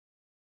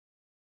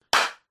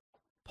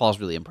Paul's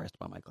really impressed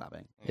by my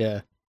clapping. Yeah.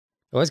 It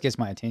always gets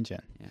my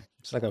attention. Yeah.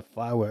 It's like a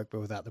firework,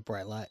 but without the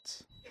bright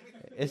lights.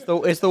 It's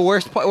the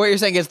worst part. What you're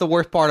saying is the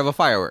worst part of a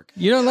firework.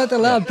 You don't like the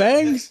loud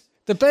bangs?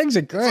 The bangs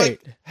are great.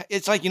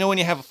 It's like, when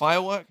you have a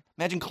firework,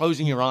 imagine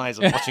closing your eyes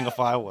and watching a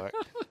firework.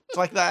 It's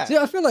like that. See,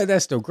 I feel like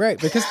that's still great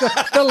because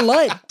the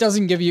light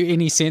doesn't give you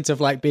any sense of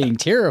like being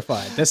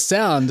terrified. The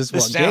sound is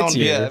what gets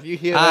you. Yeah, if you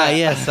hear that.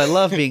 Yes, I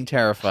love being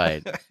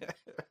terrified.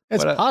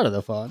 It's part of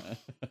the fun.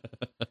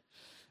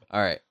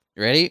 All right,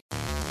 you ready?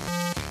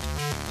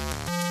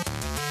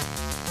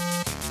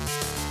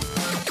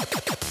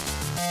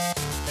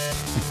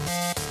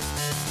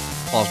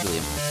 Paul's really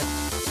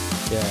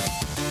impressed.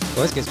 Yeah.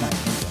 Always gets my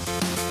attention.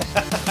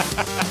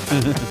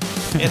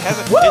 It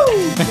hasn't. Woo!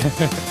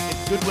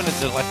 It's good when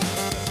it's like.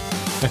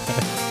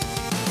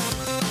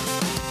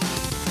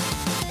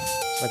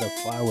 It's like a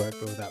firework,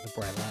 but without the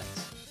bright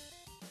lights.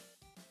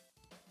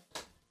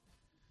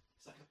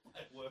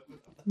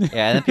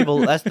 Yeah, and then people.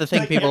 That's the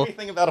thing. People.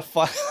 Everything about a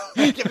fire.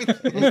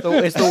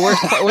 It's the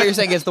worst. What you're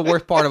saying is the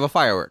worst part of a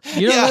firework.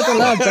 You don't like the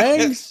loud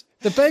bangs?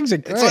 The bangs are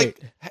great.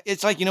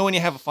 It's like when you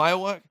have a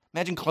firework.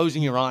 Imagine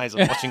closing your eyes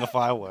and watching a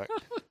firework.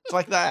 It's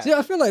like that. See,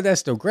 I feel like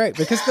that's still great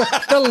because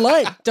the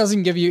light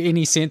doesn't give you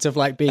any sense of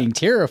like being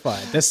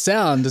terrified. The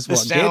sound is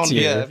what gets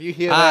you. Yeah, if you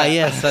hear that.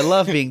 Yes, I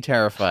love being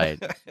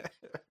terrified.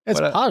 It's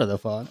part of the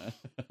fun.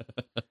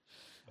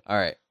 All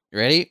right, you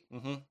ready?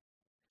 Mm-hmm.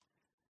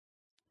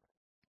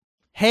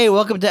 Hey,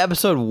 welcome to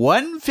episode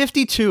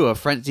 152 of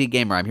Frenzy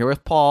Gamer. I'm here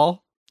with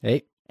Paul.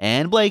 Hey.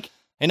 And Blake.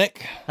 Hey,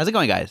 Nick. How's it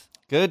going, guys?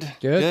 Good.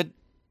 Hey,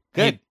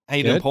 how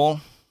you doing, Paul?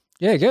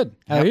 Yeah, good.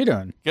 How are you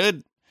doing?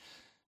 Good.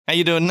 How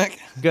you doing, Nick?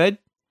 Good.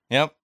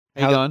 Yep.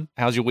 How you going?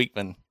 How's your week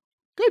been?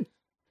 Good.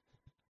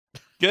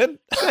 Good?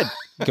 Good.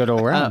 Good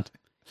all round.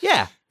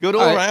 Yeah. Good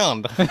all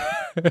around.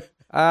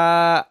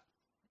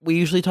 We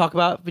usually talk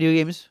about video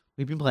games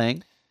we've been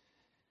playing.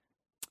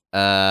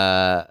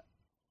 But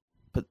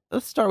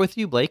let's start with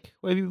you, Blake.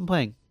 What have you been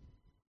playing?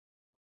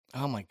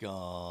 Oh, my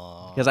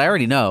God. Because I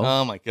already know.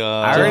 Oh, my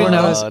God. I Do you already have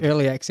one know. of those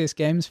early access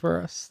games for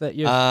us that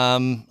you? Let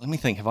me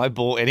think. Have I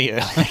bought any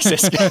early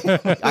access games?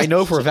 I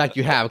know for a fact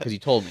you have because you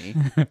told me.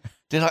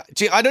 Did I?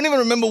 Gee, I don't even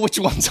remember which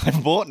ones I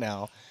bought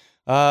now.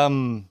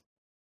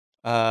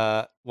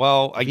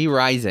 V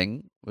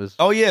Rising was.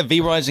 Oh yeah, V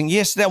Rising.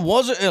 Yes, that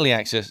was early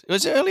access.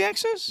 Was it early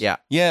access? Yeah.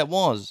 Yeah, it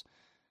was.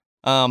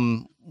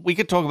 We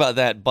could talk about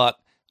that, but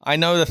I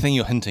know the thing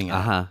you're hinting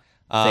at.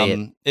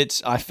 Say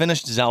it. I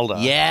finished Zelda.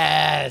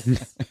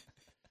 Yes.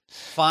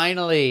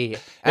 Finally.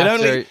 It After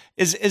only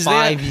is 5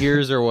 there,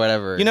 years or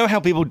whatever. You know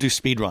how people do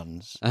speed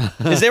runs?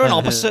 Is there an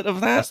opposite of A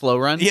that? slow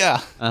run? Yeah.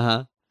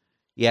 Uh-huh.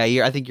 Yeah,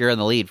 I think you're in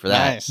the lead for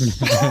that.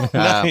 Nice.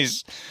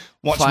 Nice.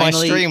 Watch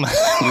finally, my stream.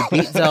 You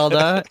beat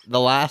Zelda. The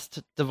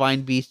last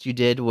divine beast you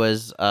did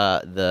was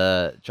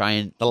the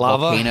giant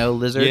lava volcano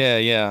lizard.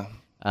 Yeah.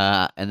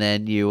 And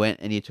then you went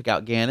and you took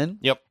out Ganon.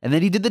 Yep. And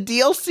then you did the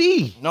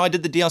DLC. No, I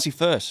did the DLC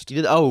first. You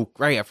did. Oh,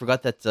 right. I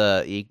forgot that.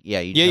 You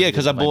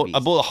Because I bought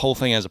the whole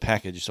thing as a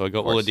package, so I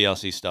got all the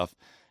DLC stuff,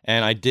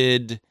 and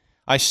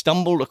I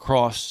stumbled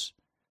across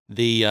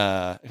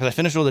because I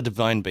finished all the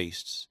divine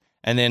beasts,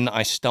 and then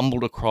I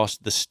stumbled across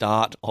the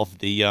start of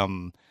the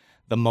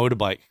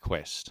motorbike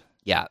quest.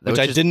 Yeah, which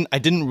I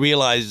didn't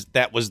realize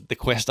that was the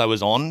quest I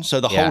was on. So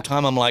the whole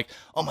time I'm like,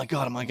 oh my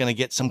God, am I going to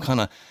get some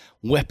kind of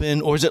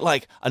weapon, or is it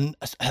like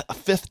a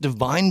fifth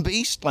divine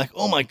beast? Like,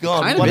 oh my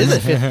God, Kind of is a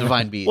fifth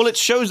divine beast. Well, it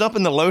shows up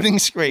in the loading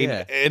screen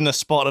in the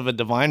spot of a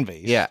divine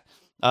beast. Yeah.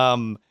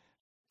 And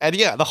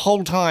yeah, the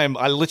whole time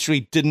I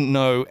literally didn't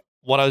know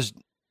what I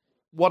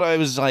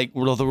was like,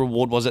 what the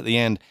reward was at the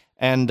end.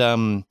 And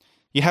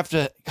you have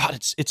to, God,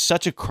 it's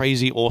such a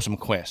crazy, awesome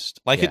quest.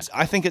 Like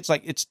I think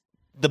it's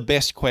the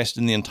best quest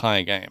in the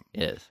entire game.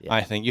 It is. Yeah.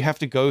 I think you have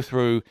to go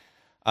through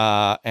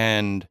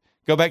and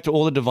go back to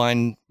all the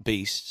divine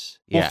beasts.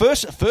 Yeah. Well,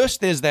 first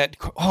there's that.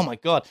 Oh my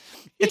God,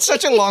 it's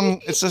such a long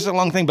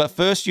thing. But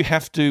first you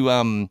have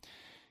to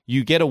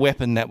you get a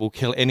weapon that will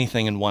kill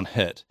anything in one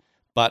hit,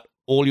 but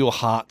all your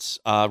hearts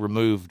are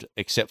removed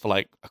except for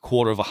like a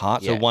quarter of a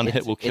heart. So one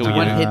hit will kill you.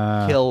 One hit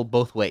kill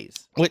both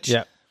ways.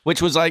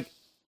 Which was like.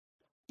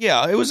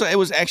 Yeah, it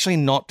was actually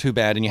not too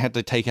bad, and you had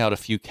to take out a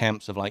few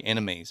camps of like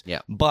enemies.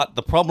 Yeah. But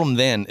the problem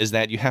then is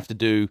that you have to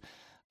do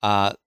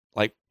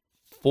like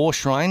 4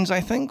 shrines,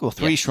 I think, or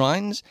 3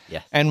 shrines.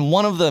 Yes. And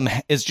one of them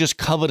is just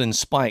covered in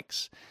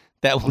spikes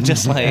that will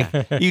just like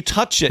you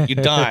touch it, you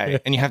die,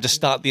 and you have to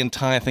start the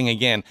entire thing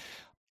again.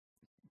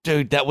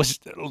 Dude, that was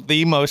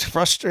the most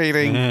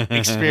frustrating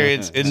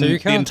experience in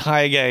the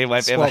entire game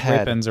I've ever had. Swap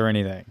weapons or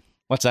anything.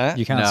 What's that?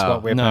 You can't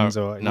swap weapons,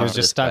 or you're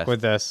just stuck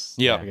with this.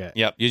 Yep,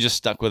 you're just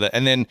stuck with it.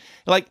 And then,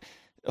 like,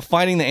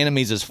 fighting the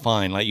enemies is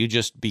fine. Like, you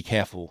just be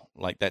careful.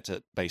 Like, that's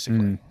it,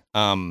 basically.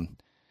 But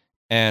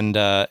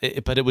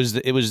it was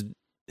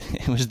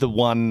the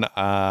one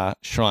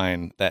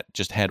shrine that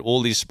just had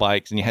all these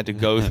spikes, and you had to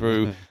go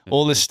through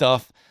all this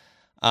stuff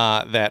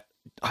that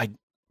I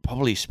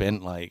probably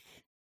spent like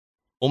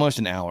almost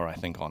an hour, I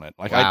think, on it.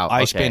 Like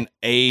I spent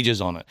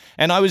ages on it,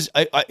 and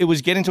it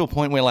was getting to a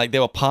point where like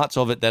there were parts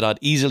of it that I'd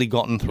easily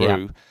gotten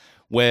through,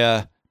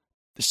 where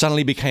it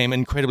suddenly became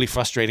incredibly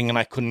frustrating and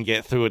I couldn't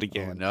get through it Oh,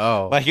 again.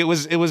 no. Like it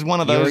was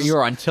one of those. You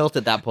were on tilt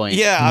at that point.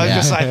 Yeah, I was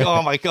just like,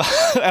 oh my God.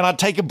 And I'd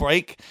take a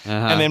break Uh-huh.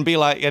 and then be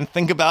like, and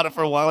think about it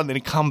for a while and then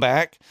come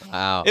back.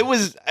 Wow.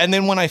 And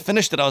then when I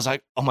finished it, I was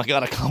like, oh my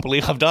God, I can't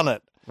believe I've done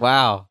it.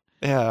 Wow.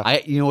 Yeah.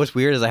 You know what's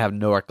weird is I have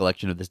no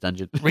recollection of this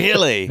dungeon.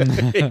 Really?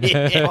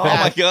 Yeah. Oh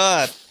my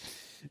God.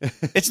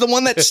 It's the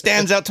one that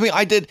stands out to me.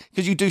 I did,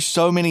 because you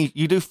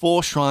do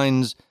 4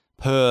 shrines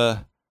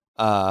per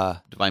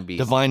Divine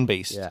Beast.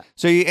 Beast. Yeah.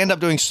 So you end up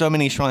doing so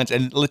many shrines,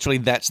 and literally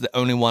that's the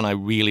only one I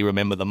really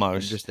remember the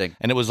most. Interesting.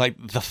 And it was like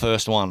the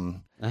first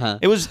one. Uh-huh.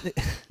 It was,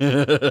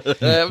 I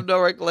have no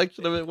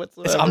recollection of it it's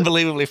whatsoever.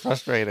 unbelievably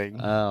frustrating.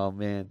 Oh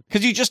man.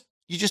 Because you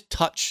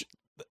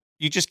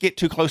just get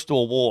too close to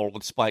a wall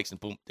with spikes and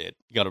boom, dead.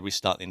 You got to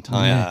restart the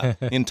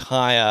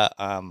entire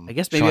I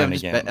guess maybe shrine I'm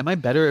just again. am I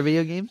better at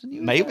video games than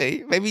you?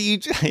 Maybe you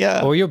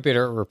yeah. Or you're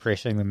better at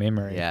repressing the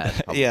memory. Yeah.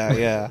 that's probably Yeah, what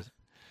it yeah. is.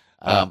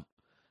 Um,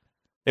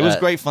 It was Uh,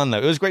 great fun though.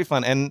 It was great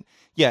fun, and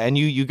yeah, and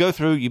you go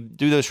through, you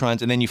do those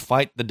shrines, and then you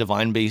fight the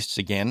divine beasts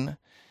again.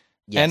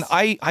 yes.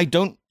 And I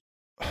don't,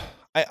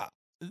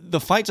 the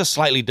fights are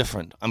slightly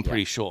different. I'm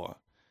pretty sure,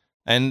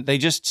 and they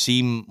just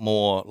seem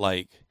more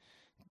like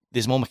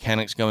there's more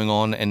mechanics going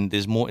on, and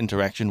there's more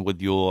interaction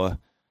with your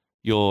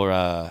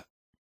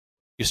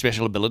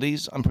special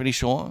abilities. I'm pretty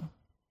sure.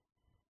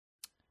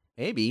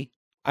 maybe.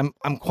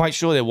 I'm quite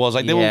sure there was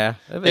like there Yeah,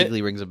 that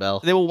vaguely rings a bell.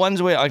 there were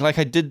ones where I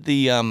did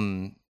the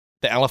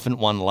elephant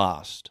one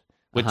last,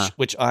 which Uh-huh.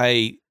 which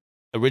I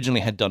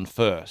originally had done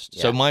first.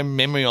 So Yeah. my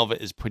memory of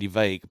it is pretty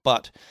vague,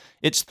 but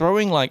it's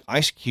throwing like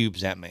ice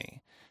cubes at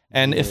me.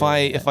 And if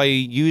I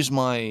use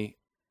my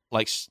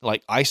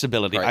like ice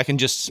ability, Right. I can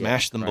just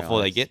smash them Right, before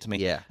they ice. get to me.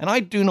 Yeah. And I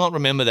do not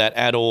remember that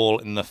at all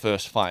in the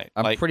first fight.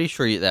 I'm like, pretty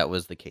sure that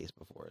was the case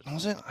before.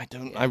 was it?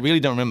 I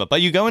really don't remember.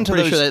 But you go I'm into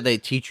pretty those sure that they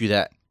teach you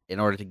that in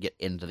order to get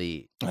into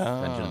the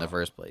dungeon in the Ah.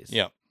 first place.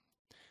 Yeah.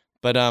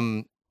 But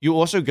you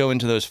also go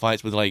into those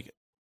fights with like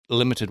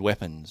limited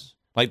weapons.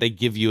 Like they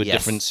give you a Yes.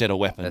 different set of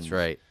weapons. That's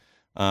right.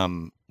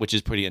 Which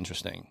is pretty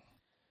interesting.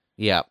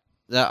 Yeah.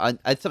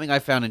 It's something I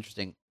found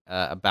interesting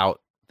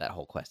about that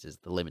whole quest is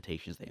the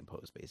limitations they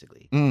impose,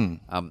 basically.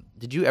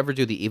 Did you ever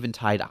do the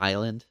Eventide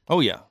Island Oh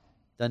yeah.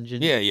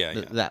 dungeon? Yeah, yeah,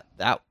 Th- yeah.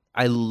 That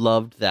I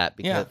loved that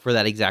because Yeah. for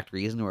that exact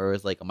reason, where it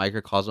was like a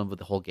microcosm of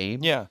the whole game.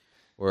 Yeah.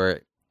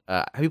 Where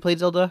have you played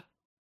Zelda?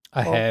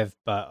 I Oh. have,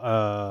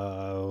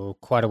 but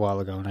quite a while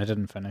ago, and I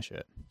didn't finish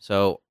it.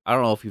 So I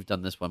don't know if you've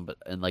done this one, but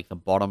in like the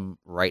bottom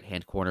right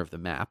hand corner of the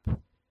map,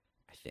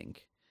 I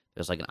think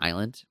there's like an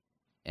island,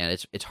 and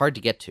it's hard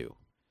to get to.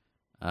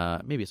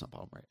 Maybe it's not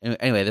bottom right.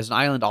 Anyway, there's an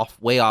island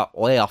way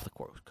off the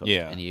coast.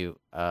 Yeah. And you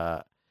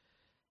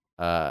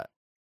have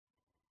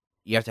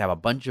to have a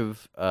bunch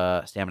of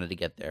stamina to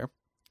get there,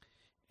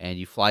 and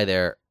you fly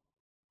there,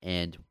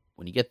 and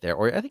when you get there,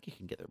 or I think you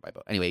can get there by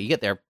boat. Anyway, you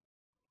get there.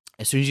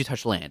 As soon as you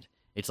touch land,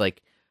 it's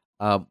like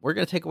we're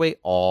gonna take away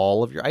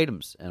all of your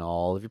items and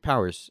all of your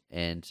powers,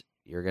 and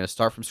you're gonna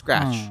start from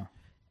scratch. Huh.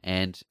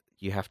 And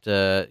you have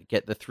to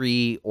get the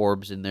 3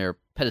 orbs in their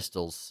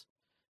pedestals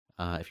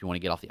if you want to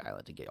get off the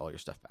island and get all your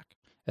stuff back.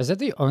 Is that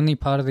the only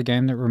part of the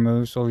game that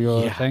removes all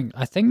your Yeah. thing?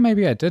 I think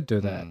maybe I did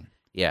do that.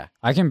 Yeah,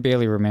 I can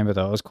barely remember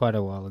though. It was quite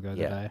a while ago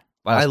Yeah. that I.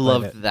 but I last played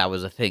loved it. that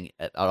was a thing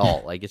at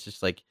all. Like it's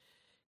just like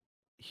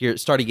here,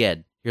 start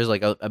again. Here's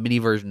like a mini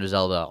version of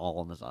Zelda all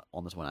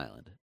on this one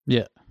island.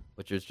 Yeah.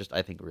 Which is just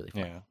I think really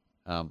fun.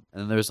 Yeah. And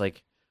then there's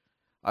like,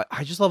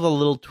 I just love the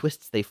little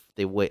twists they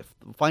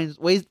find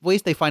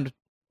ways they find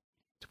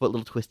to put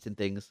little twists in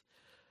things.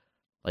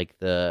 Like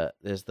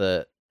there's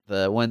the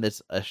one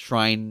that's a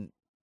shrine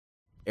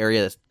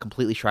area that's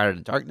completely shrouded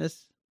in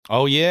darkness.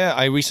 Oh yeah,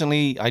 I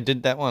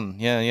did that one.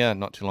 Yeah,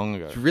 not too long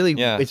ago. It's really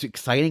Yeah. it's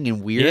exciting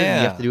and weird. And you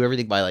Yeah. have to do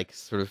everything by like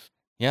sort of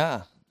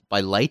Yeah. by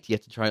light. You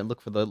have to try and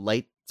look for the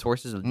light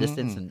sources and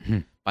distance, Mm.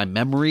 and by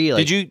memory.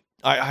 Like, Did you?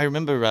 I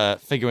remember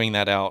figuring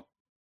that out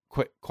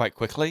quite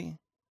quickly,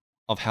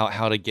 of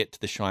how to get to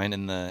the shrine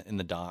in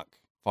the dark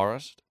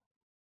forest.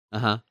 Uh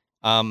huh.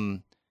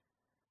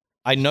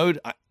 I know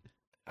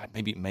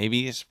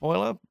maybe a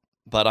spoiler,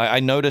 but I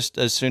noticed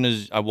as soon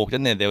as I walked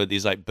in there were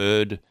these like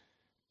bird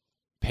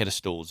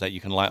pedestals that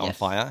you can light on Yes.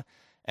 fire,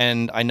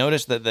 and I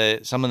noticed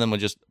that some of them were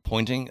just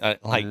pointing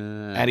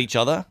at each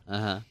other, Uh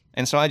huh.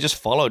 and so I just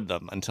followed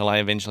them until I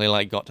eventually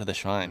like got to the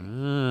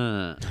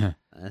shrine.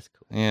 That's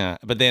cool. Yeah,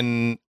 but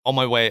then on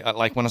my way,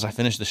 like once I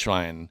finished the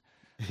shrine,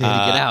 Get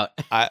out.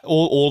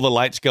 all the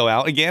lights go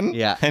out again.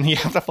 Yeah. and you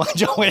have to find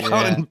your way out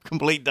Yeah. in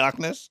complete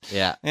darkness.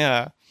 Yeah.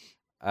 Yeah.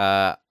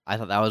 I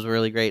thought that was a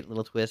really great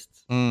little twist.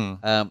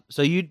 Mm.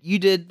 So you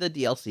did the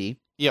DLC.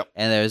 Yep.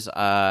 And there's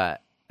at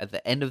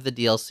the end of the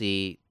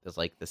DLC, there's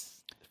like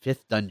this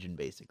 5th dungeon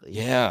basically.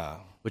 Yeah.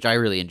 Which I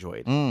really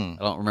enjoyed. Mm.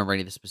 I don't remember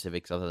any of the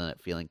specifics other than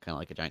it feeling kind of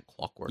like a giant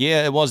clockwork.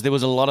 Yeah, it was. There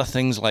was a lot of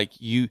things like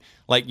you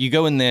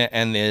go in there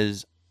and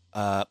there's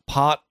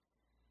part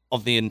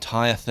of the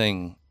entire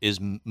thing is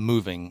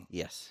moving,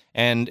 Yes.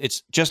 and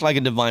it's just like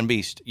a divine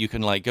beast. You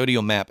can like go to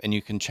your map and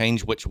you can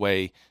change which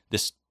way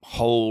this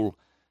whole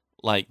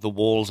like the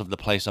walls of the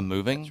place are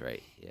moving. That's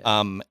right.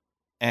 Yeah.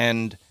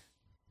 And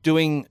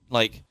doing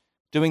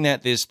that,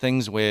 there's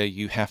things where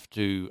you have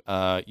to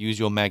use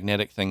your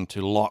magnetic thing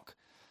to lock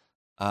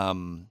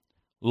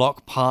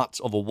parts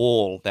of a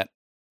wall that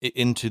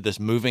into this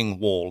moving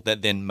wall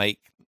that then make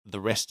the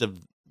rest of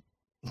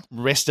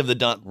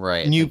the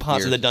right. new like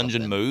parts of the gears or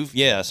dungeon something. move.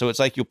 Yeah, so it's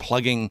like you're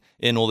plugging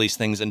in all these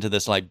things into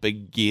this like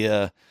big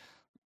gear,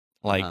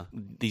 like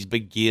these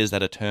big gears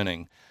that are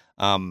turning.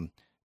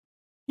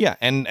 Yeah,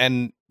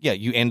 and yeah,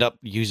 you end up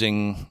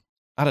using,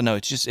 I don't know,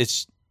 it's just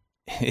it's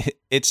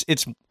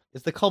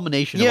It's the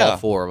culmination Yeah. of all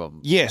four of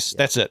them. yes, Yeah.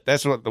 that's it.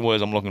 That's what the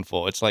words I'm looking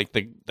for. It's like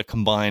the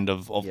combined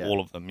of Yeah. all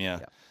of them. Yeah.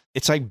 Yeah.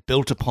 It's like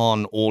built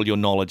upon all your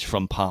knowledge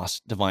from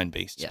past Divine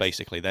Beasts, Yes.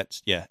 basically.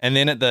 That's and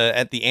then at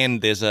the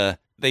end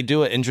they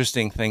do an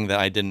interesting thing that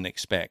I didn't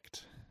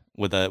expect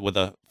with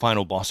a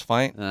final boss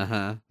fight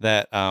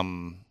that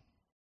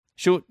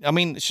should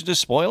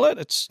just spoil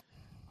it?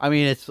 I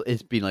mean,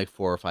 it's been like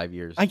 4 or 5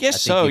 years. I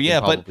guess think so, you can yeah.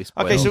 But probably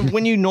spoil okay, it. so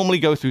when you normally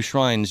go through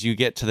shrines, you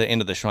get to the end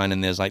of the shrine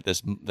and there's like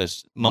this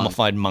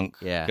mummified monk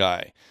Yeah.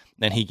 guy,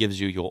 and he gives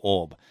you your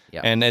orb.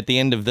 Yeah. And at the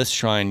end of this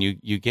shrine,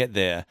 you get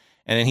there,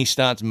 and then he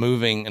starts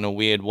moving in a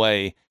weird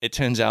way. It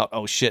turns out,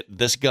 oh shit,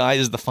 this guy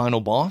is the final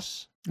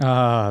boss.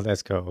 Ah,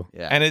 that's cool.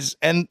 yeah.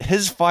 And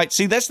his fight.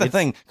 See, that's the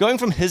thing. Going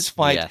from his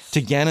fight Yes.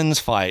 to Ganon's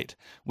fight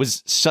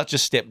was such a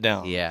step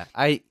down. Yeah,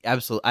 I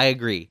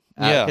agree.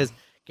 Yeah. Because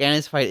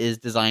Ganon's fight is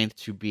designed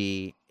to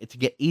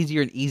get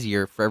easier and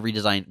easier for every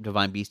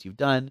divine beast you've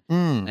done,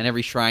 Mm. and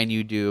every shrine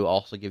you do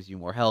also gives you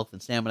more health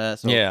and stamina.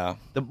 So Yeah.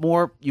 the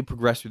more you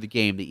progress through the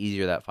game, the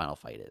easier that final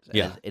fight is. And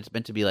Yeah. it's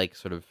meant to be like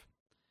sort of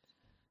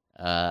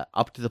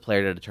up to the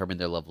player to determine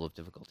their level of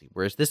difficulty.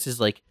 Whereas this is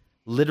like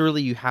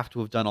literally you have to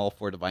have done all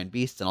 4 divine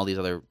beasts and all these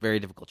other very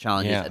difficult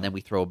challenges, Yeah. and then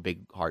we throw a big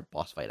hard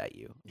boss fight at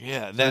you.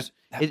 Yeah.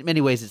 In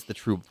many ways, it's the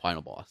true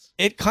final boss.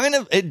 It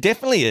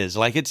definitely is.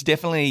 Like it's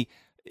definitely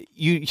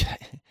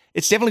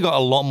got a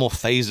lot more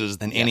phases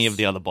than any Yes. of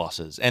the other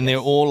bosses, and they're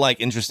Yes. all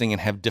like interesting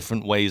and have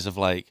different ways of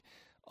like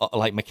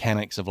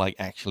mechanics of like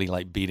actually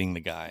like beating the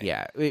guy.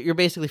 Yeah, you're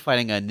basically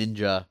fighting a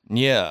ninja.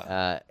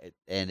 Yeah.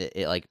 And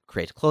it like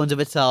creates clones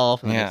of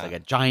itself, and then it's Yeah.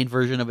 like a giant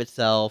version of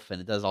itself,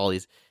 and it does all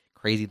these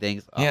crazy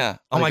things. Yeah.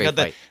 Oh what a my great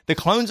god, fight. the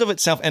clones of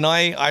itself. And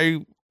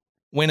I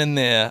went in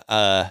there.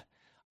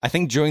 I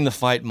think during the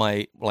fight,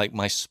 my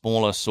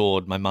smaller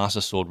sword, my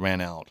master sword, ran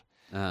out.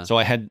 So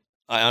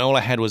all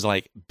I had was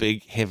like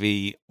big,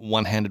 heavy,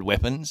 one-handed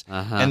weapons.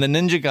 And the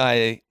ninja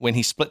guy, when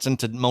he splits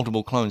into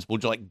multiple clones, will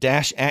like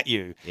dash at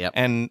you Yep.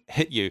 and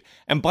hit you.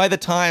 And by the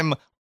time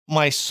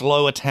my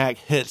slow attack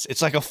hits,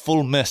 it's like a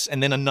full miss,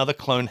 and then another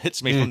clone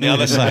hits me from the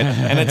other side,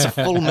 and it's a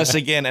full miss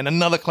again, and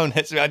another clone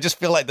hits me. I just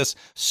feel like this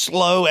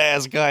slow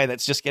ass guy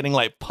that's just getting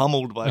like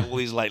pummeled by all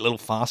these like little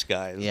fast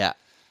guys. Yeah.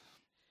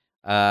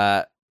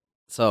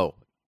 So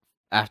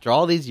after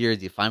all these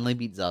years, you finally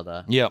beat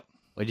Zelda. Yep.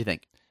 What do you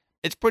think?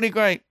 It's pretty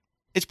great.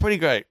 It's pretty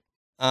great.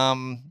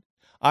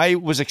 I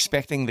was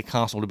expecting the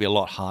castle to be a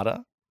lot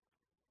harder,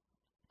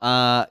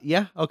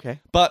 Yeah. Okay.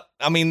 but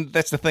I mean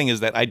that's the thing is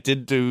that I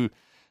did do,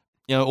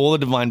 all the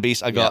divine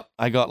beasts. I got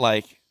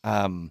like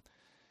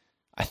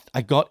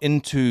I got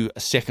into a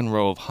second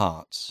row of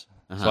hearts,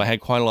 so I had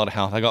quite a lot of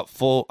health. I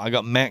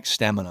got max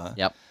stamina.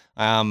 Yep.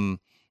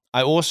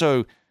 I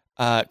also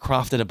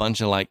crafted a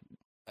bunch of like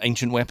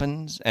ancient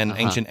weapons and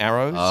ancient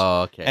arrows.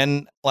 Oh, okay.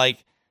 And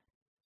like,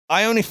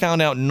 I only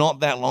found out not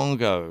that long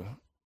ago,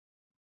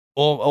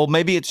 or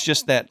maybe it's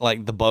just that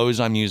like the bows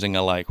I'm using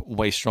are like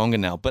way stronger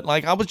now. But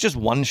like, I was just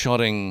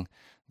one-shotting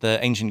the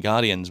ancient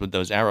guardians with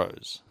those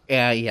arrows.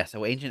 Yeah.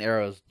 So ancient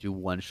arrows do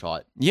one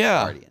shot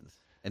Yeah. guardians.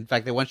 In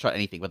fact, they one shot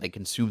anything, but they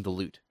consume the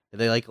loot.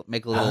 They like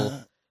make a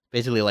little,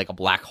 basically like a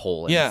black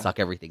hole, and Yeah. suck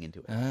everything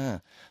into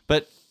it.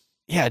 But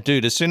yeah,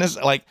 dude, as soon as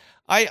like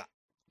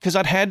because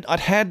I'd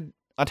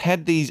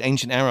had these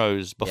ancient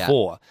arrows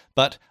before,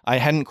 but I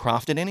hadn't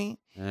crafted any.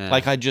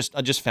 Like I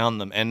just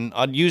found them, and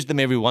I'd used them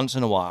every once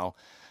in a while.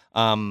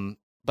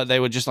 But they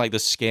were just like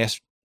this scarce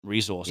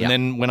resource. Yeah. And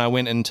then when I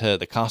went into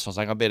the castle, I was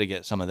like, I better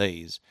get some of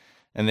these.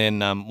 And then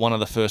one of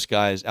the first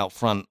guys out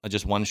front, I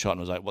just one shot and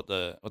was like, what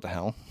the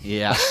hell?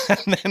 Yeah.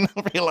 And then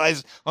I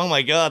realized, oh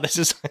my god, this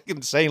is like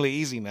insanely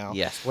easy now.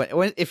 Yes.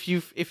 If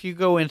you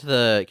go into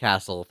the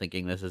castle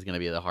thinking this is going to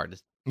be the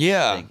hardest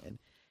Yeah. thing,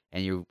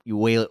 and you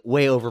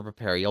way over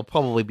prepare, you'll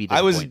probably be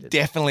I disappointed. was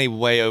definitely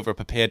way over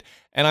prepared.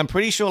 And I'm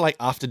pretty sure like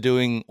after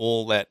doing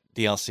all that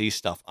DLC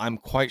stuff, I'm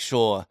quite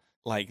sure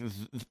like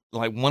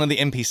one of the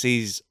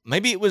NPCs,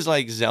 maybe it was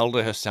like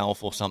Zelda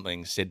herself or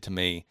something, said to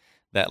me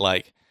that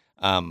like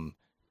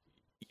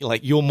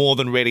you're more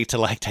than ready to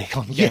like take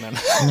on Ganon.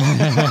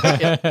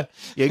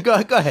 Yeah, go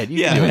ahead.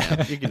 You can do it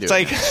now. You can do It's it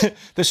like now.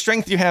 the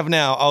strength you have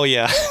now. Oh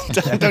yeah,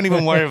 don't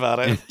even worry about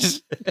it.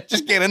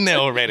 Just get in there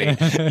already.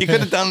 You could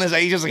have done this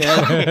ages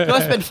ago. Go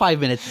spend 5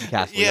 minutes in the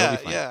castle. You'll Yeah,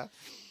 be fine.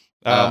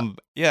 yeah.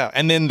 Yeah,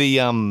 and then the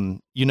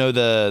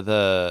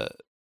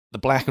the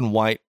black and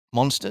white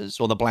monsters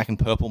or the black and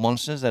purple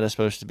monsters that are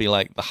supposed to be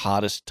like the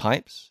hardest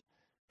types.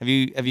 Have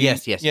you?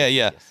 Yes.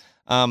 Yeah.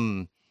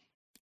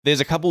 There's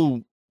a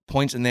couple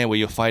points in there where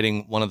you're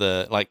fighting one of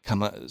the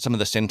some of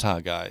the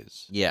centaur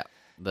guys. Yeah,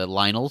 the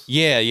Lionels.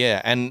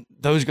 Yeah, and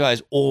those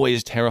guys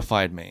always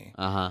terrified me.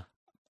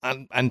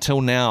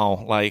 Until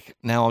now,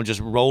 now I'll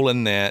just roll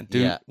in there.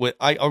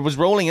 I was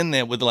rolling in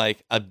there with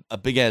like a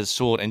big ass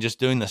sword and just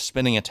doing the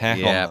spinning attack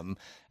on them,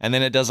 and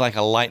then it does like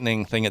a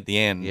lightning thing at the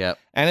end. Yep.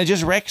 And it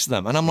just wrecks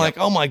them, and I'm like,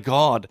 oh my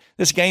god,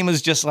 this game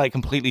has just like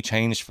completely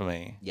changed for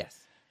me. Yes.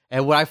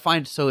 And what I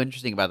find so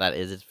interesting about that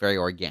is it's very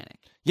organic.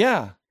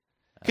 Yeah.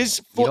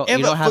 Because you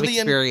don't have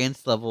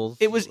experience levels.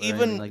 It was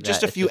even like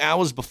just a few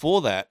hours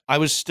before that. I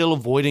was still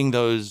avoiding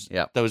those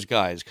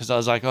guys because I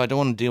was like, oh, I don't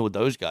want to deal with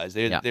those guys.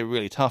 They're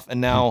really tough. And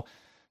now,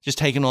 just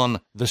taking on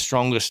the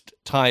strongest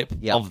type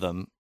of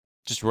them,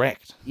 just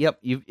wrecked. Yep,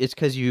 it's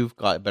because you've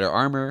got better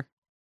armor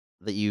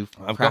that you've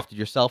crafted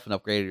yourself and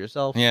upgraded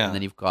yourself. Yeah, and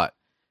then you've got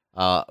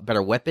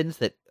better weapons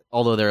that,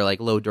 although they're like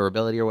low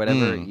durability or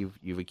whatever,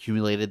 you've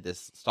accumulated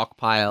this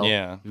stockpile.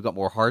 Yeah, you've got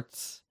more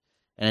hearts.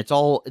 And it's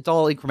all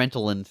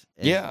incremental and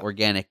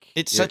organic.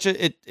 It's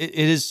it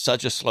is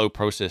such a slow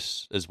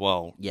process as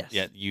well. Yes.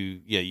 Yeah.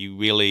 You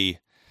really.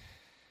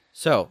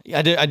 So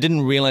I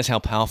didn't realize how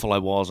powerful I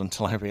was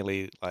until I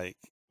really like.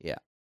 Yeah.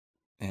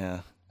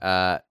 Yeah.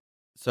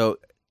 So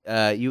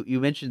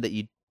you mentioned that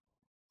you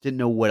didn't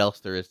know what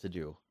else there is to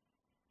do.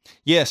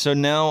 Yeah. So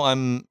now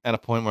I'm at a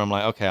point where I'm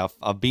like, okay,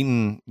 I've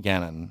beaten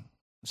Ganon,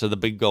 so the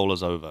big goal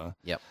is over.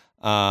 Yep.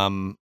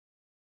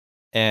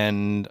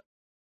 And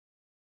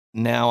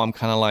now I'm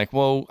kind of like,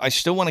 well, I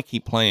still want to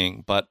keep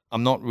playing, but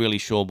I'm not really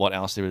sure what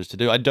else there is to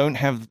do. I don't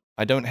have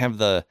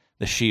the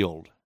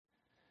shield,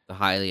 the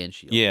Hylian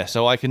shield. Yeah,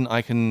 so I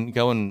can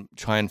go and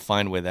try and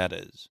find where that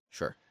is.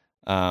 Sure.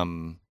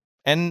 And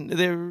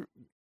there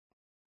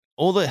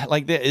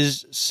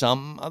is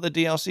some other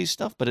DLC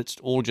stuff, but it's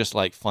all just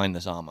like find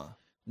this armor.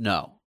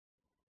 No,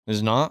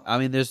 there's not. I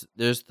mean, there's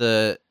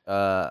the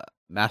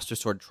Master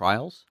Sword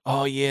Trials.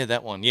 Oh yeah,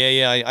 that one.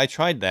 Yeah. I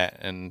tried that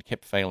and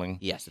kept failing.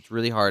 Yes, it's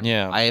really hard.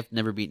 Yeah, I have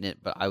never beaten it,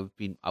 but I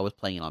was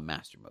playing it on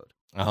Master Mode.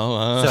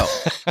 Oh.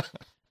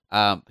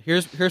 So,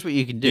 here's what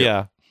you can do.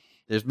 Yeah.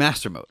 There's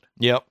Master Mode.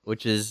 Yep.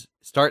 Which is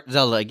start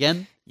Zelda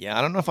again. Yeah,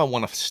 I don't know if I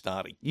want to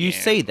start again. You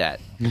say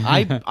that.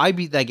 I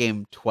beat that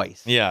game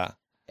twice. Yeah.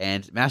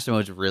 And Master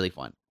Mode's really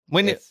fun.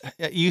 When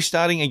you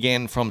starting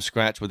again from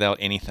scratch without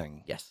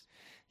anything? Yes.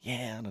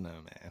 Yeah, I don't know,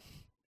 man.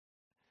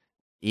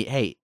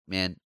 Hey,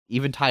 man.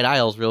 Even Tide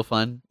Isle's real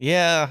fun.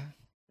 Yeah.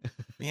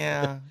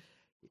 Yeah.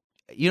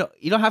 You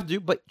don't have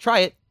to, but try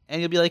it, and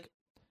you'll be like,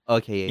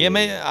 okay. Yeah,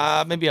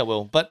 maybe I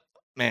will. But,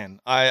 man,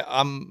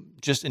 I'm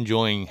just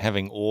enjoying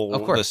having all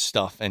this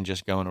stuff and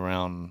just going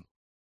around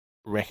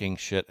wrecking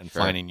shit and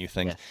finding new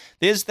things. Yeah.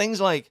 There's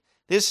things like,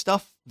 there's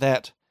stuff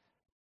that,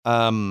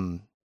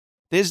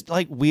 there's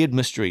like weird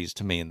mysteries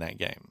to me in that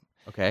game.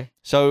 Okay.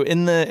 So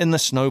in the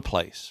snow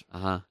place,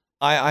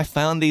 I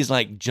found these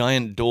like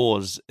giant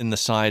doors in the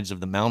sides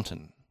of the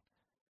mountain.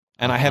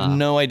 And I have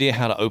no idea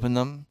how to open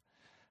them.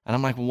 And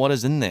I'm like, what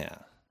is in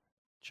there?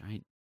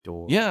 Giant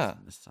doors in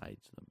the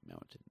sides of the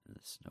mountain in the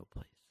snow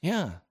place.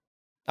 Yeah.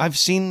 I've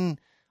seen,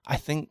 I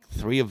think,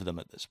 3 of them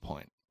at this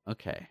point.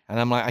 Okay. And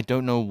I'm like, I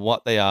don't know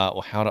what they are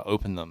or how to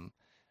open them.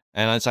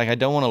 And it's like, I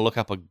don't want to look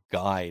up a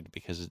guide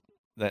because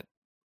that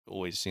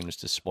always seems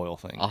to spoil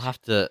things. We'll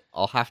have to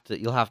look after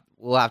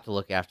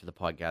the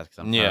podcast because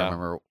I'm trying to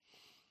remember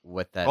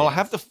what that is. Well, I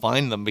have to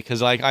find them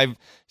because like I've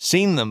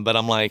seen them, but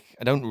I'm like,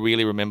 I don't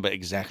really remember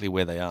exactly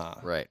where they are.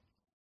 Right.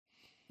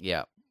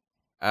 Yeah.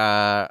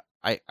 I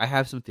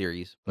have some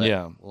theories, but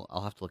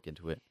I'll have to look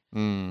into it.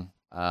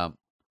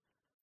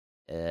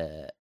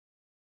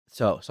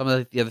 So some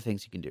of the other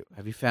things you can do.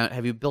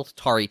 Have you built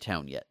Tari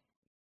Town yet?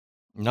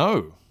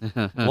 No.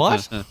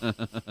 What?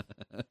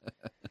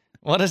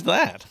 What is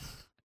that?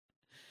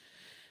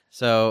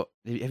 So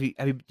did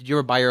you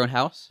ever buy your own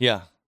house?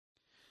 Yeah.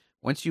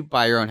 Once you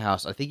buy your own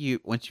house, I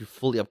think once you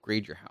fully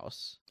upgrade your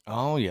house.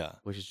 Oh yeah.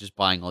 Which is just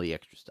buying all the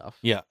extra stuff.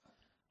 Yeah.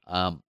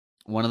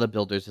 One of the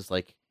builders is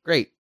like,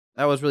 great,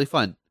 that was really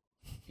fun.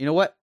 You know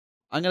what?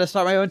 I'm gonna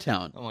start my own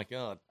town. Oh my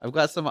god. I've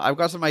got some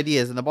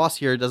ideas, and the boss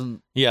here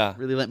doesn't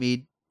really let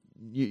me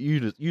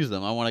use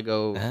them. I want to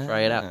go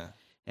try it out.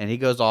 And he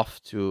goes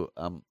off to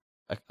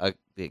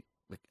the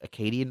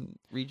Acadian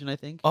region, I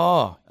think.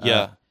 Oh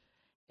yeah.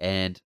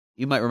 And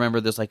you might remember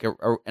there's like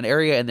an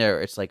area in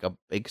there. It's like a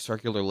big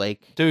circular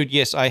lake. Dude,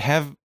 yes, I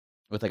have.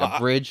 With like a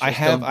bridge, I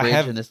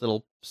have in this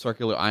little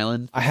circular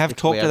island. I have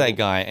talked to that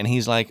guy, and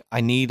he's like,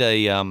 I need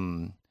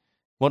a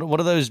what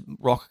are those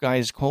rock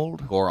guys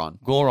called? Goron.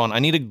 I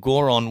need a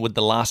Goron with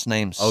the last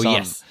name Sun.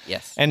 Oh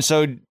yes. And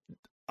so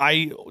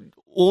I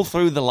all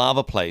through the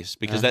lava place,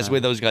 because that's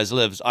where those guys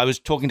live. I was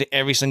talking to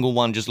every single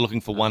one, just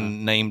looking for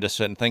one named a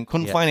certain thing.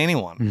 Couldn't find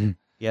anyone. Mm-hmm.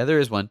 Yeah, there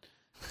is one.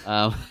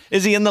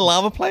 Is he in the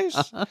lava place?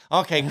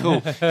 Okay, cool.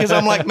 Because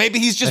I'm like, maybe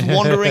he's just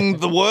wandering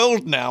the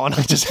world now, and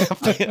I just have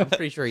to. I'm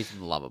pretty sure he's in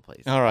the lava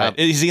place. All right,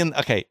 is he in?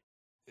 Okay,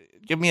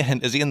 give me a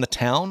hint. Is he in the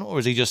town, or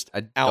is he just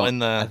out in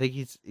the? I think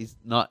he's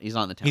not. He's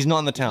not in the town. He's not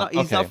in the town.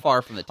 He's not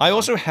far from the town. I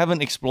also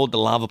haven't explored the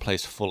lava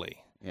place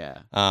fully. Yeah.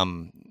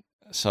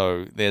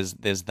 So there's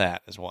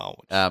that as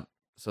well.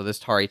 so this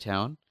Tari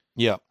Town.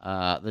 Yeah.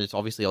 There's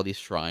obviously all these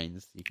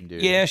shrines you can do.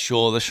 Yeah,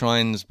 sure, the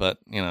shrines, but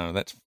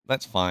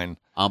that's fine.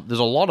 There's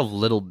a lot of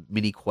little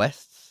mini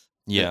quests.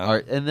 Yeah.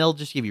 And they'll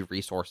just give you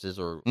resources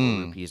or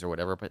Mm. rupees or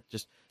whatever. But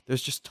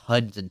there's just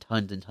tons and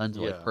tons and tons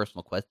of Yeah. like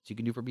personal quests you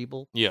can do for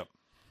people. Yeah.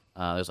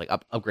 There's like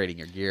upgrading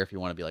your gear if you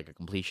want to be like a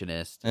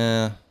completionist.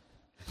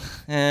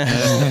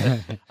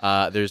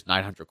 There's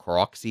 900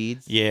 Korok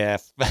seeds. Yeah.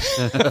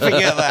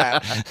 Forget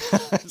that.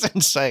 That's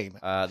insane.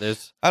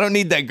 There's I don't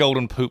need that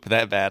golden poop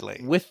that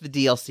badly. with the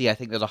DLC, I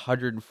think there's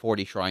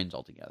 140 shrines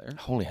altogether.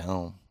 Holy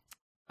hell.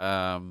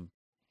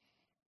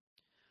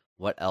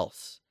 What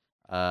else?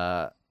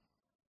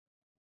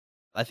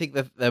 I think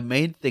the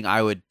main thing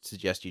I would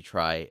suggest you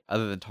try,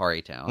 other than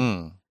Tari Town,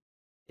 Mm.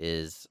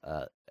 is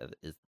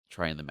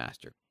trying the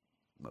master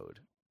mode.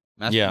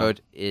 Master Yeah.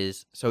 mode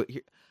is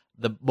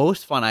the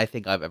most fun I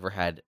think I've ever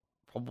had,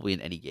 probably in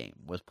any game,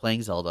 was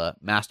playing Zelda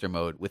master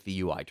mode with the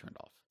UI turned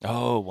off.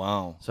 Oh,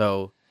 wow.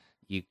 So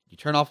you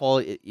turn off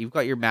you've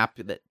got your map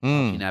that helps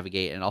Mm. you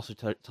navigate, and also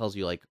tells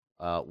you like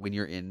when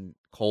you're in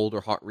cold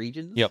or hot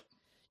regions. Yep.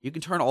 You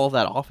can turn all of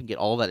that off and get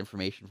all of that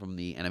information from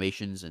the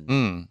animations and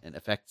Mm.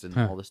 effects and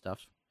Huh. all this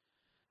stuff.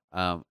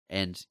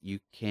 And you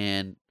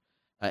can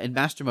in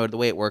master mode, the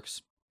way it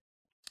works,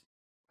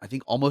 I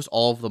think almost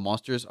all of the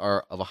monsters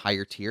are of a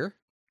higher tier,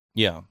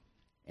 Yeah.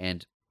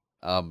 and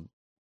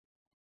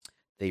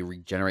they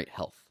regenerate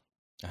health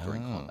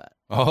during Oh. combat.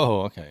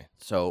 Oh, okay.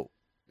 So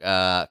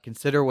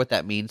consider what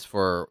that means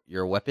for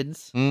your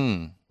weapons,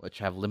 Mm. which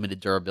have limited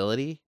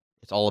durability.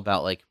 It's all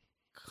about like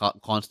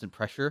constant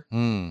pressure.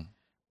 Mm.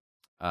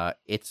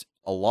 It's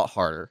a lot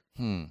harder,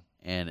 Hmm.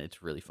 and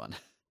it's really fun.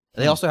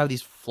 They also have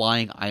these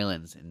flying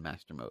islands in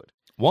master mode.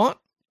 What?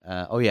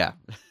 Oh yeah,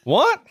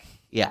 What?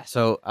 yeah.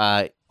 So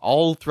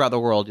all throughout the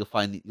world,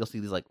 you'll see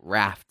these like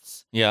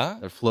rafts Yeah.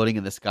 that are floating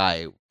in the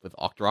sky with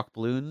Octorok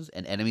balloons,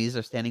 and enemies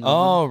are standing on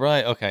Oh, them.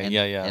 right. Okay. And,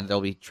 yeah. and there'll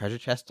be treasure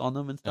chests on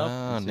them and stuff.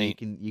 Ah, And so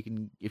neat. you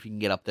can if you can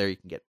get up there, you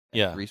can get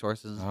Yeah.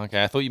 resources.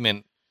 Okay. I thought you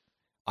meant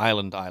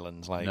islands,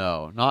 like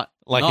No, not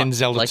like not in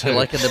Zelda like 2.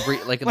 like in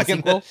the like in Like the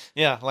in the- sequel.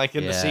 yeah, like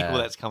in the sequel Yeah.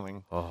 that's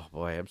coming. Oh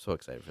boy, I'm so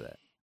excited for that.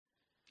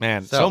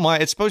 Man, So- so am I.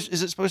 Is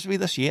it supposed to be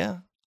this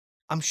year?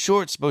 I'm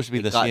sure it's supposed to be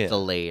It this got year.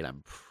 delayed.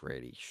 I'm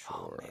pretty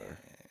Oh, sure. man.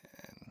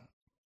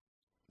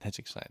 That's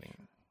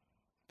exciting.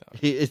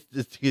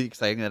 It's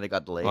exciting that it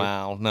got delayed.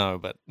 Wow, no,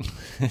 but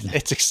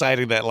it's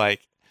exciting that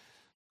like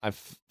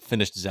I've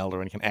finished Zelda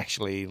and can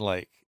actually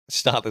like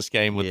start this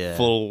game with Yeah.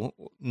 full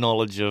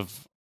knowledge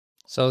of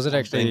So is it the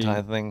actually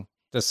entire thing.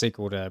 the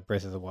sequel to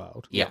Breath of the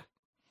Wild? Yeah.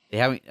 They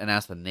haven't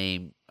announced the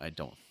name, I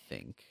don't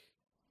think.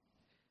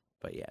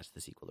 But yeah, it's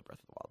the sequel to Breath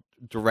of the Wild.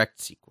 Direct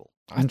sequel.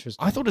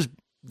 Interesting. I thought it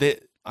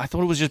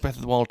was just Breath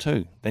of the Wild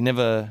 2. They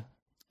never.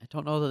 I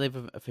don't know that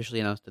they've officially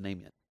announced the name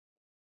yet.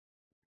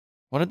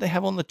 What did they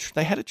have on the?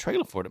 They had a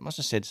trailer for it. It must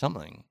have said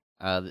something.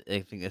 I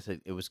think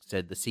it was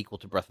said the sequel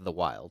to Breath of the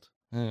Wild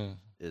Yeah.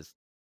 is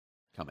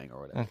coming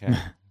or whatever. Okay.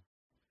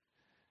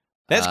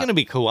 That's Uh, gonna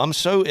be cool. I'm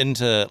so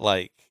interested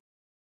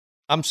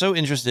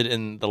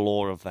in the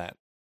lore of that.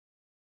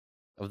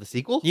 Of the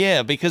sequel?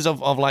 Yeah, because of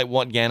like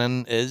what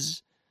Ganon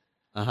is.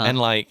 Uh-huh. And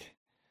like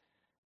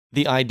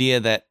the idea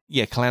that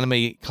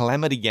Calamity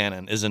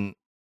Ganon isn't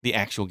the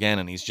actual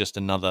Ganon, he's just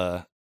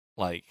another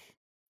like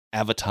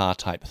avatar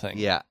type thing.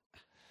 yeah.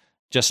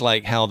 Just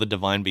like how the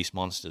Divine Beast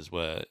monsters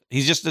were.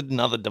 He's just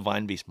another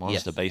Divine Beast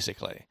monster Yes.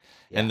 basically.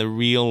 Yeah. And the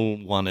real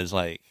one is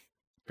like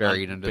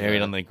Buried on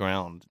the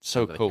ground.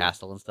 So under the cool.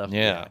 castle and stuff.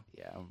 Yeah.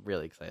 Yeah, I'm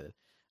really excited.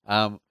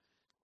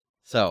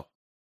 So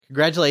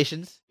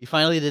congratulations. You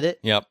finally did it.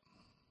 Yep.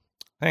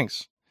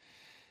 Thanks.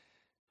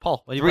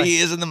 Paul, what do you 3 play?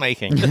 years in the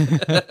making.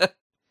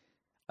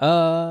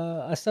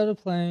 I started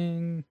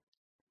playing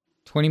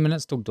 20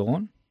 Minutes Till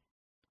Dawn.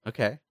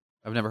 Okay.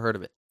 I've never heard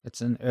of it.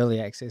 It's an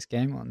early access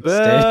game on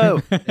Whoa!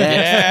 Steam.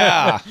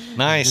 Yeah.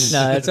 Nice.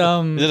 No, it's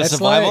Is it a it's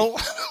survival?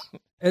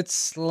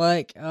 It's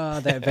like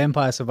that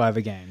Vampire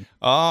Survivor game,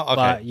 Oh, okay.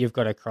 but you've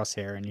got a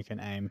crosshair and you can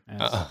aim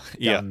as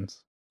yeah.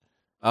 guns.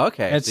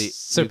 Okay. It's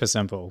so super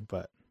simple,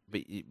 but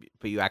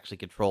but you actually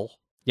control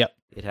Yep.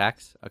 the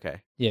attacks?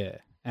 Okay. yeah.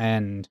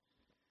 And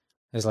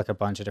there's like a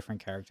bunch of different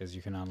characters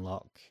you can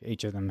unlock.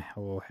 Each of them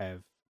will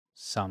have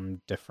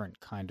some different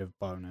kind of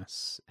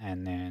bonus,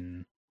 and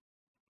then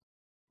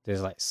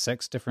there's like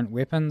 6 different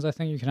weapons I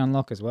think you can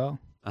unlock as well.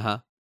 Uh-huh.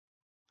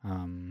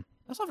 Um,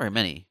 That's not very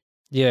many.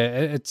 yeah,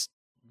 it's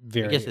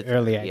very guess it's-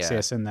 early yeah.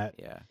 access in that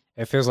Yeah.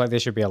 it feels like there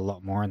should be a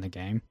lot more in the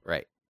game.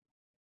 Right.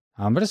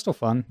 But it's still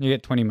fun. You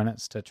get 20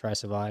 minutes to try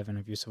survive, and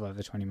if you survive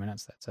the 20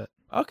 minutes, that's it.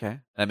 Okay.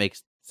 That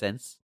makes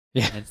sense.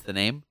 Yeah. Hence the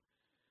name.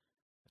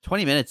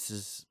 20 minutes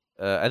is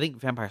I think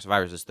Vampire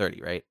Survivors is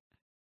 30, right?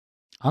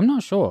 I'm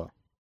not sure.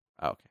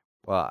 Oh, okay.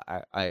 Well,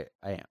 I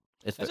am.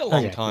 It's That's a 30.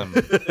 long Okay. time.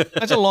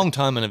 That's a long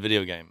time in a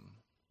video game.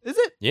 Is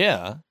it?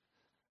 Yeah.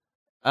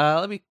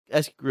 Let me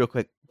ask you real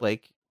quick,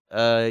 Blake.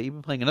 You've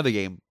been playing another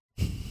game.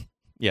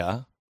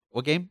 Yeah.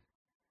 What game?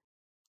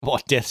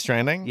 What, Death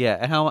Stranding? Yeah,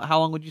 and how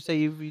long would you say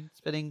you've been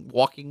spending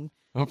walking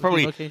Well, between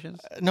probably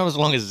locations? not as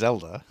long as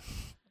Zelda.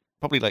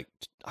 probably like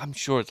I'm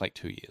sure it's like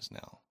 2 years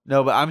now.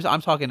 No, but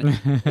I'm talking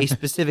a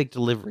specific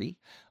delivery.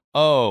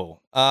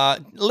 Oh,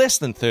 less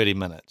than 30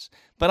 minutes.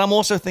 But I'm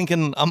also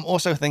thinking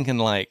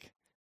like,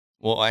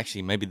 well,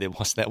 actually, maybe there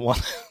was that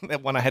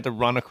one I had to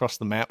run across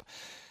the map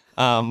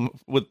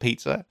with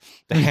pizza,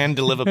 to hand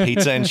deliver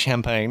pizza and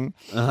champagne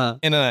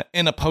in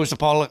a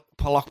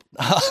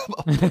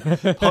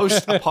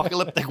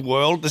post-apocalyptic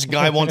world. This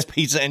guy wants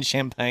pizza and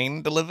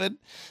champagne delivered.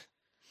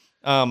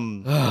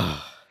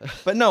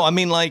 But no, I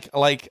mean, like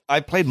I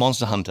played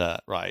Monster Hunter,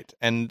 right?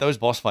 And those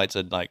boss fights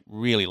are like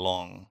really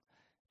long,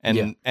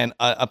 and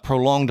a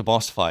prolonged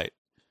boss fight,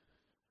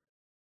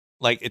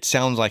 like it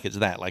sounds like it's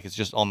that, like it's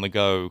just on the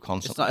go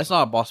constantly. It's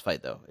not a boss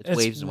fight though. It's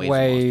waves and waves.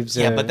 Waves.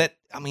 Of Yeah, but that,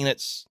 I mean,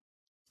 it's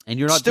and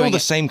you're not still doing the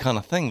it- same kind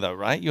of thing though,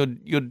 right?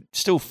 You're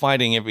still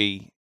fighting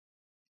every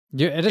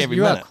You every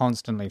are minute.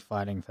 constantly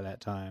fighting for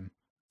that time.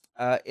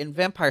 in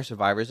Vampire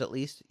Survivors, at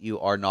least, you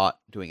are not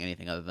doing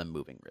anything other than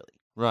moving, really.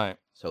 right.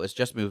 So it's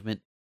just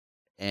movement,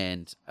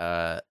 and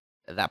at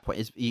that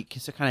point, you can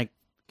kind of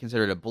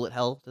consider it a bullet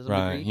hell to some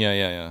Right. degree.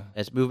 Yeah.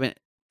 It's movement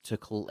to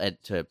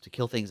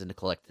kill things and to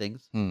collect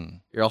things. Hmm.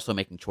 You're also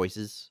making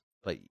choices,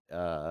 but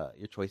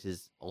your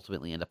choices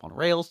ultimately end up on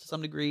rails to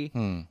some degree.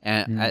 Hmm.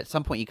 And Mm. at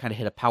some point, you kind of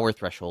hit a power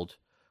threshold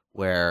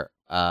where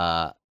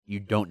you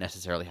don't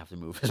necessarily have to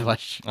move as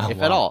much, Oh, if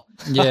at wow. all.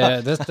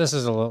 Yeah, this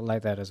is a lot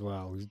like that as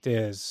well.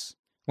 There's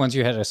once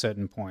you hit a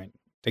certain point,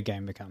 the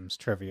game becomes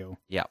trivial.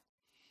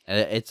 And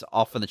it's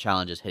often the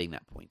challenge is hitting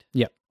that point.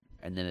 Yep.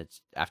 And then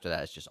it's after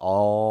that, it's just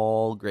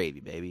all gravy,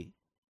 baby.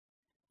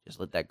 Just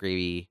let that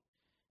gravy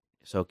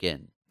soak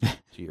in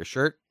to your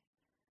shirt.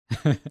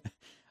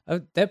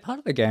 That part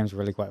of the game's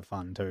really quite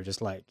fun too.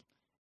 Just like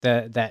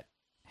that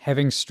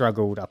having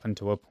struggled up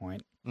until a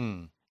point,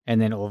 Hmm. and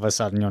then all of a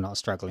sudden you're not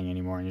struggling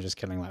anymore, and you're just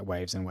killing like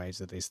waves and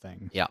waves of these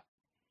things. Yeah,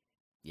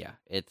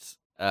 it's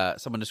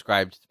someone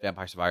described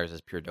Vampire Survivors as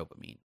pure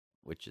dopamine,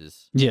 which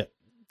is Yeah,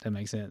 that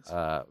makes sense.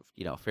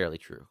 fairly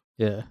true.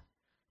 Yeah.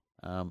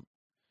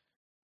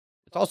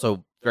 It's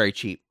also very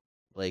cheap,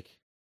 like,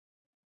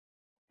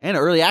 and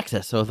early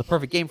access, so the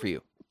perfect game for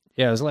you.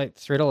 Yeah, it was like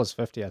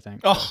 $3.50, I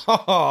think.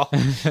 Oh,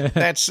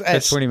 that's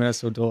That's 20 minutes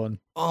till dawn.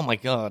 oh my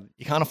god!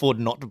 You can't afford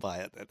not to buy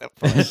it at that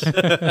price.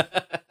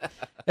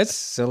 It's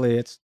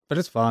silly. But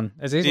it's fun.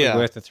 It's easily Yeah.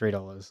 worth the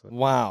 $3.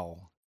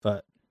 Wow,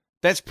 But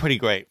that's pretty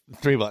great.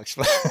 $3.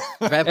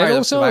 Vampire It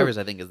also- Survivors,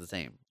 I think, is the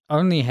same.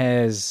 only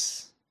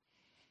has,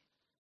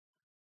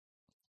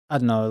 I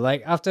don't know,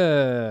 like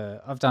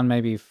after I've done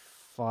maybe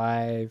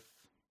 5,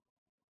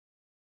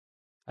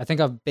 I think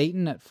I've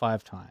beaten it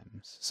 5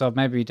 times. So I've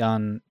maybe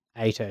done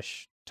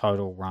 8-ish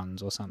total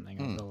runs or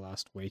something over the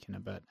last week and a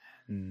bit.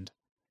 And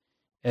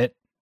it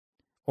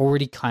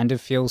already kind of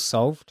feels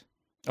solved.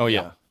 Oh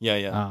yeah.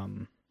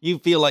 You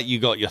feel like you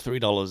got your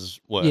 $3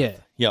 worth. Yeah.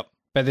 Yep.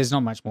 But there's not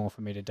much more for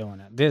me to do in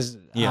it. There's,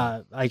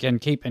 I can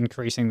keep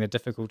increasing the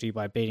difficulty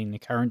by beating the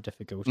current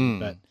difficulty,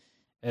 but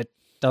it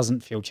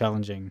doesn't feel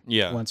challenging.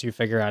 Yeah. Once you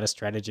figure out a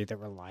strategy that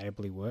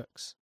reliably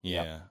works.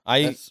 Yeah.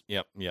 That's-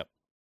 Yep.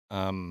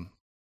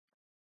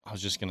 I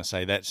was just gonna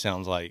say that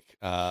sounds like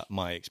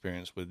my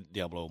experience with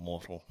Diablo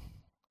Immortal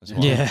as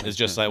well. Yeah. It's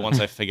just like once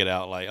I figured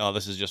out like, oh,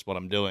 this is just what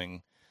I'm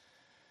doing.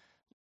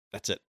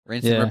 That's it.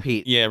 Rinse Yeah. and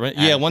repeat.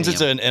 Yeah. Once it's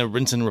infinitum. a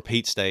rinse and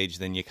repeat stage,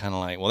 then you're kind of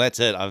like, well, that's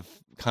it. I've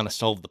kind of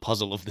solved the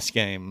puzzle of this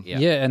game.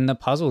 Yeah. And the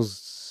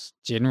puzzle's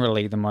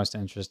generally the most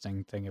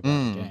interesting thing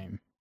about the game.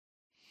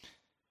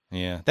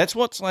 Yeah, that's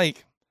what's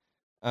like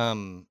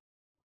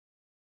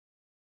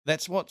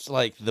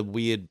the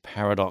weird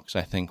paradox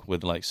I think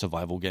with like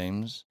survival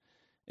games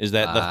is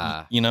that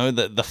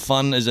the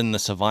fun is in the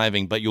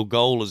surviving, but your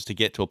goal is to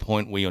get to a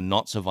point where you're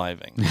not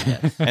surviving.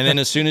 Yes. And then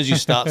as soon as you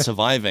start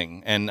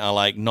surviving and are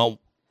like not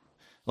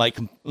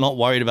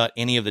worried about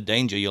any of the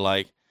danger, you're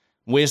like,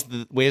 where's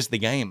the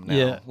game now?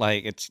 Yeah.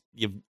 Like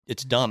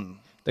it's done.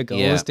 The goal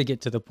Yeah. is to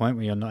get to the point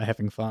where you're not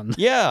having fun.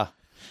 Yeah.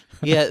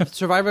 Yeah,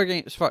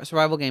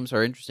 survival games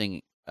are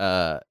interesting.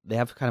 They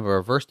have kind of a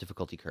reverse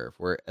difficulty curve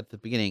where at the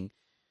beginning,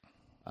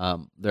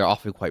 they're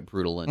often quite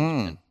brutal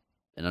and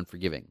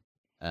unforgiving,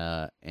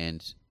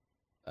 and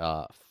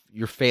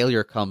your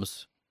failure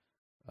comes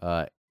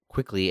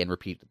quickly and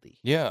repeatedly.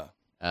 Yeah.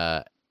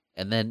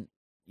 And then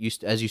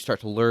as you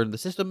start to learn the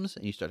systems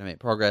and you start to make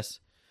progress,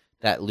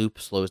 that loop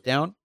slows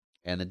down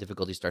and the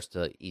difficulty starts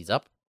to ease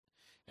up.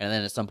 And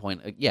then at some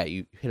point,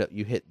 you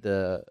hit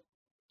the.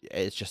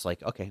 It's just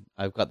like, okay,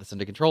 I've got this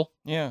under control,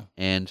 Yeah.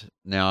 and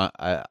now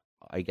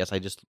I guess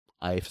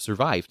I've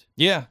survived.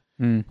 Yeah.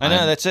 Mm. I know,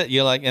 I'm- that's it.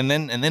 You're like, and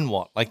then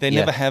what? Like they Yeah.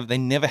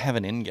 never have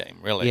an end game,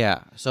 really.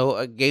 Yeah.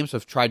 So games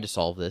have tried to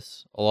solve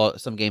this.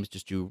 Some games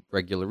just do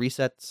regular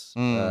resets.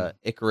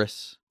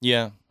 Icarus,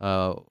 Yeah.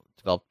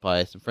 developed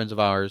by some friends of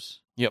ours.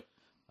 Yep.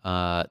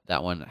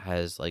 That one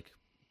has like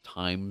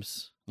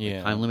times, like,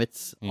 Yeah. time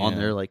limits on Yeah.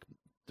 their like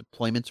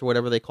deployments or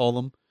whatever they call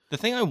them. The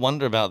thing I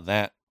wonder about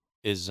that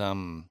is,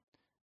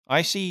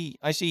 I see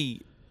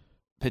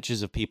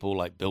pictures of people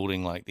like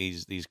building like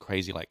these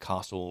crazy like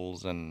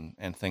castles and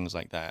things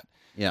like that.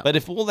 Yeah. But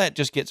if all that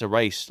just gets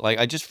erased, like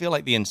I just feel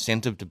like the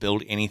incentive to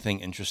build anything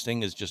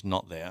interesting is just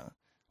not there.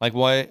 Like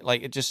why?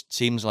 Like it just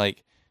seems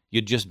like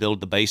you'd just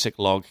build the basic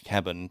log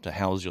cabin to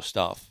house your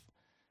stuff,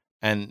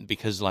 and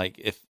because like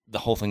if the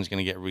whole thing's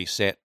going to get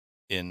reset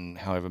in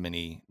however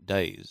many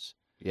days,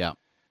 Yeah.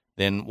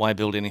 then why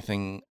build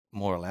anything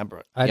more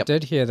elaborate? I Yep.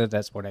 did hear that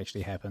that's what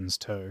actually happens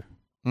too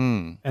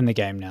Hmm. in the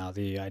game now.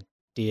 The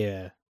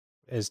idea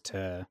is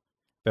to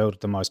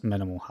build the most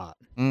minimal hut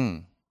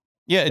Mm.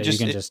 Yeah, that you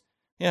can just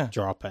yeah.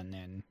 drop in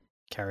and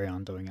carry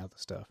on doing other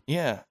stuff.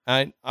 Yeah.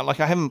 I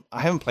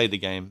haven't played the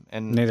game,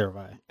 and Neither have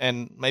I.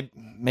 and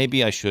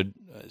maybe I should,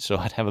 so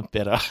I'd have a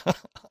better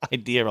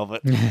idea of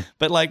it.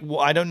 But like,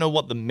 I don't know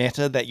what the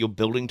meta that you're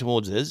building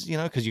towards is, you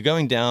know, because you're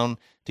going down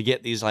to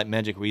get these like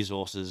magic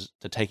resources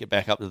to take it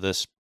back up to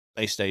this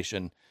space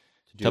station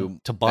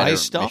to buy better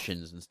stuff.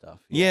 missions and stuff.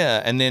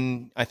 Yeah, and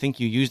then I think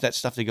you use that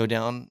stuff to go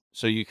down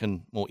so you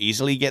can more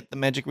easily get the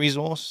magic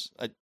resource.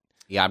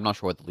 Yeah, I'm not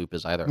sure what the loop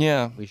is either.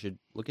 Yeah. We should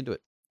look into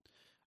it.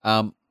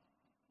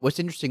 What's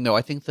interesting though,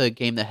 I think the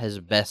game that has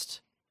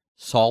best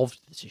solved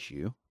this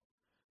issue,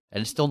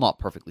 and it's still not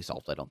perfectly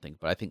solved, I don't think,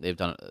 but I think they've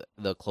done it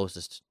the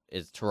closest,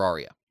 is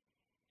Terraria.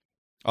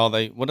 Oh,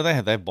 what do they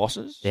have? They have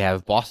bosses? They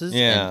have bosses,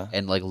 Yeah.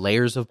 and like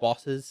layers of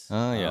bosses.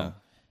 Oh,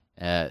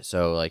 yeah.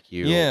 So like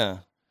you, Yeah.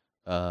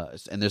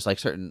 and there's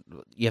like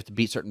you have to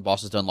beat certain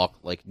bosses to unlock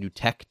like new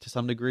tech to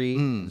some degree,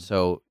 Mm. and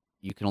so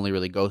you can only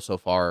really go so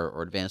far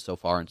or advance so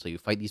far until you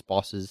fight these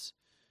bosses.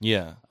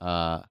 Yeah.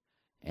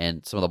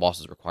 And some of the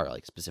bosses require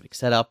like specific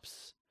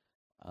setups.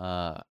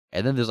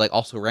 And then there's like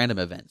also random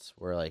events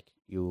where like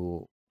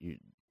you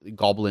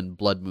goblin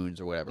blood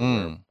moons or whatever,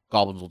 where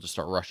goblins will just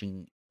start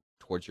rushing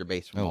towards your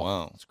base from Oh, off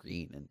wow. the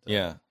screen, and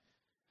Yeah.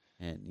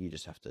 and you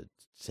just have to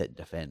sit and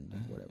defend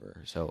or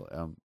whatever.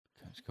 So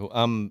That's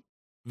cool.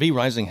 V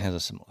Rising has a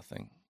similar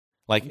thing.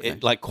 Like Okay.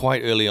 like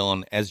quite early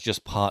on, as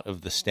just part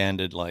of the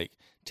standard like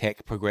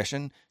tech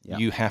progression, Yeah.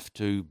 you have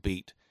to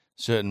beat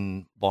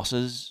certain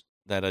bosses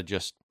that are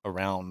just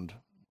around,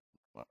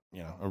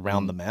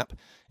 around the map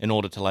in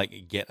order to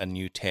like get a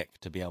new tech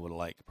to be able to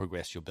like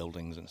progress your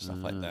buildings and stuff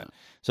like that.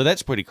 So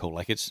that's pretty cool.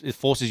 Like it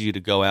forces you to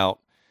go out,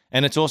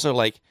 and it's also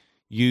like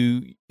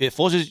it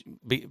forces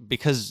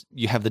because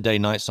you have the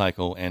day-night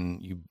cycle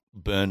and you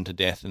burn to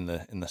death in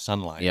the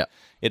sunlight. Yeah.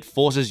 It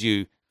forces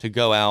you to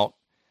go out,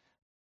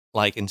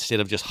 like instead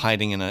of just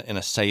hiding in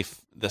a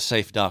safe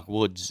dark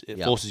woods. It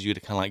Yeah. forces you to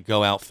kind of like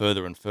go out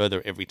further and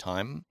further every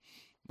time,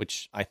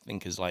 which I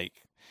think is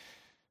like,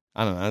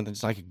 I don't know,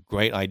 it's like a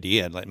great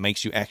idea. Like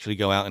makes you actually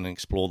go out and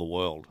explore the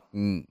world.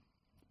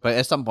 but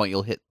at some point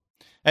you'll hit.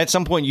 At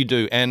some point you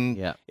do, and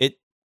Yeah.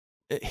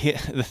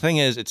 the thing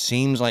is, it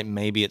seems like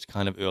maybe it's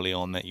kind of early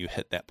on that you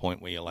hit that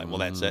point where you're like, well,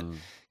 that's it.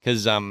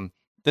 Because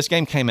this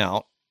game came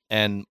out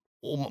and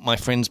all my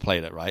friends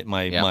played it, right?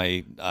 My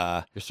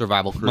Your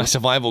survival crew. my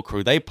survival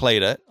crew, they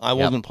played it. I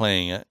wasn't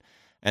playing it,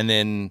 and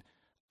then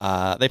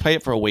they played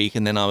it for a week,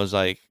 and then I was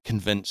like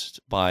convinced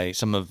by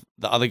some of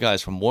the other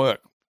guys from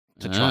work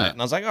to try it,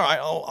 and I was like, all right,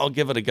 I'll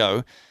give it a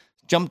go.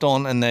 Jumped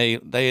on, and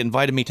they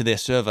invited me to their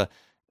server.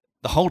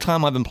 The whole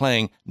time I've been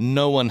playing,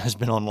 no one has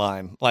been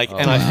online.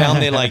 And I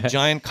found their like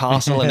giant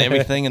castle and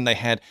everything, and they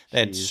had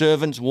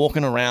servants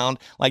walking around.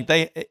 Like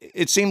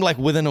it seemed like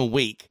within a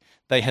week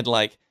they had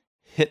like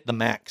hit the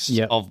max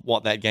of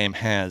what that game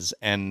has,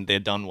 and they're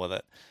done with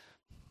it.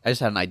 I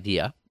just had an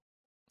idea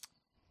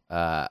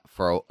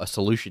for a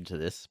solution to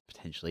this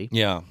potentially.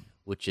 Yeah.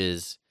 Which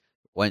is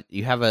when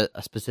you have a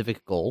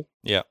specific goal.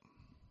 Yeah.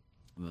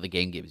 The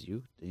game gives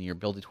you, and you're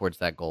building towards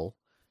that goal.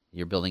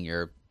 You're building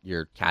your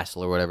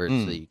castle or whatever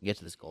so that you can get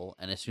to this goal.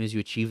 And as soon as you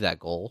achieve that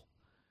goal,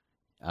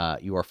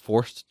 you are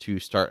forced to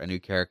start a new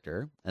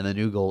character, and the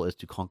new goal is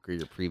to conquer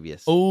your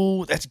previous.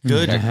 Oh, that's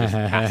good.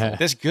 castle.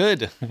 That's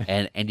good.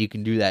 And you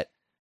can do that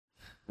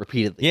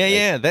repeatedly.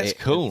 Yeah, that's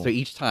cool. So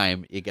each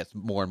time it gets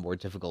more and more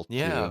difficult.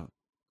 Yeah.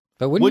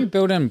 But wouldn't you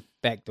build in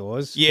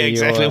backdoors? Yeah, for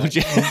exactly. your Would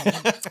you?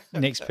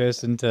 next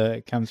person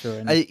to come through.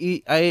 And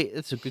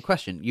It's a good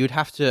question.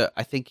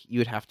 I think you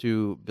would have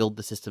to build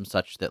the system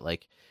such that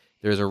like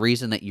there's a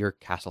reason that your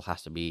castle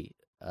has to be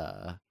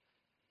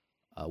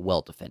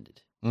well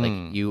defended.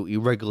 Like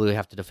you regularly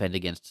have to defend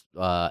against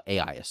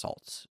AI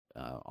assaults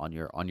on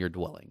your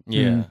dwelling.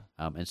 Yeah.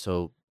 And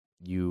so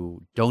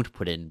you don't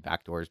put in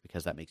backdoors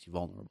because that makes you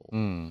vulnerable.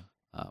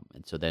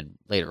 And so then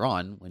later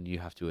on, when you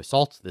have to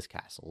assault this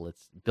castle,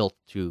 it's built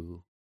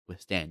to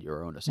withstand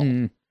your own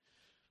assault.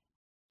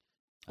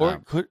 Or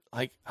it could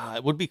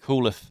it would be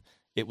cool if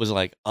it was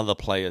like other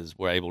players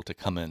were able to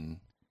come in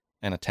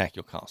and attack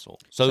your castle.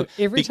 So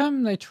every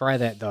time they try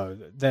that though,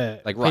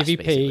 the Like Rust, PvP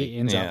basically.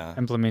 ends Yeah. up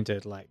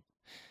implemented like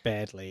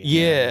badly.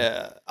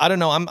 yeah, I don't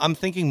know. I'm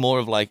thinking more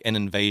of like an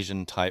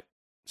invasion type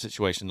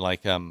situation,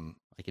 like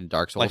Like in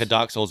Dark Souls. like a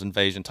Dark Souls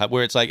invasion type,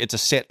 where it's like it's a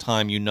set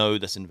time. You know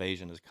this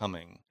invasion is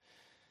coming.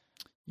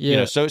 Yeah. You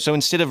know, so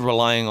instead of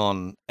relying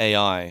on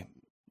AI,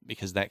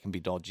 because that can be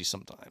dodgy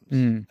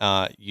sometimes,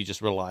 you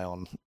just rely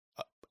on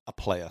a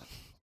player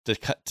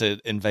to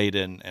invade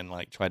in and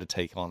like try to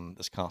take on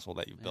this castle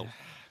that you've built.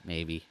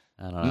 Maybe.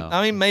 I don't know.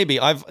 I mean, maybe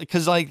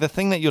because like the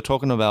thing that you're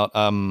talking about,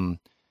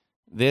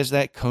 there's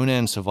that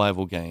Conan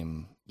survival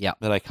game. Yeah.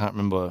 That I can't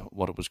remember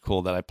what it was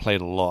called that I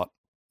played a lot.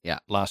 Yeah.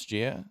 Last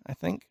year, I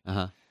think.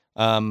 Uh-huh.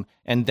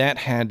 And that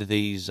had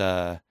these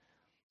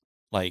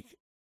like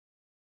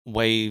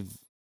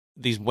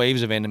these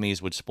waves of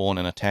enemies would spawn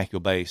and attack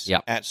your base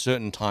at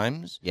certain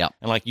times. Yeah.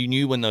 And like you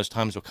knew when those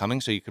times were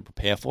coming, so you could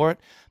prepare for it.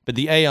 But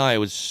the AI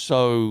was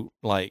so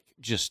like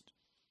just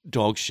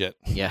dog shit.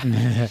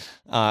 Yeah.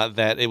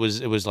 That it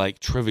was like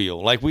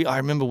trivial. Like I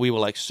remember we were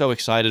like so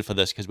excited for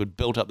this because we'd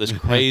built up this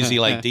crazy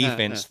like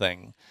defense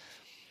thing,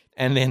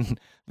 and then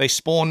they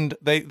spawned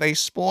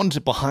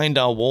behind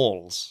our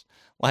walls.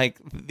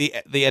 Like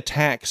the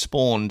attack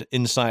spawned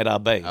inside our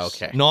base,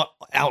 Okay. not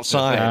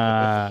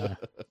outside.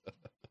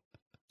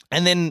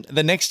 And then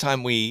the next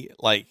time we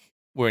like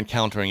were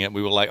encountering it,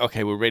 we were like,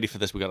 okay, we're ready for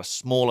this. We got a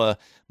smaller,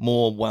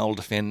 more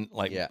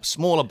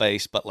smaller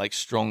base, but like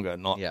stronger,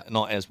 not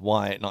as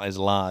wide, not as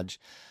large.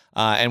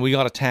 And we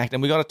got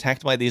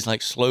attacked by these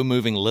like slow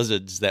moving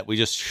lizards that we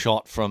just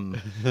shot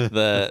from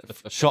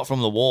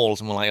the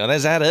walls, and we're like, oh,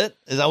 is that it?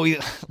 Is that we?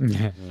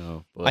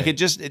 Oh, boy. Like it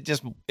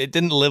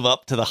didn't live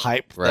up to the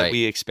hype that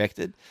we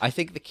expected. I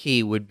think the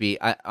key would be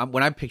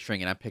when I'm picturing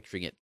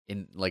it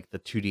in like the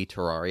 2D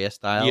Terraria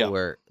style,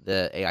 where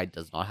the AI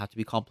does not have to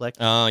be complex.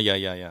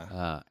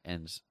 Yeah.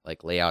 And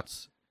like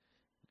layouts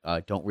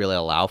don't really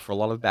allow for a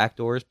lot of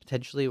backdoors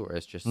potentially, where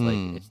it's just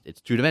like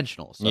it's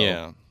 2-dimensional. So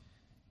yeah,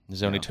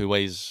 there's only two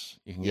ways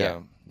you can go.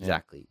 Yeah.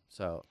 Exactly.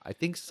 So I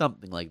think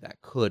something like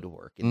that could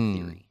work in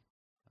theory.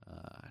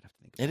 I'd have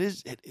to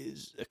think. It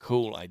is a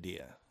cool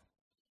idea.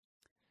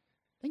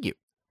 Thank you.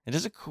 It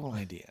is a cool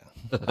idea.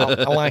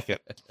 I like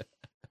it.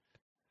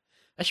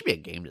 I should be a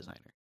game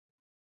designer.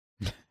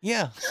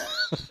 Yeah.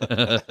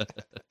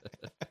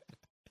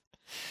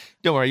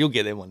 Don't worry, you'll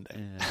get there one day.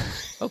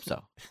 Hope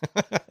so.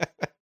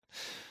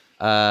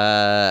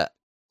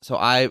 So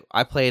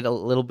I played a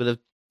little bit of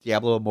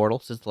Diablo Immortal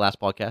since the last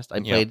podcast. I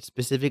played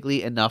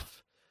specifically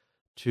enough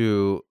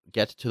to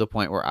get to the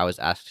point where I was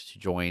asked to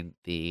join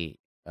the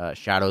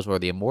Shadows or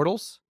the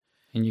Immortals.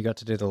 And you got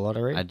to do the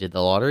lottery? I did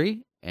the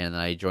lottery, and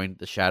then I joined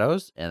the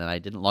Shadows, and then I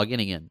didn't log in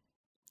again.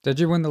 Did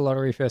you win the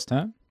lottery first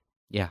time?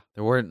 Yeah,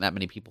 there weren't that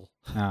many people.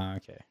 Oh,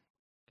 okay.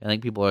 I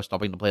think people are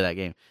stopping to play that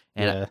game.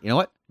 And you know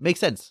what?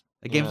 Makes sense.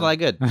 The game's not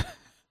good.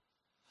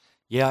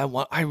 Yeah,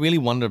 I really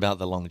wonder about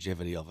the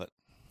longevity of it.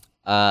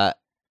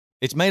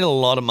 It's made a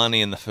lot of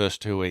money in the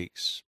first 2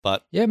 weeks,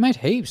 but... Yeah, it made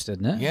heaps,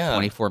 didn't it? Yeah.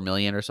 24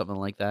 million or something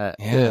like that.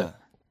 Yeah.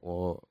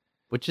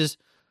 Which is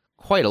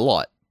quite a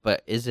lot,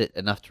 but is it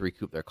enough to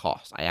recoup their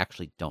costs? I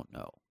actually don't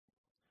know.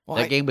 Well,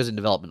 that game was in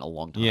development a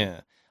long time.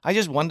 Yeah. I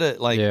just wonder,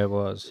 like... Yeah, it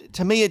was.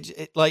 To me,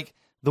 it like,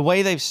 the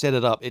way they've set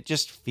it up, it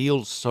just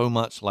feels so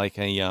much like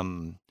a...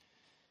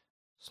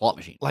 slot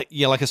machine. Like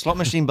a slot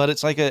machine, but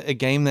it's like a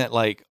game that,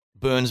 like,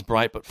 burns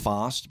bright but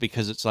fast,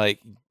 because it's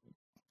like...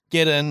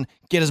 Get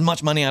as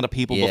much money out of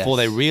people before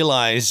they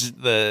realize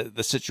the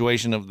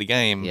situation of the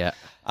game. Yeah.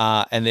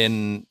 And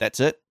then that's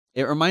it.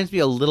 It reminds me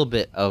a little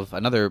bit of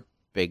another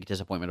big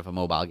disappointment of a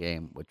mobile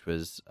game, which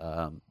was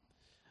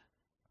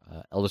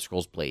Elder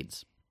Scrolls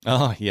Blades.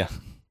 Oh, yeah.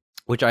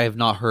 Which I have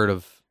not heard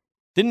of.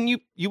 Didn't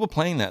you were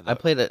playing that, though? I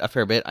played it a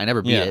fair bit. I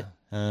never beat it.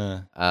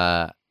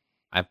 I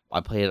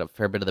played a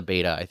fair bit of the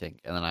beta, I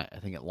think. And then I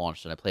think it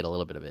launched, and I played a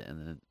little bit of it. And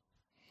then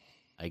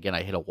again,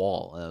 I hit a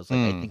wall, and I was like,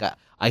 I think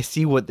I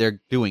see what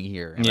they're doing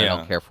here, and I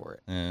don't care for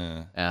it.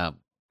 The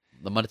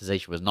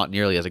monetization was not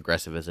nearly as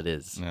aggressive as it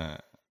is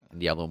in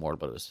Diablo Immortal,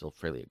 but it was still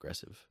fairly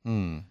aggressive.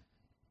 So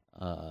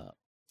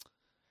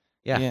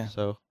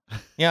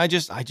yeah, I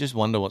just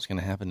wonder what's going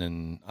to happen.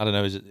 And I don't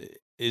know,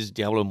 is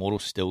Diablo Immortal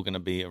still going to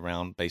be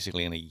around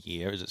basically in a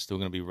year? Is it still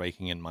going to be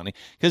raking in money?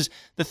 Because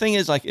the thing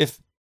is, like, if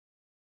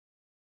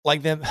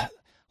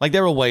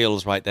there are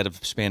whales, right, that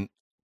have spent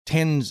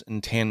tens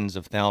and tens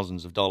of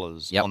thousands of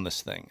dollars on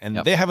this thing, and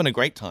they're having a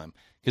great time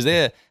because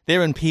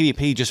they're in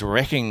PvP just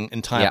wrecking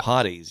entire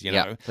parties, you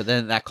know. But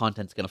then that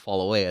content's going to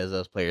fall away as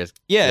those players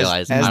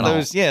realize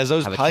as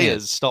those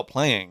players stop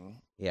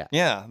playing.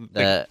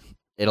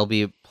 It'll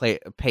be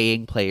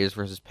paying players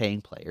versus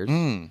paying players.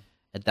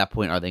 At that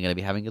point, are they going to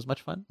be having as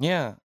much fun?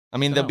 Yeah. I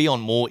mean, they'll be on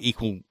more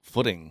equal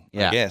footing,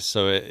 I guess.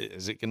 So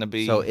is it going to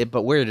be...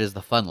 But where does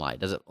the fun lie?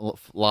 Does it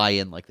lie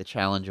in, like, the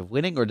challenge of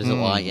winning, or does it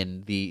lie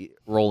in the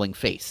rolling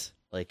face?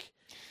 Like,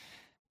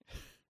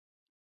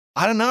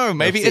 I don't know.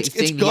 Maybe it's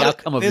got the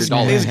outcome of your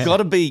dollars.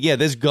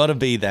 There's got to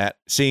be that,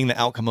 seeing the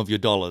outcome of your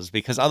dollars,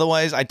 because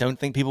otherwise I don't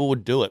think people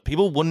would do it.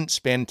 People wouldn't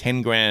spend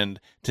 10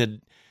 grand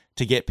to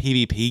get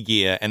PvP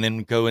gear and then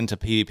go into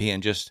PvP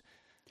and just,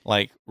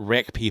 like,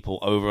 wreck people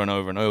over and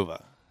over and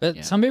over.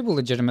 But some people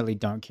legitimately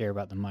don't care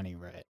about the money,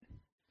 right?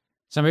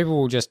 Some people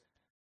will just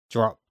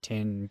drop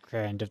 10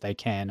 grand if they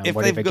can on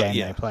whatever game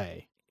they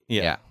play.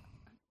 Yeah.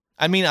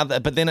 I mean,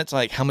 but then it's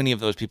like, how many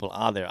of those people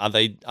are there?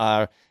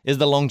 Is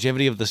the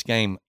longevity of this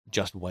game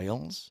just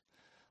whales?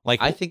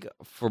 Like, I think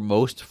for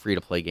most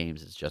free-to-play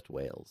games, it's just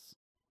whales.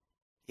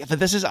 Yeah,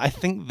 but I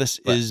think this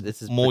But is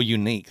this is more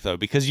unique though,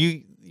 because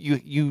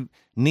you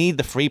need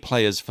the free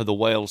players for the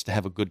whales to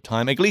have a good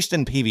time, at least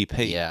in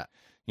PvP. Yeah.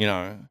 You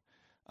know.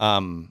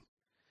 Um,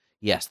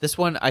 Yes, this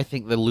one I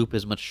think the loop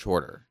is much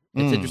shorter.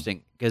 It's Mm.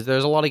 interesting because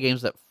there's a lot of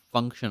games that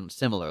function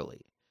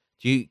similarly.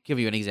 To give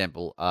you an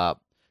example,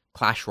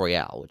 Clash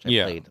Royale, which I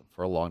Yeah. played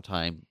for a long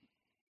time,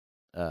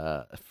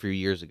 a few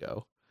years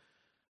ago.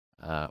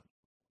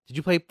 Did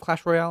you play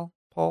Clash Royale,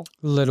 Paul?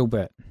 Little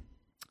bit.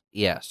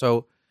 Yeah,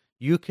 so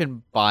you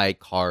can buy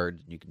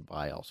cards, you can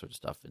buy all sorts of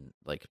stuff,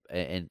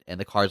 and and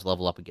the cards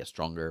level up and get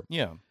stronger.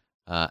 yeah.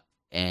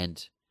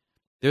 And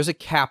there's a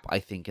cap, I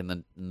think, in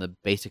the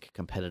basic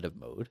competitive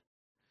mode,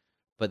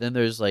 but then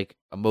there's like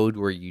a mode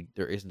where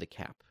there isn't a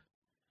cap.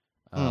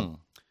 Mm.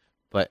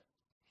 But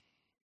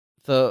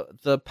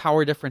the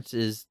power difference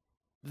is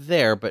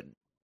there, but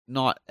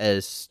not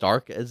as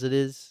stark as it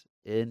is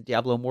in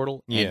Diablo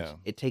Immortal. And Yeah.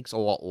 it takes a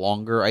lot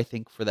longer, I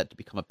think, for that to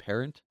become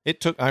apparent.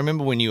 I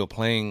remember when you were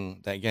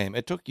playing that game,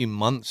 it took you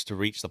months to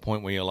reach the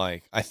point where you're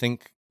like, I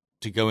think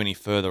to go any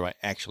further, I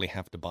actually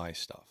have to buy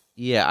stuff.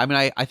 Yeah, I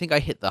mean, I think I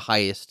hit the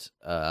highest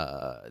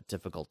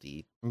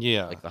difficulty,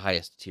 Yeah. like the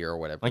highest tier or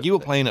whatever. Like you were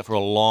playing it for a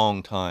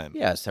long time.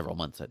 Yeah, several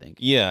months, I think.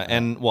 Yeah,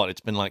 and what?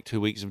 It's been like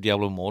 2 weeks of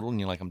Diablo Immortal, and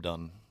you're like, I'm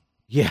done.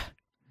 Yeah,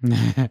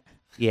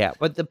 yeah.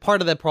 But the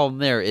part of the problem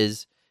there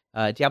is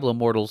Diablo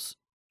Immortal's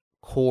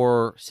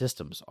core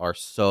systems are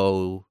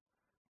so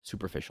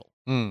superficial.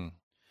 Mm.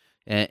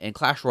 And in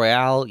Clash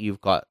Royale,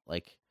 you've got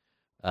like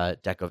a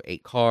deck of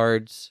 8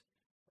 cards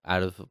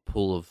out of a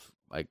pool of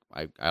like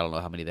I don't know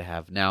how many they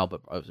have now,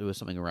 but it was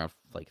something around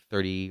like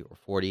 30 or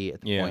 40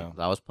 at the Yeah. point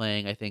that I was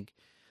playing, I think.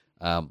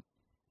 And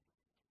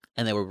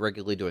they were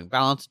regularly doing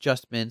balance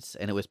adjustments,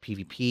 and it was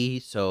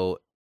PvP, so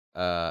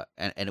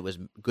and it was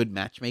good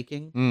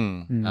matchmaking.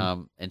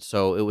 Mm. And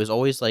so it was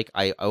always like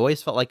I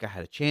always felt like I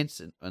had a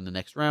chance in the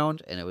next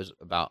round, and it was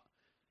about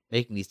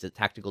making these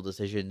tactical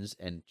decisions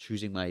and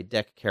choosing my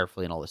deck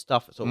carefully and all this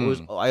stuff. So it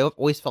was I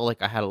always felt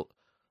like I had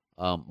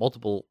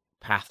multiple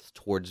paths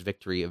towards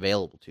victory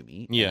available to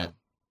me. Yeah. And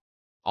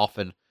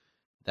often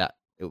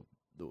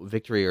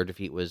victory or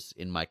defeat was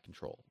in my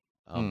control.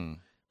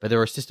 But there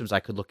were systems I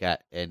could look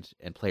at and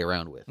play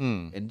around with.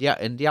 Mm. And yeah,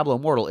 in Diablo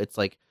Immortal, it's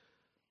like,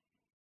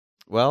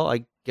 well,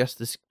 I guess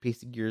this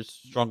piece of gear is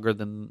stronger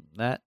than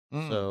that,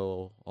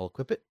 so I'll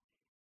equip it.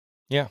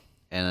 Yeah.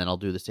 And then I'll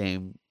do the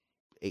same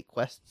 8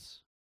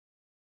 quests.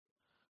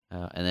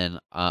 And then,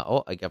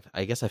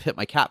 I guess I've hit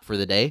my cap for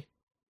the day,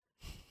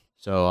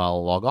 so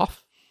I'll log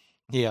off,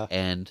 Yeah.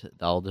 and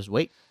I'll just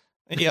wait.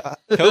 Yeah.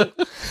 Cool.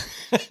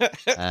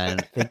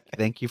 And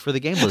thank you for the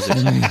game,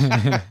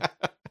 Blizzard.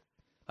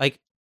 Like,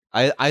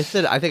 I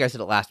think I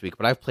said it last week,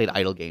 but I've played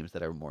idle games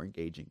that are more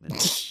engaging than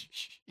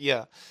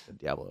Yeah.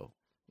 Diablo.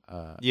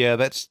 Yeah,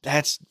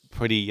 that's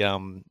pretty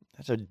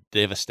that's a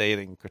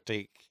devastating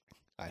critique,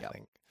 I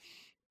think.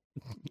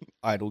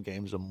 Idle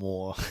games are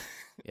more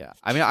Yeah.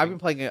 I mean, I've been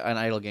playing an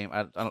idle game.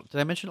 I don't, did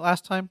I mention it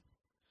last time?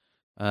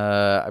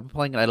 I've been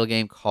playing an idle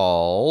game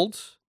called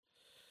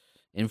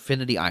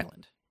Infinity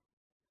Island.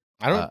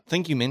 I don't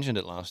think you mentioned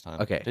it last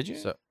time. Okay. Did you?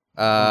 So,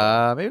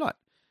 maybe not.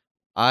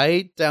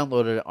 I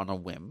downloaded it on a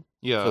whim.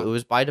 Yeah. So it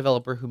was by a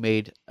developer who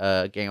made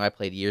a game I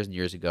played years and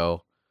years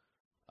ago,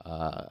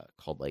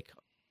 called like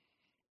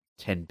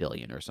 10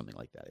 billion or something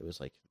like that. It was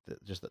like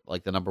just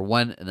like the number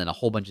 1 and then a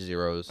whole bunch of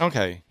zeros.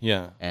 Okay,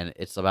 yeah. And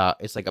it's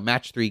like a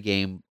match 3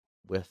 game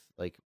with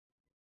like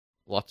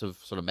lots of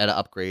sort of meta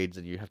upgrades,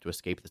 and you have to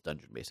escape this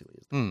dungeon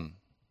basically.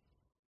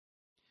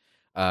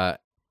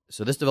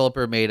 So this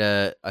developer made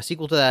a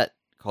sequel to that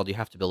called You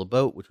Have to Build a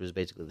Boat, which was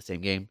basically the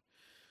same game.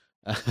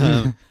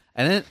 And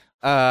then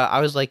I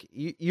was like,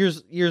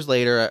 years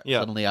later, Yeah.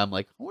 suddenly I'm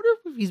like, I wonder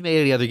if he's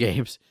made any other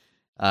games.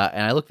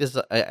 And I look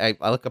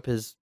up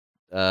his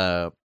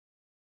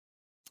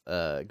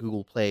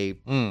Google Play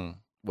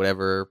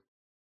whatever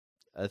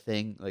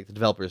thing, like the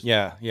developer's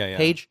Yeah.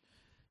 page.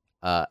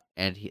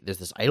 And there's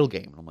this idle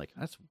game, and I'm like,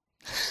 that's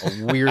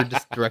a weird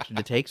direction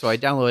to take. So I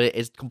download it.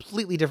 It's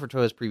completely different to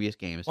his previous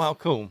games. Wow,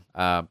 cool.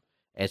 And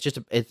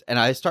and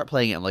I start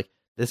playing it. I'm like,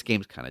 this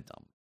game's kind of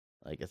dumb.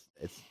 Like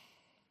it's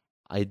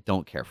I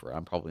don't care for it.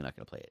 I'm probably not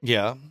going to play it.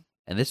 Yeah.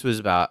 And this was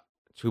about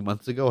 2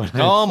 months ago. And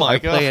Oh my I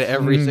play it God.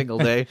 every single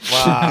day.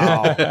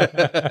 Wow.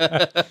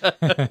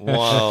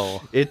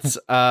 Whoa. It's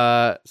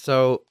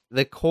so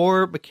the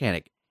core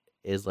mechanic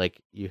is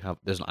like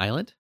there's an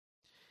island,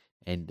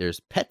 and there's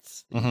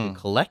pets that you can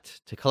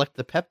collect. To collect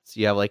the pets,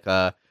 you have like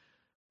a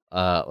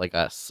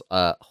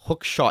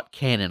hook shot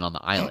cannon on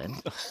the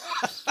island,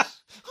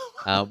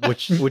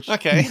 which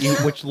Okay.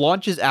 which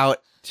launches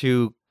out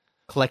to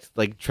collect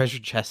like treasure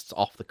chests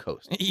off the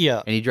coast.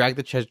 Yeah. And you drag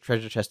the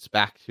treasure chests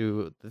back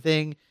to the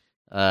thing,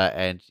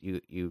 and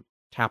you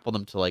tap on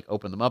them to like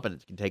open them up, and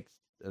it can take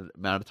an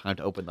amount of time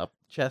to open up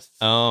chests.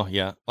 Oh,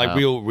 yeah. Like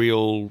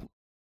real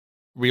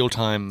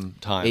time.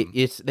 They've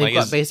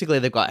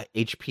got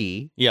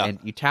HP. Yeah. And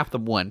you tap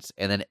them once,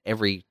 and then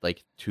every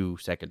like 2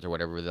 seconds or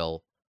whatever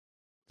they'll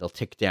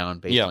tick down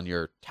based on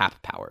your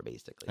tap power,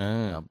 basically.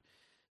 Ah.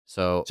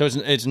 So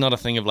it's not a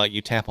thing of like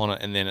you tap on it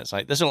and then it's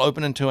like this will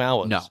open in 2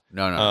 hours. no.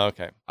 Oh,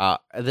 okay.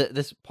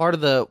 This part of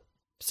the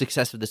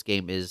success of this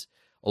game is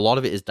a lot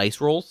of it is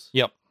dice rolls.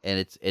 Yep. And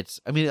it's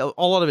I mean a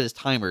lot of it is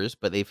timers,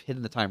 but they've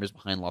hidden the timers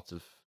behind lots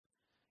of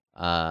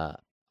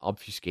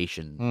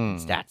obfuscation and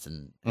stats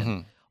and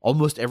Mhm.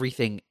 almost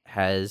everything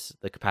has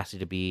the capacity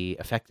to be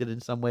affected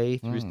in some way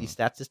through these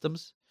stat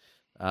systems.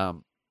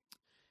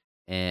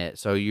 And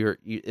so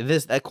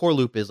that core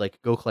loop is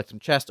like go collect some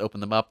chests, open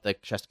them up. The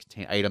chests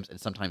contain items and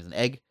sometimes an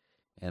egg,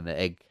 and the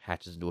egg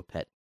hatches into a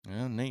pet,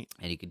 Oh, neat.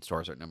 and you can store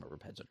a certain number of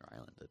pets on your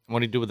island. What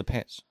do you do with the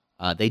pets?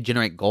 They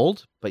generate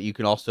gold, but you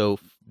can also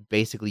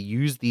basically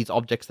use these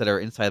objects that are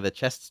inside the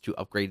chests to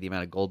upgrade the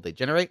amount of gold they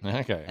generate,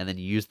 Okay. and then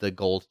you use the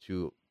gold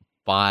to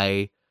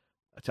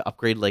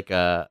upgrade like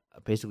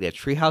basically a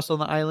treehouse on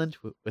the island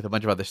with a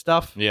bunch of other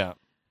stuff. Yeah.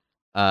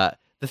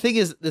 The thing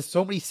is, there's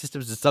so many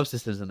systems and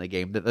subsystems in the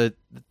game that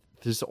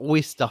there's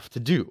always stuff to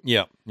do.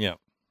 Yeah. Yeah.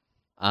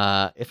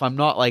 If I'm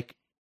not like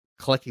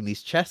collecting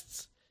these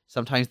chests,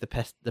 sometimes the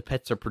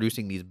pets are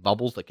producing these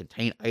bubbles that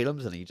contain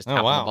items, and you just tap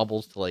on wow. the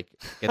bubbles to like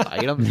get the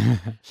items.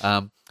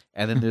 And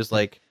then there's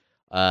like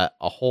a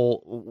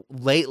whole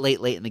late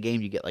in the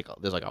game, you get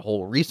there's like a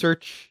whole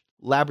research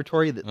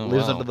laboratory that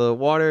lives wow. under the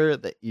water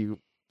that you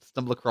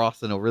stumble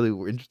across in a really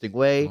interesting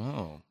way.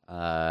 Oh.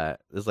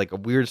 There's like a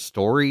weird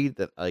story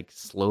that like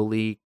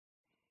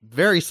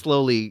very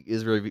slowly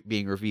is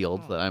being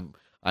revealed that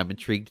I'm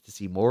intrigued to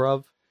see more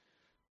of.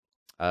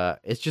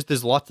 It's just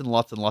there's lots and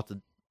lots and lots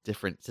of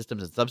different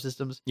systems and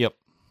subsystems. Yep.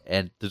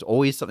 And there's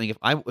always something. If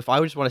I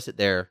just want to sit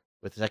there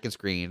with the second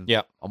screen,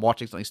 Yep. I'm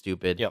watching something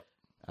stupid. Yep.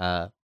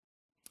 And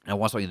I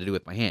want something to do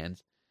with my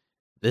hands.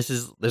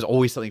 There's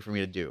always something for me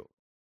to do.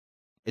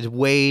 It's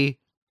way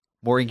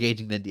more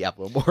engaging than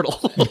Diablo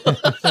Immortal.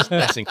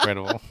 That's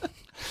incredible.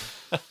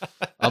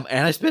 And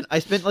I spent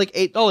like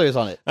 $8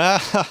 on it.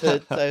 I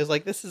was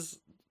like, this is.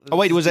 Oh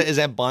wait, is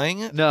that buying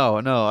it? No.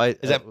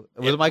 It was a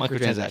microtransactions?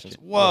 microtransaction.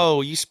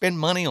 Whoa, you spend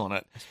money on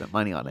it. I spent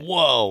money on it.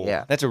 Whoa,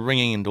 Yeah. that's a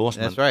ringing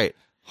endorsement. That's right.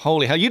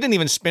 Holy hell, you didn't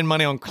even spend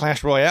money on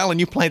Clash Royale, and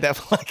you played that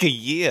for like a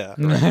year.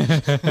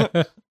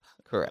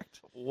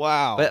 Correct.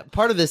 Wow. But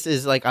part of this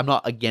is like I'm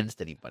not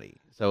against anybody.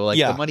 So like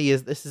Yeah. the money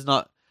is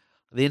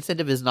the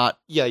incentive is not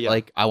yeah.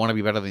 like I want to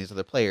be better than these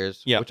other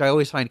players. Yeah. Which I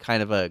always find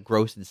kind of a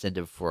gross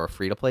incentive for a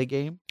free to play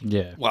game.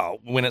 Yeah. Well,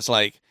 when it's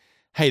like,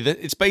 hey,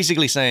 it's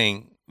basically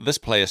saying this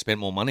player spent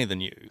more money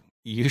than you.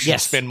 You should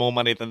Yes. spend more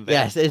money than them.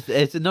 Yes,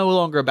 it's no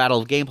longer a battle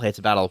of gameplay, it's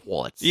a battle of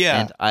wallets. Yeah.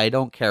 And I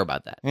don't care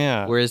about that.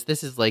 Yeah. Whereas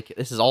this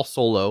is all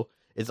solo.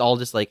 It's all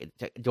just like,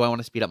 do I want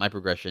to speed up my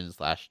progression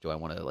 / do I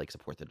want to like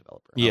support the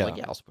developer? And I'm Yeah. like,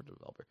 yeah, I'll support the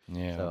developer.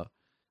 Yeah.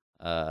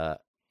 So,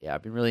 yeah,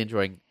 I've been really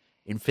enjoying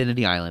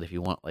Infinity Island. If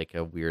you want like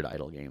a weird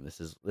idle game, this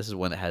is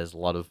one that has a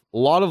lot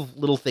of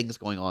little things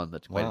going on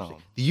that's quite Wow.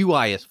 interesting. The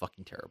UI is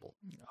fucking terrible.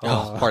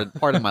 Oh.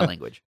 Pardon my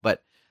language,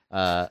 but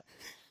I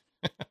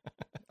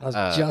was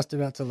just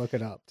about to look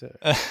it up too.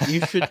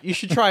 you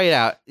should try it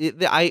out.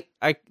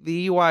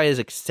 The UI is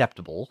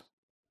acceptable.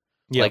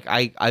 Yeah.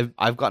 Like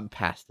I've gotten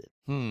past it.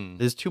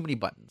 There's too many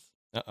buttons.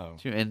 Uh-oh.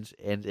 And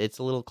it's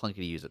a little clunky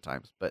to use at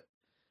times, but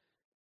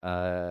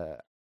I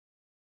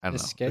don't know.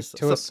 Escape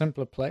to a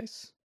simpler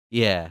place.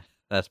 Yeah,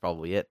 that's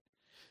probably it.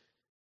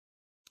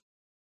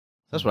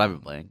 That's what I've been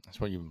playing. That's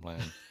what you've been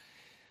playing.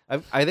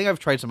 I think I've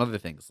tried some other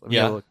things. I mean,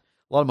 Yeah. a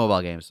lot of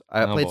mobile games.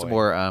 I Oh, played some boy.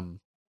 more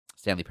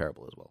Stanley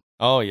Parable as well.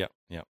 Oh, yeah.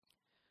 Yeah.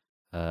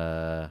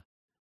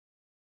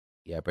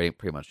 Yeah,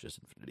 pretty much just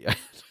Infinity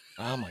Island.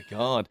 Oh, my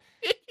God.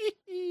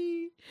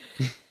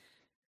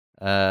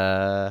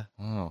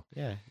 Oh.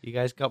 Yeah. You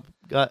guys got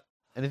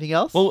anything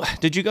else? Well,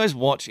 did you guys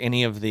watch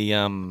any of the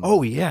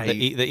oh yeah,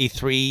 the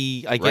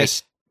E3? I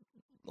guess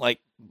like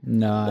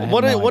No. I have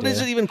what no what idea.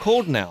 is it even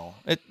called now?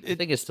 I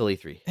think it's still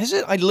E3. Is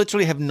it? I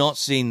literally have not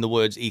seen the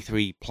words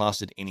E3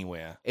 plastered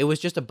anywhere. It was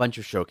just a bunch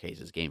of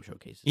showcases, game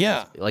showcases.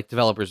 Yeah. basically. Like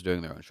developers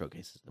doing their own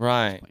showcases. at this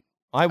Right.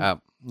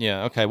 point.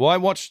 Yeah. Okay. Well, I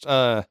watched.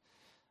 I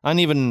don't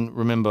even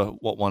remember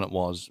what one it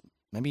was.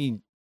 Maybe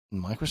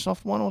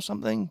Microsoft one or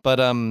something. But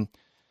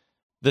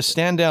the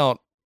standout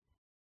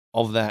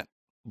of that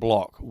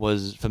block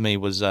was for me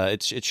was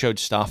it showed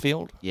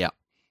Starfield. Yeah.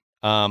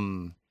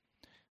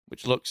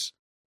 Which looks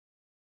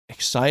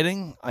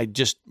exciting. I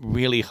just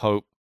really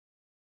hope,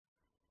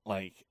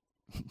 like,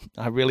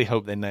 I really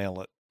hope they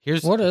nail it.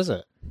 Here's What is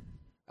it?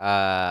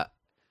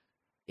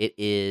 it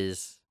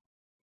is,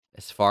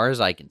 as far as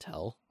I can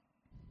tell,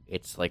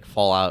 it's like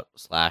Fallout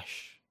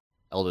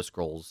 / Elder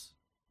Scrolls,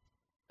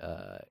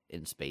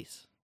 in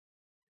space.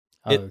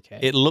 Okay.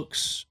 It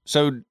looks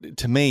so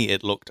to me.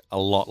 It looked a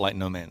lot like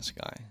No Man's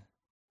Sky,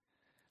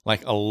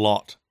 like a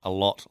lot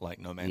like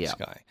No Man's Yeah.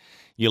 Sky.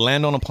 You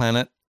land on a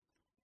planet,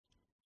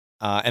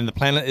 and the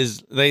planet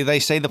is they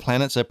say the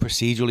planets are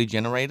procedurally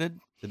generated.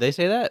 Did they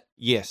say that?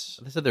 Yes,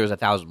 They said there was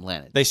 1,000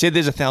 planets. they said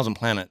there's 1,000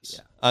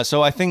 planets.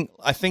 So I think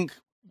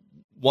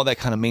what that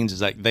kind of means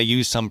is like they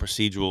use some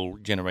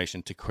procedural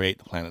generation to create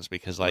the planets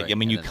because, like, Right, I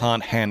mean, and you then they-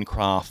 can't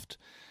handcraft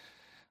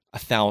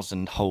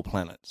 1,000 whole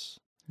planets.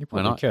 You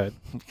Why probably not? could.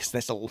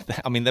 because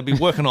I mean, they'd be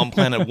working on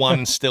Planet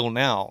One still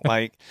now.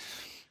 Like,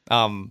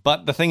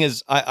 but the thing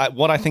is,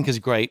 what I think is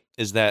great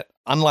is that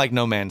unlike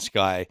No Man's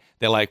Sky,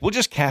 they're like, we'll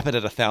just cap it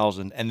at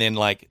 1,000 and then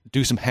like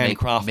do some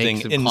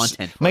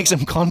handcrafting, make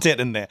some content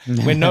in there.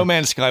 When No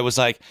Man's Sky was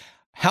like,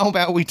 how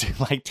about we do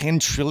like 10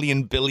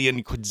 trillion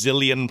billion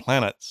quadzillion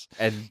planets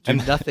and do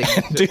nothing.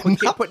 and do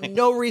Put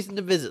no reason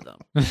to visit them.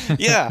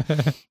 Yeah,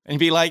 and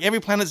be like, every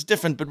planet's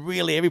different, but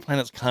really every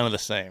planet's kind of the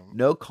same.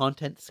 No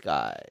content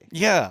sky.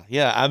 Yeah.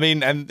 I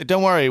mean, and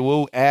don't worry,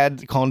 we'll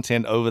add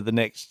content over the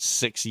next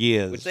 6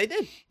 years. Which they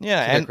did.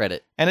 Yeah, To their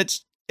credit. and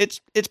it's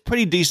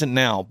pretty decent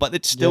now, but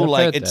it's still I've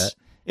like heard that.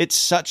 it's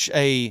such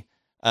a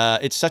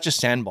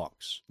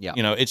sandbox. Yeah.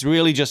 You know, it's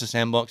really just a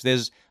sandbox.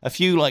 There's a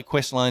few like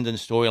quest lines and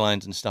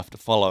storylines and stuff to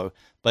follow,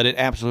 but it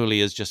absolutely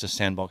is just a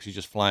sandbox. You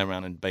just fly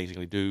around and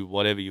basically do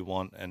whatever you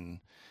want and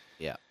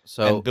Yeah.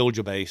 So build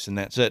your base, and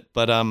that's it.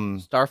 But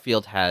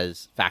Starfield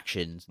has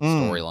factions, and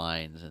Mm.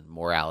 storylines, and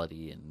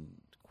morality, and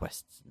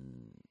quests,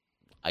 and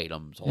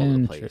items all over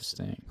the place,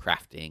 and Interesting.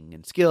 crafting,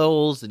 and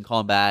skills, and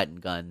combat, and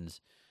guns.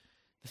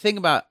 The thing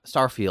about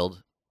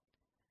Starfield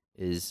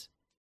is,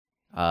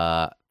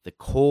 the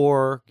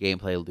core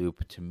gameplay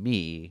loop to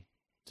me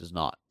does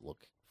not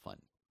look fun.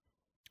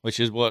 which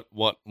is what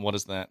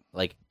is that?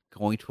 Like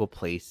going to a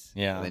place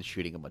Yeah. and then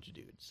shooting a bunch of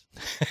dudes.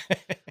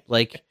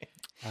 Like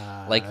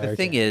the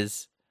thing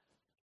is,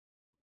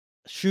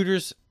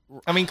 shooters.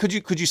 I mean, could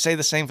you say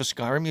the same for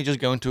Skyrim? You just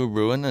go into a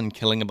ruin and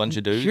killing a bunch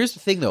of dudes. Here's the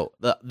thing, though: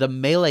 the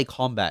melee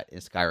combat in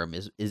Skyrim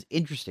is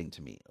interesting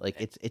to me. Like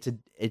it's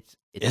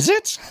Is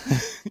it?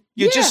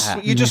 You're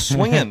just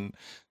swinging.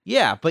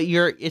 yeah, but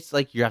it's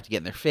like you have to get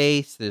in their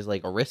face. There's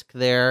like a risk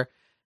there.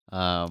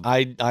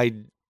 I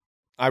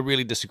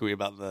really disagree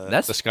about the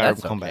That's Skyrim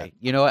that's combat. okay.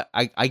 You know what?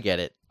 I get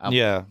it.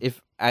 Yeah. If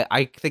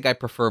I think I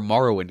prefer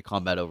Morrowind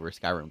combat over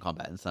Skyrim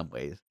combat in some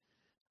ways.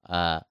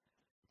 But-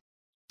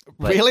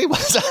 Really?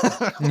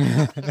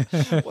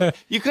 What?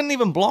 You couldn't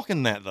even block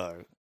in that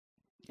though.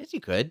 Yes,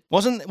 you could.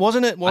 Wasn't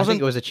it? I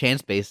think it was a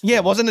chance based. Yeah,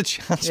 wasn't a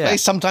chance Yeah.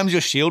 space. Sometimes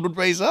your shield would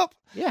raise up.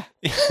 Yeah.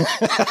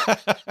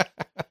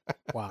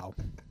 Wow.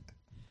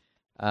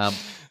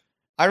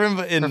 I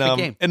remember Perfect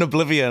game. in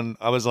Oblivion,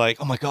 I was like,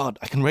 "Oh my god,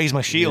 I can raise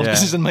my shield! Yeah.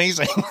 This is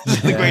amazing! This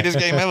is the Yeah. greatest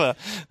game ever!"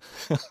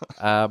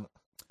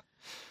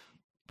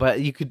 But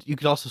you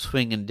could also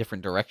swing in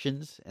different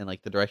directions, and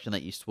like the direction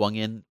that you swung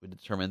in would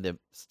determine the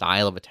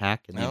style of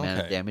attack and the amount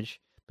of Okay.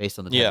 damage based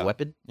on the type Yeah. of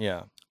weapon.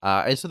 Yeah,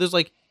 And so there's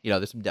like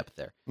there's some depth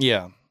there.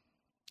 yeah,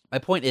 My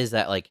point is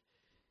that like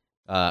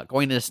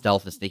going into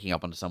stealth and sneaking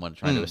up onto someone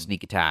trying to do a Mm.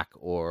 sneak attack,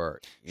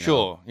 or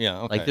sure, yeah,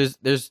 okay, like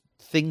there's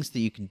things that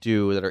you can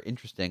do that are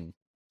interesting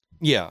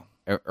yeah,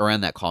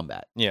 around that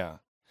combat. yeah.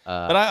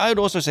 But I would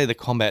also say the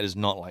combat is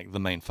not like the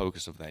main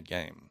focus of that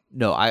game.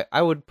 No,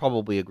 I would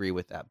probably agree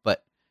with that,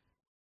 but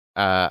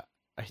I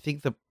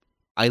think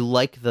I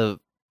like the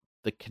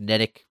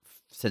kinetic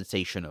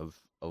sensation of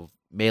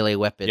melee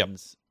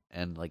weapons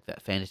and like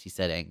that fantasy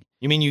setting.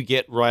 You mean you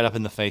get right up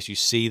in the face, you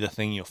see the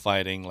thing you're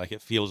fighting, like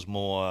it feels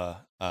more,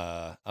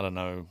 I don't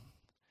know,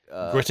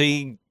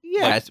 gritty.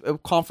 Yeah, like- it's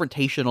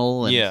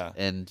confrontational. And, Yeah.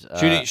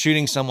 and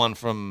Shooting someone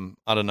from,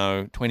 I don't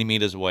know, 20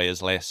 meters away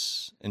is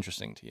less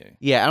interesting to you.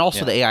 yeah, and also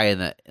Yeah. the AI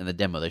in the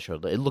demo they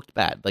showed, it looked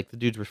bad. Like the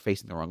dudes were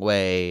facing the wrong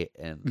way,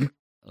 and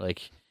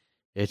like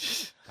it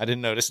just I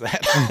didn't notice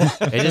that.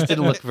 it just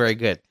didn't look very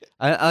good.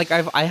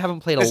 I haven't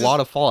played a This is- lot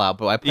of Fallout,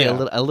 but I played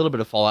Yeah. a little bit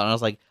of Fallout, and I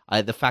was like,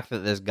 the fact that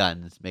there's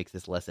guns makes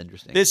this less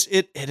interesting.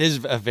 It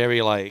is a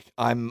very like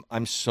I'm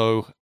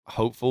so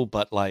hopeful,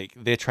 but like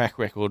their track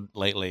record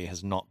lately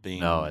has not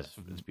been. No,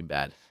 it's been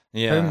bad.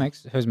 yeah.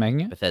 Who's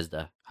making it?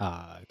 Bethesda.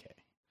 Okay.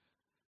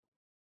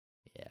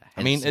 Yeah.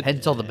 I mean,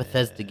 hence all the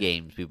Bethesda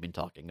games we've been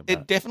talking about.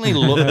 It definitely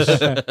looks.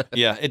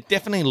 Yeah, it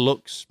definitely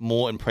looks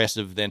more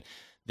impressive than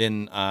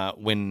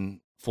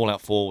when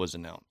Fallout 4 was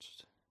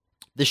announced.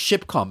 The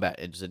ship combat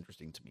is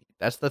interesting to me.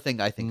 That's the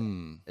thing I think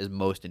Hmm. is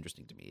most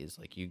interesting to me. Is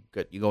like you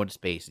go into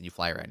space and you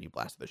fly around and you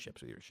blast the ships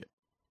with your ship.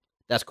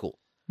 That's cool.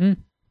 Hmm.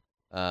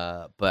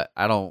 But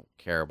I don't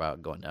care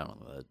about going down on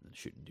the and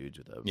shooting dudes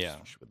with a Yeah.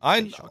 with a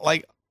I space shotgun.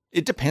 like.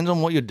 It depends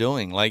on what you're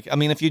doing. Like, I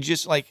mean, if you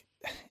just like,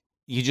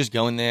 you just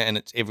go in there and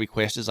it's every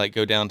quest is like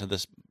go down to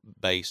this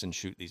base and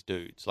shoot these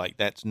dudes. Like,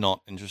 that's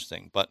not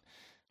interesting. But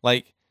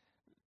like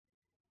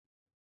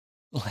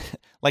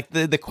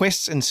the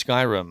quests in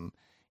Skyrim,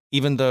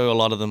 even though a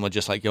lot of them were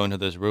just like going to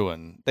this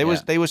ruin, they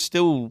were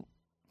still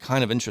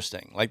kind of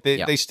interesting. Like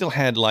they still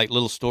had like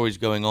little stories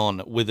going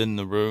on within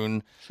the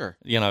ruin. Sure.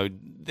 You know,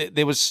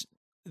 there was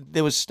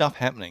stuff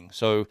happening.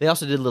 So They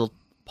also did little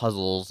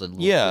puzzles and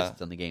little Yeah.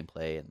 twists on the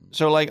gameplay, and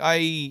so like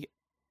I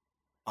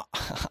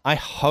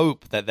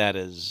hope that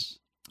is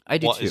I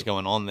do what too. is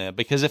going on there,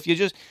 because if you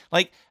just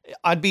like,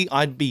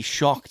 I'd be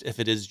shocked if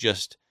it is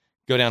just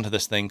go down to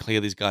this thing,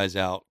 clear these guys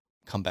out,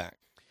 come back.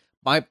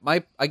 I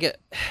get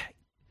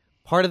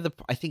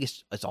I think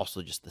it's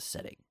also just the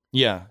setting.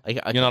 Yeah, I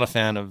you're not a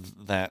fan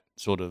of that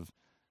sort of.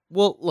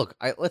 Well, look,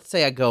 let's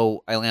say I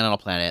land on a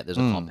planet. There's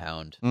a Mm.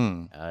 compound.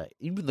 Mm.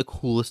 Even the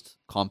coolest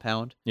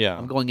compound. Yeah.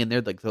 I'm going in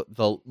there. Like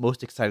the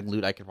most exciting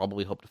loot I could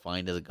probably hope to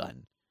find is a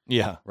gun,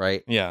 Yeah.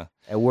 right? Yeah.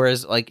 And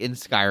whereas like in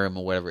Skyrim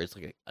or whatever, it's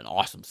like an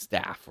awesome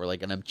staff or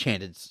like an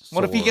enchanted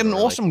sword. What if you get an or,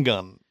 like- awesome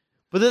gun?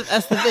 But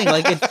that's the thing.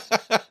 Like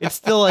it's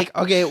still like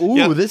okay. Ooh,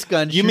 Yeah. this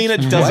gun. You mean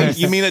it shoots doesn't? twice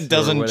You mean it or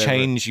doesn't whatever.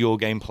 change your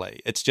gameplay?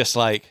 It's just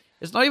like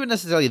It's not even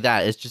necessarily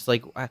that. It's just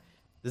like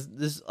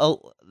there's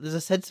a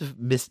sense of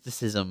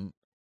mysticism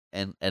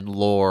and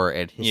lore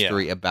and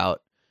history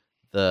about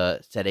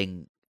the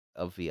setting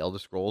of the Elder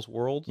Scrolls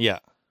world yeah,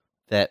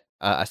 that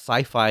a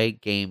sci-fi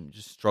game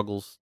just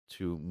struggles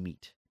to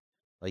meet.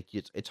 Like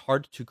it's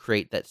hard to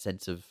create that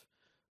sense of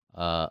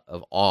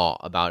awe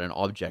about an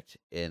object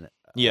in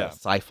Yeah. a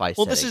sci-fi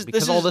Well, setting this is-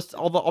 because this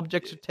all the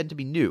objects tend to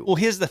be new. Well,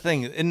 here's the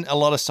thing: in a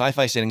lot of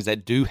sci-fi settings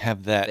that do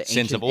have that the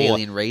sense of ancient awe,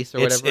 alien race or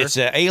it's whatever. it's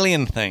an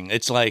alien thing.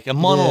 It's like a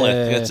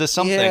monolith. Yeah. It's a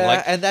something yeah,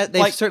 like and that they've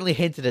like- certainly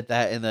hinted at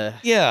that in the.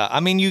 yeah. I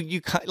mean,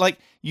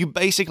 you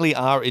basically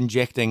are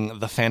injecting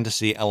the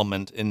fantasy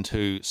element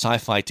into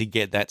sci-fi to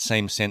get that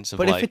same sense of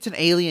But like. if it's an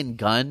alien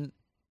gun,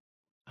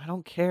 I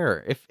don't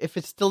care. If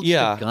it's still just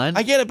yeah, a gun,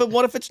 I get it, but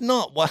what if it's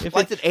not? What if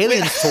like, it's an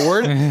alien wait-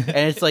 sword and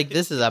it's like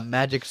this is a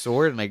magic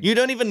sword and like You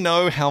don't even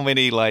know how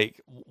many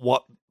like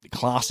what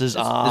classes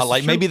This are. is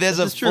Like true. maybe there's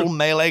This a is true. full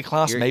melee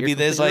class. you're Maybe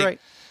there's completely like right.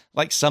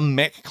 like some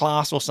mech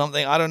class or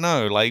something. I don't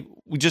know. Like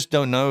we just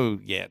don't know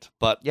yet.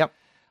 But Yep.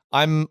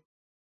 I'm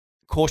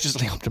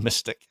cautiously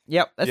optimistic.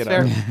 Yep, that's you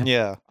know? fair.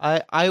 Yeah.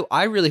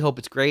 I really hope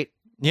it's great.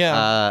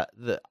 Yeah.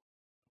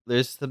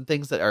 There's some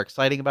things that are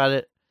exciting about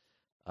it.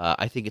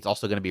 I think it's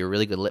also going to be a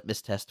really good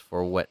litmus test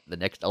for what the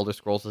next Elder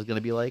Scrolls is going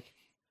to be like.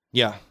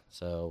 Yeah.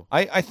 So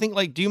I think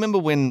like, do you remember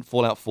when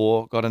Fallout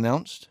 4 got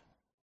announced?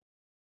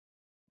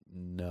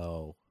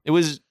 no, It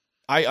was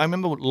I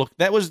remember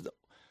that was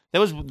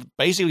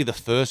basically the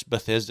first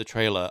Bethesda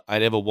trailer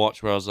I'd ever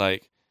watched where I was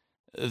like,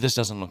 this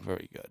doesn't look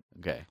very good.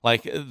 okay,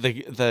 Like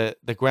the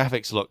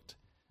graphics looked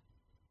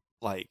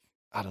like,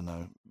 I don't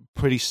know,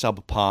 pretty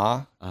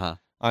subpar,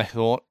 I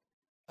thought.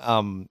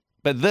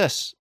 But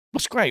this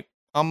looks great.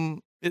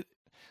 I'm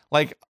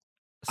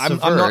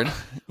Severn,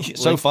 not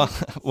so far.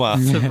 Well,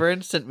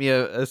 Severn sent me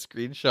a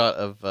screenshot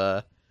of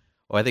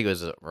I think it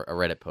was a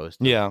Reddit post.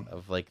 yeah.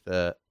 Of like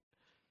the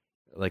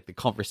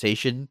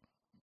conversation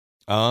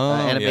Oh,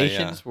 yeah,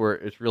 animations yeah. where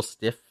it's real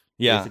stiff.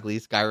 Yeah. Basically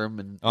Skyrim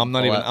and I'm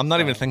not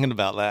even thinking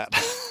about that.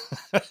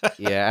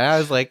 Yeah, and I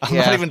was like, I'm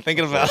yeah, not even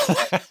thinking about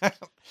that.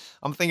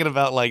 I'm thinking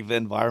about like the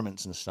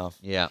environments and stuff.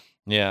 yeah.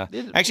 Yeah.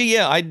 It- Actually,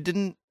 yeah, I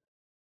didn't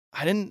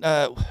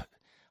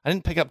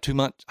pick up too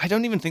much. I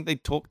don't even think they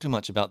talked too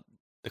much about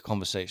the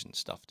conversation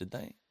stuff, did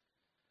they?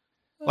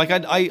 Like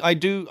I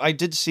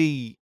did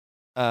see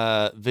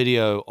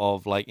video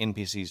of like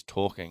NPCs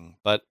talking,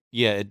 but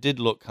yeah, it did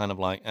look kind of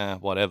like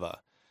whatever.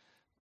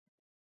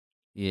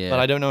 Yeah, But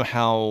I don't know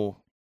how.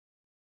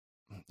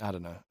 I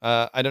don't know.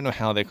 I don't know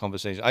how their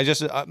conversation. I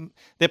just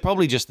they're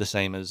probably just the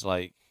same as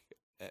like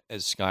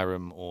as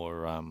Skyrim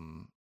or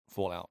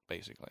Fallout,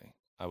 basically.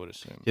 I would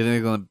assume. Do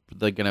you think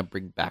they're gonna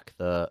bring back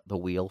the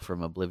wheel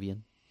from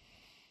Oblivion?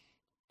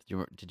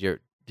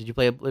 Did you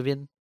play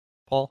Oblivion,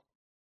 Paul?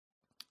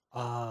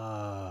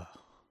 I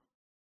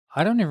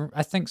don't even.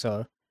 I think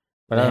so,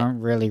 but I Yeah. don't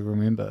really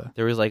remember.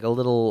 There was like a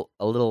little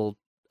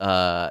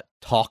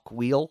talk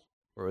wheel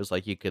where it was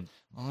like you could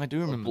Oh, I do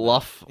remember.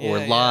 bluff that. or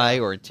Yeah, lie yeah.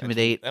 or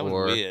intimidate That was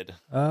or weird.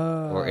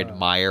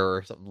 admire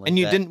or something like that. And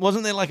you didn't?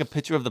 Wasn't there like a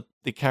picture of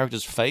the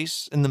character's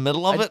face in the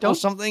middle of I it or don't-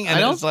 something? I And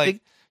don't it's like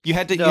think you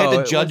had to no,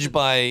 it judge wasn't.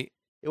 by.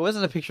 It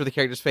wasn't a picture of the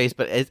character's face,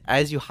 but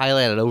as you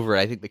highlighted over it,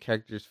 I think the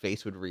character's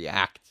face would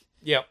react.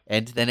 Yep.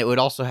 And then it would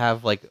also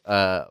have like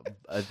the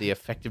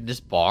effectiveness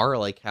bar,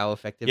 like how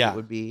effective Yeah. it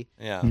would be.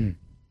 Yeah. Hmm.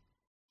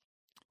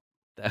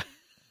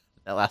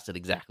 That lasted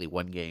exactly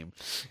one game.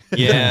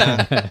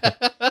 Yeah.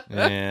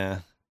 Yeah.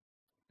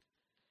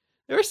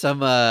 There were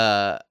some.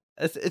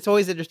 It's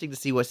always interesting to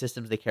see what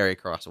systems they carry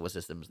across and what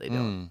systems they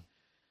don't.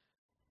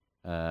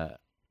 Mm.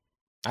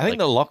 I think Like-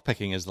 the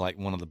lockpicking is like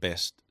one of the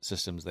best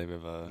systems they've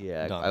ever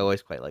Yeah, done. I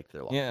always quite liked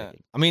their lockpicking. Yeah.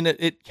 I mean,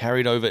 it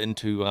carried over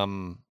into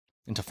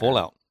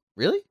Fallout.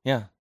 Really?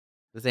 Yeah.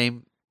 The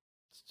same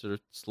sort of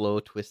slow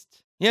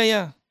twist. Yeah,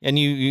 yeah. And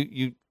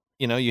you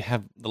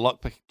have the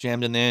lockpick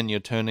jammed in there, and you're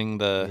turning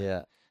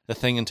Yeah. the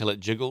thing until it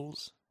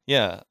jiggles.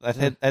 Yeah, I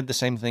had the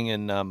same thing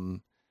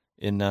in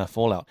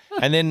Fallout.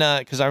 And then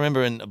because I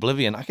remember in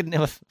Oblivion, I could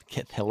never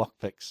get their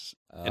lockpicks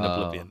in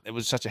Oblivion. It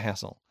was such a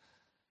hassle.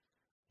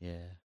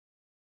 Yeah.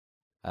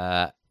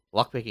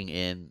 Lockpicking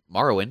in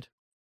Morrowind,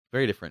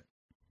 very different.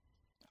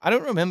 I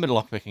don't remember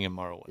lockpicking in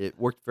Morrowind. It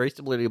worked very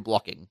similarly to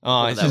blocking.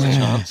 Oh, Put it it's that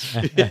just a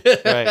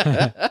way.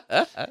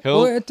 chance.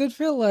 Cool. Well, it did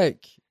feel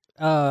like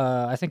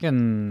I think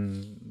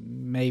in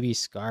maybe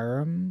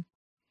Skyrim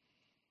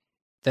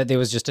that there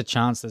was just a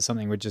chance that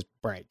something would just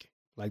break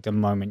like the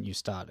moment you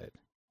started.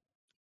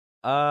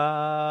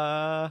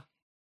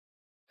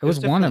 It was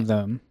one of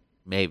them.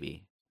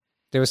 Maybe.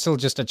 There was still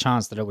just a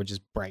chance that it would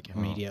just break Oh.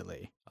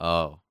 immediately.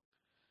 Oh.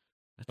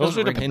 It also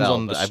Doesn't ring a depends bell,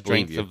 on the but I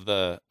believe strength you.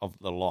 of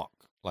the lock.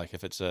 Like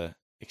if it's a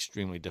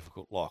extremely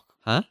difficult lock.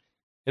 Huh?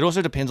 It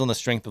also depends on the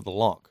strength of the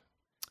lock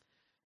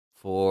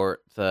For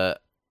the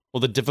or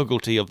the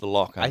difficulty of the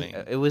lock. I mean,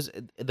 it was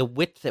the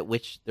width at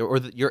which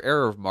your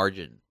error of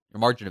margin, your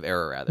margin of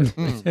error rather.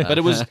 But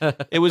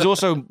it was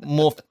also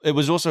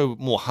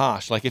more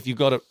harsh. Like if you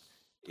got it,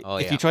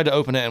 if you tried to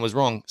open it and it was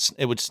wrong,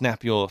 it would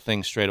snap your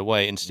thing straight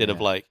away. Instead of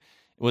like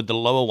with the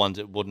lower ones,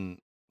 it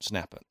wouldn't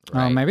snap it.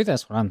 Oh, maybe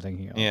that's what I'm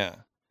thinking of. Yeah,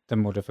 The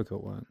more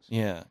difficult ones.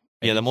 yeah,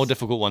 yeah. The more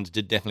difficult ones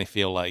did definitely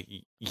feel like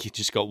you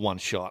just got one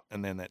shot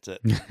and then that's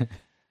it.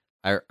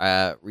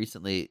 I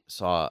recently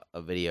saw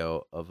a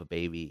video of a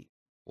baby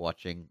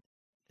watching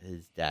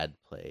his dad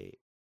play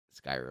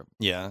Skyrim,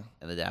 Yeah.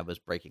 and the dad was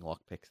breaking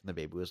lockpicks, and the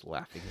baby was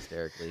laughing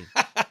hysterically.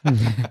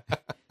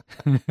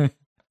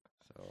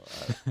 So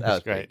that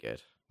was great. pretty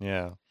good.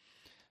 Yeah.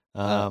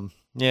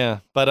 Yeah.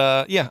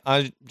 But yeah,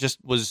 I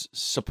just was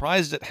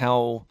surprised at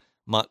how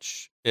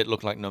much it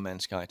looked like No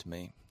Man's Sky to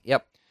me.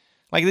 Yep.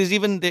 Like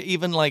they're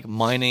even like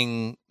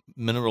mining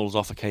minerals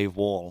off a cave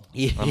wall.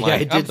 Yeah, I'm like, I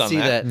I've did done see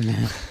that.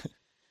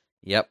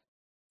 Yeah.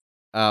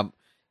 Yep.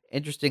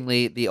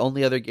 Interestingly, the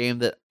only other game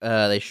that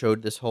they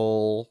showed this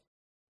whole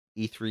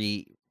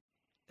E3,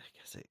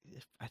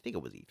 I think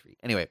it was E3.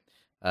 Anyway,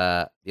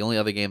 the only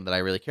other game that I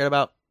really cared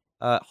about,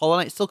 Hollow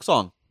Knight Silk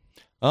Song,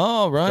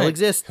 Oh, right. still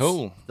exists.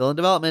 Cool. Still in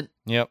development.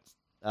 Yep.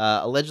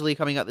 Allegedly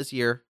coming out this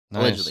year.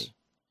 Nice.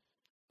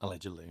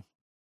 Allegedly.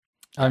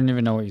 I don't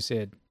even know what you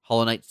said.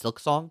 Hollow Knight Silk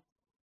Song.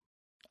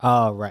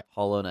 Oh, right.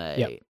 Hollow Knight.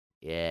 Yep.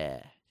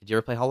 Yeah. Did you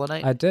ever play Hollow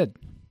Knight? I did.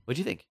 What'd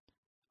you think?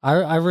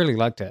 I really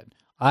liked it.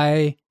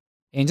 I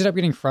ended up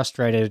getting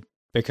frustrated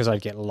because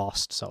I'd get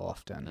lost so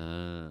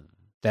often.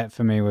 That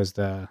for me was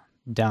the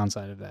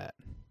downside of that.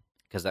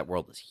 Because that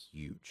world is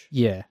huge.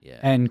 Yeah. Yeah.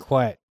 And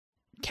quite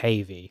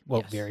cavey.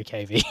 Well, Yes. very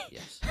cavey.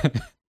 Yes.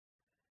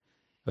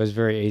 It was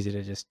very easy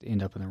to just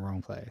end up in the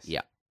wrong place.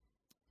 Yeah.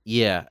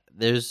 Yeah.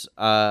 There's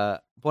one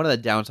of the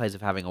downsides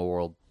of having a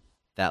world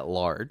that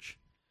large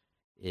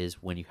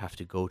is when you have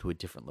to go to a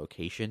different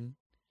location.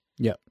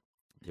 Yep.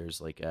 There's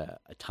like a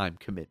time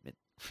commitment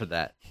for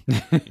that.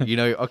 You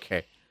know,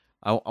 okay,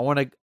 I want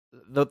to,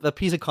 the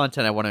piece of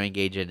content I want to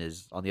engage in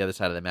is on the other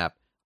side of the map.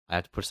 I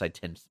have to put aside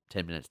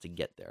 10 minutes to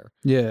get there.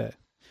 Yeah.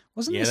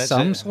 Wasn't Yeah, there that's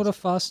some it. sort of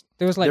fast?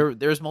 There was like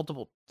There's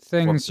multiple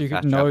things forms of you could,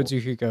 fast nodes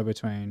travel. you could go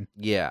between.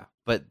 Yeah,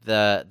 but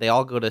they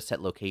all go to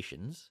set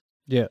locations,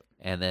 Yeah.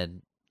 and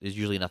then there's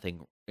usually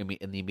nothing in the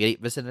immediate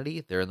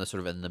vicinity. They're in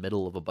the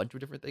middle of a bunch of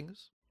different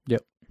things.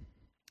 Yep.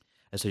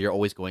 And so you're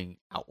always going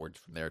outwards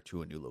from there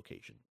to a new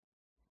location.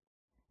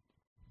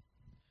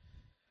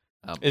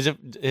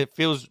 It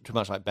feels too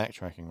much like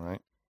backtracking,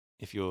 right?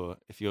 If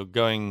you're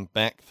going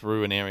back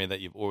through an area that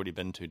you've already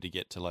been to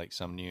get to like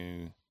some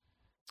new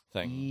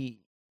thing.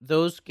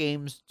 Those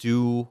games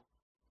do.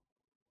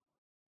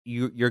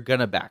 You're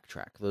gonna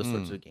backtrack those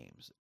sorts of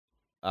games.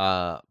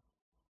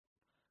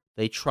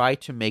 They try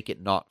to make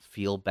it not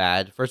feel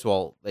bad. First of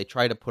all, they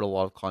try to put a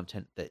lot of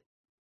content that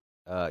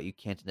you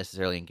can't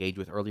necessarily engage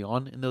with early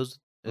on in those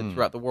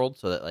throughout the world,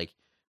 so that like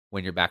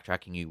when you're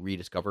backtracking, you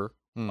rediscover.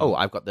 Oh,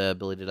 I've got the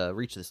ability to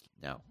reach this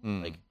now.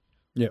 Like,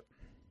 Yep.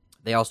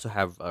 They also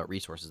have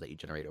resources that you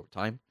generate over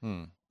time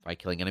by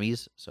killing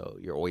enemies, so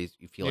you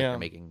feel like Yeah. you're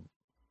making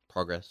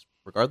progress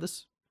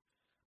regardless.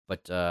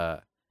 But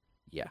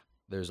yeah,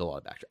 there's a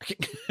lot of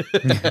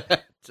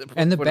backtracking.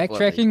 And the Put it bluntly.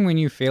 backtracking when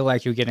you feel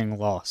like you're getting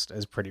lost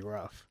is pretty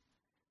rough.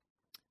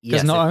 Because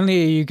Yes, not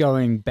only are you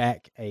going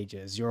back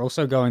ages, you're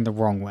also going the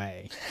wrong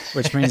way,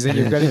 which means that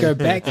you've got to go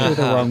back through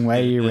the wrong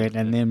way you went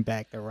and then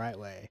back the right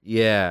way.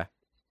 yeah,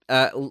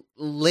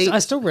 late. I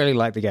still really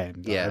like the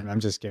game. Though. Yeah. I'm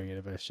just giving it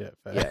a bit of shit.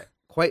 But Yeah,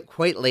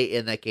 quite late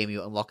in that game,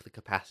 you unlock the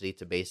capacity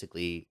to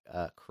basically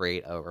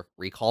create a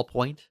recall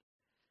point,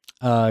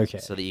 Okay.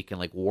 so that you can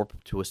like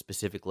warp to a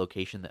specific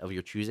location of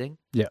your choosing.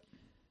 Yeah.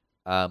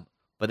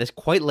 But it's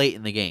quite late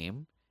in the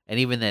game, and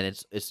even then,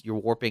 it's you're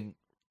warping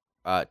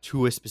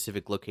to a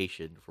specific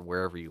location from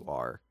wherever you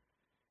are,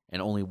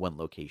 and only one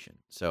location.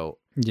 So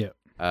Yeah.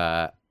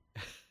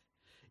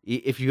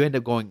 if you end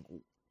up going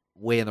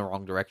way in the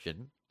wrong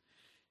direction,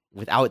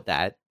 without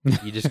that,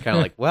 you just kind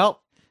of like,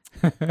 well,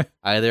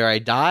 either I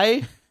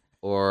die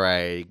or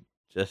I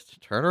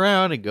just turn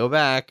around and go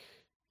back.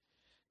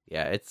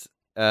 Yeah, it's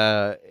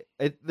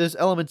there's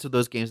elements of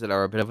those games that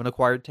are a bit of an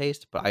acquired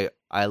taste, but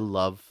I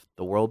love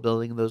the world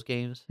building in those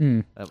games.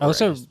 Hmm. Or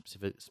Also- I guess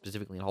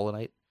specifically in Hollow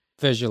Knight,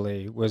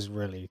 Visually was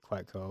really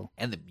quite cool.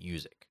 and the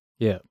music.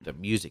 Yeah. The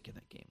music in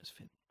that game is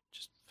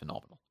just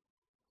phenomenal.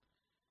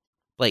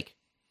 Blake,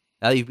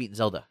 now that you've beaten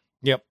Zelda,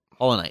 Yep.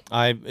 Hollow Knight,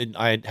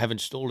 I have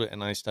installed it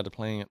and I started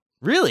playing it.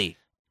 really?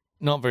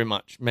 Not very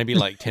much, maybe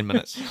like 10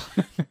 minutes.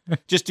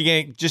 just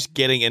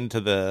getting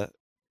into the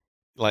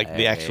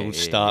actual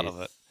start of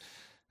it.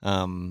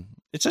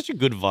 It's such a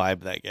good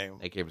vibe, that game.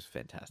 That game is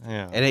fantastic.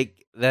 Yeah. And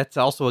that's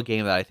also a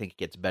game that I think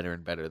gets better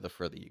and better the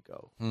further you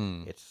go.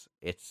 Hmm.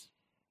 It's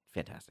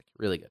fantastic.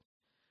 Really good.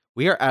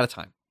 We are out of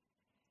time.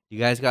 You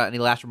guys got any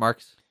last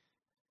remarks?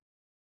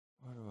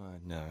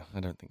 No, I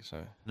don't think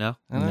so. No?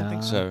 I don't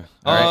think No. so.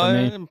 All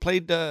right, I for me.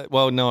 played.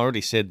 Well, no, I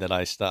already said that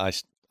I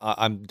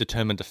I'm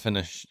determined to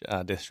finish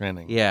Death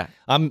Stranding. Yeah.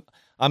 I'm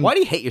Why do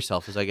you hate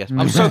yourself? Is I guess.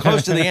 I'm so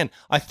close to the end.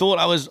 I thought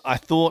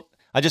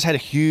I just had a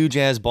huge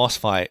ass boss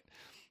fight,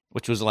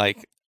 which was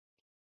like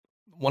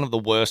one of the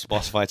worst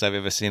boss fights I've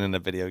ever seen in a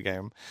video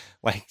game.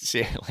 Like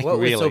What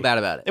really. was so bad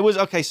about it? It was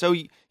okay. So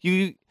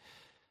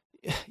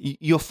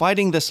you're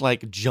fighting this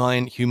like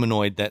giant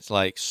humanoid that's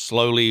like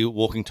slowly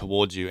walking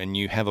towards you, and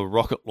you have a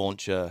rocket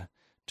launcher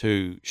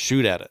to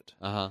shoot at it.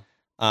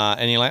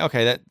 And you're like,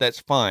 okay, that's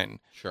fine.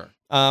 Sure.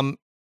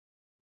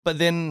 But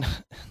then,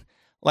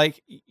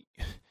 like,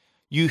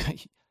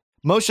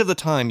 most of the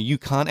time you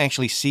can't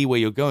actually see where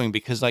you're going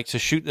because, like, to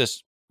shoot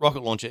this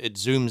rocket launcher, it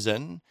zooms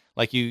in.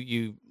 Like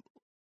you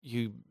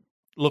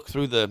look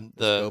through the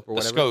scope or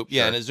whatever? scope,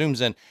 yeah, Sure. and it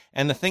zooms in.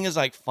 And the thing is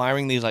like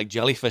firing these like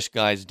jellyfish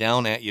guys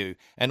down at you,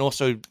 and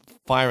also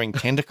firing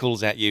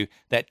tentacles at you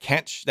that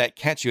catch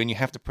you, and you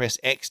have to press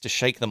X to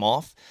shake them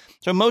off.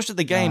 So most of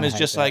the game I is hate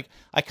just that. like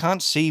I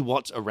can't see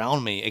what's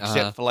around me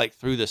except for like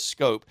through the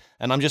scope,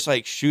 and I'm just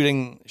like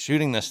shooting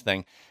this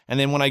thing. And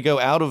then when I go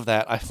out of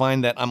that, I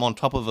find that I'm on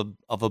top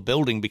of a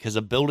building because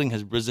a building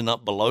has risen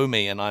up below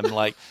me, and I'm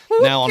like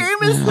now game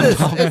is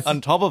this? on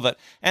top of it.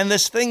 And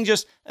this thing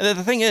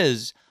the thing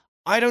is,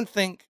 I don't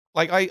think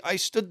like I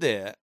stood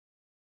there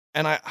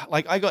and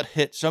I got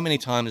hit so many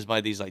times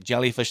by these like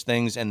jellyfish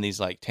things and these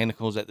like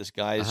tentacles that this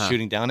guy is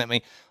shooting down at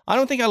me. I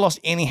don't think I lost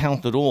any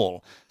health at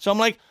all. So I'm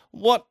like,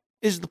 what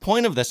is the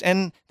point of this?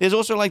 And there's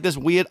also like this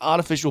weird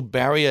artificial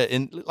barrier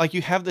in like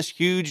you have this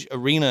huge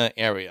arena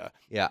area.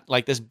 Yeah.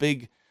 Like this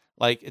big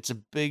it's a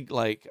big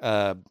like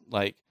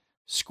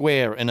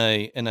square in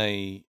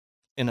a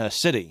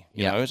city,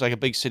 you know, it's like a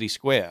big city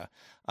square.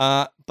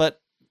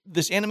 But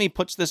this enemy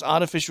puts this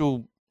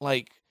artificial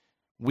like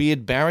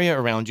weird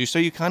barrier around you, so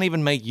you can't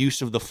even make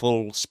use of the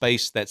full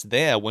space that's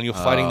there when you're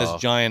fighting this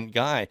giant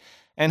guy.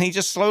 And he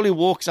just slowly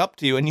walks up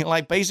to you, and you're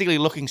like basically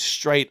looking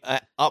straight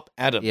up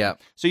at him. Yeah.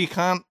 So you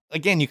can't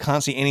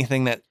see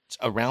anything that's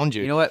around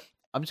you. You know what?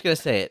 I'm just gonna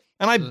say it.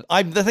 And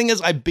I the thing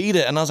is, I beat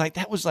it, and I was like,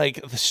 that was like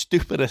the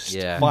stupidest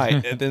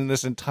fight in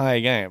this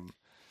entire game.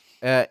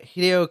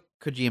 Hideo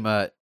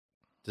Kojima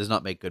does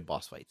not make good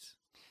boss fights.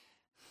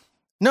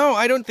 No,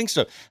 I don't think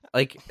so.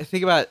 Like,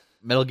 think about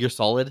Metal Gear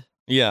Solid.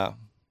 Yeah.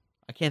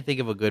 I can't think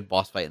of a good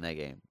boss fight in that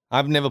game.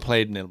 I've never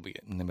played Metal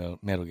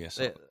Gear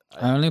Solid.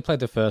 I only played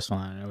the first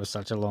one, and it was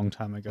such a long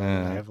time ago.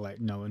 And I have like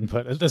no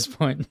input at this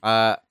point.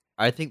 I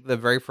think the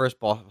very first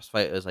boss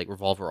fight was like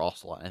Revolver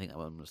Ocelot. I think that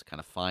one was kind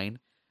of fine.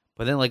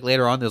 But then like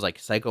later on, there's like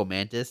Psycho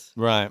Mantis,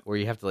 Right. where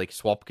you have to like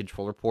swap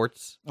controller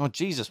ports. Oh,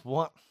 Jesus,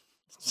 what?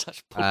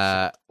 Such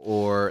bullshit.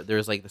 Or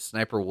there's like the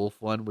Sniper Wolf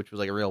one, which was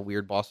like a real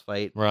weird boss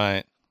fight.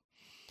 Right.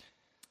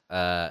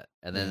 And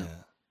then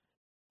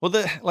Well,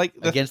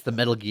 against the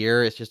Metal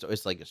Gear,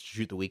 it's like a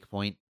shoot the weak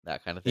point,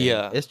 that kind of thing.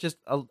 Yeah. It's just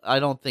I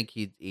don't think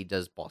he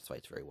does boss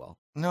fights very well.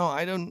 No,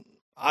 I don't.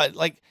 I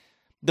like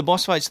the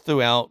boss fights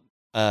throughout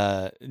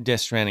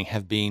Death Stranding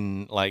have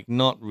been like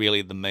not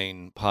really the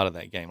main part of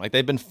that game. Like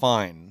they've been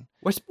fine.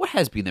 What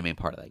has been the main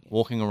part of that game?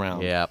 Walking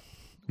around. Yeah.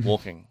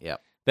 Walking.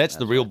 Yep. That's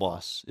the real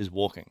boss, is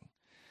walking.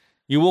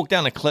 You walk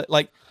down a cliff.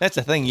 Like that's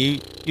the thing. You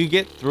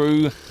get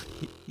through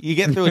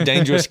a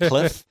dangerous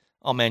cliff.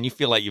 Oh man, you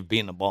feel like you've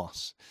been a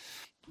boss.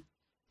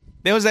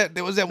 There was that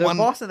The one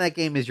boss in that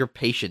game is your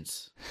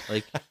patience.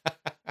 Like,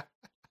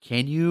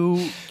 can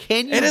you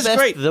It is invest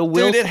great. the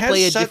will Dude, it to has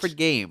play a such- different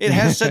game? It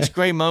has such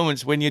great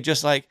moments when you're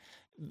just like,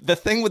 the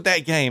thing with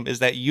that game is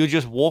that you're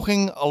just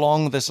walking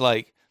along this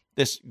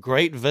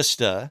great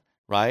vista,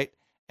 right?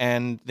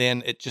 And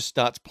then it just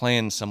starts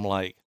playing some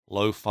like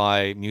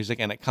lo-fi music,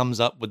 and it comes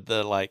up with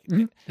the like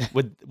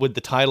with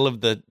the title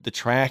of the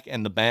track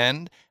and the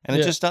band, and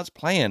it just starts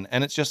playing,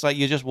 and it's just like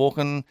you're just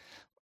walking.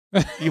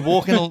 You're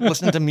walking and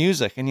listening to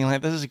music, and you're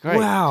like, "This is great."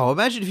 Wow!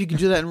 Imagine if you could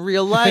do that in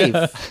real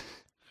life.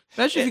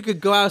 Imagine if you could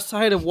go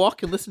outside and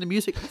walk and listen to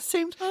music at the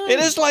same time. It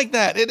is like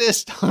that. It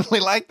is totally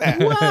like that.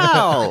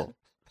 Wow!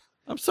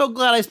 I'm so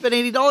glad I spent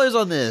 $80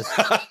 on this.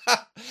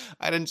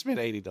 I didn't spend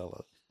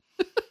 $80.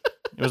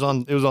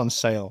 It was on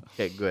sale.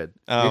 Okay, good.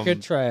 We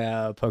could try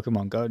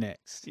Pokemon Go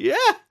next. Yeah.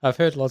 I've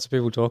heard lots of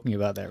people talking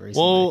about that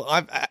recently. Well,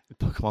 I've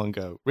Pokemon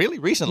Go really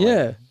recently.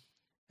 yeah,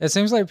 it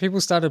seems like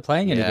people started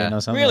playing it Yeah. again or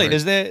something. Really?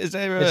 Is there It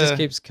just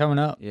keeps coming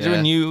up. is there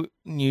a new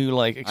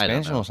like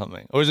expansion know. or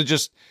something, or is it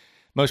just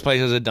most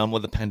places are done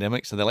with the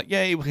pandemic, so they're like,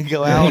 "Yay, we can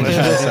go out."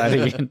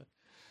 Again.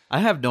 I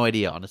have no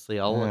idea, honestly.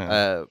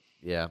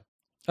 Yeah.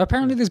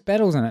 Apparently, there's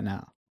battles in it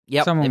now.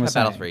 Yep. Someone they've was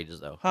had battles saying. for ages,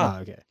 though. Huh.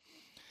 Oh, okay.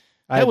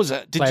 That was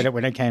a. Did Played you, it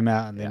when it came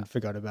out and then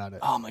forgot about it.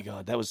 oh my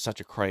god, that was such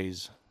a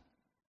craze.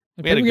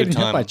 And we had a people good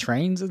getting hit by time.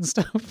 trains and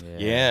stuff.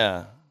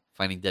 Yeah,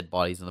 Finding dead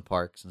bodies in the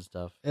parks and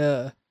stuff.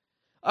 Yeah.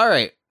 All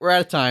right. We're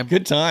out of time.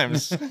 good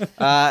times. Bring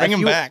Bring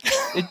them back.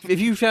 if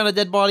you found a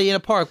dead body in a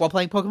park while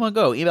playing Pokemon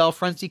Go, email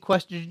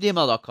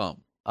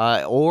frenzyquestions@gmail.com.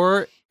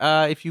 Or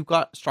if you've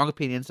got strong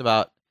opinions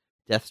about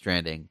Death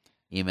Stranding,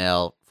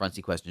 email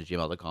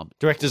frenzyquestions@gmail.com.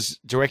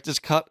 Director's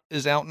cut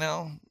is out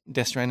now.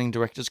 Death Stranding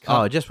director's cut.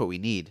 Oh, just what we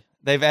need.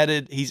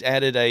 He's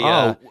added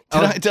a.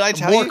 Did I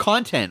tell more you?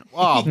 content?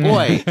 Oh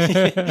boy.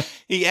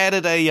 He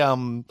added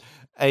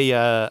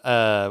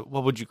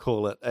what would you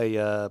call it?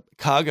 A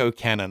cargo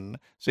cannon,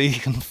 so you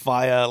can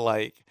fire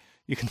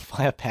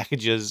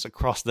packages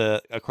across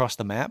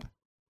the map.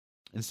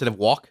 Instead of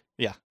walk.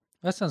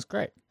 That sounds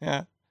great.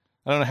 Yeah.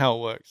 I don't know how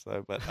it works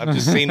though, but I've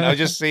just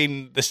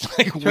seen this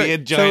like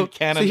weird giant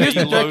cannon. So here's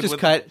that the you load director's with.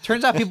 cut.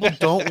 Turns out people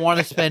don't want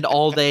to spend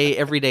all day,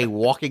 every day,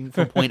 walking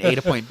from point A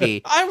to point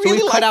B. I So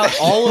really we cut like out that.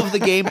 all of the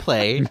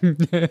gameplay.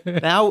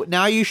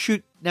 Now you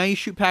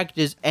shoot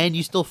packages, and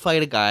you still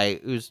fight a guy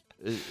who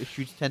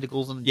shoots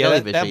tentacles and Yeah,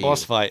 jellyfish. that at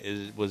boss you. fight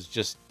was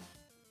just.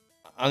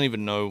 I don't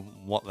even know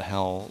what the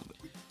hell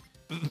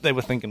they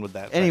were thinking with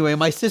that. thing. Anyway,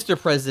 my sister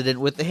president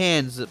with the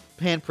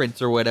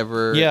handprints or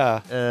whatever. Yeah.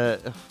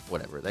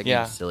 Whatever. That game's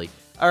Yeah. silly.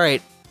 All right,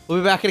 we'll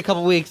be back in a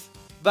couple weeks.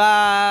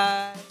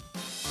 Bye.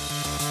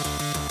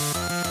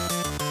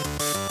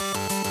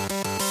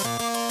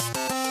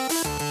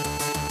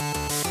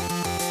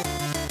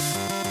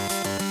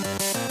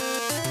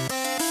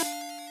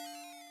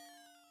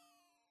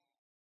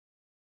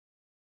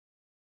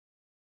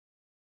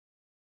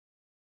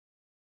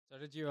 So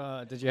did you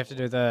have to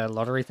do the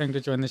lottery thing to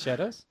join the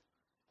shadows?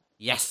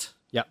 Yes.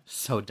 Yep.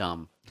 So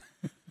dumb.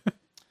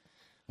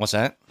 What's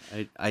that?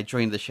 I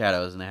joined the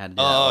shadows and I had to do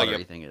that Oh, lottery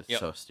yep. thing. It's Yep.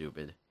 so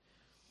stupid.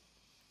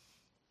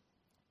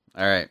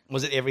 All right.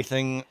 Was it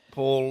everything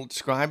Paul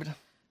described?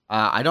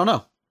 I don't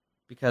know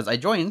because I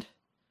joined,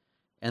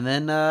 and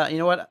then you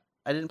know what?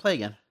 I didn't play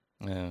again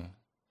Yeah.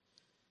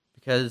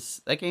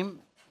 because that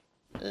game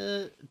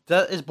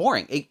is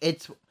boring.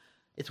 It's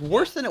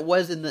worse than it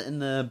was in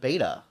the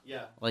beta,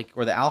 Yeah. like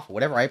or the alpha,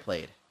 whatever I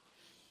played.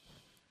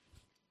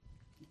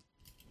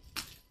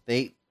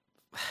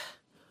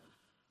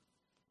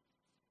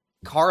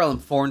 Carl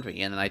informed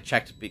me, and then I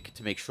checked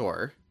to make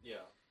sure. Yeah.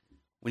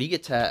 When you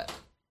get to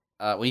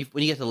when you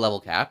get to the level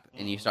cap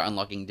and you start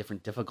unlocking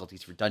different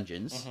difficulties for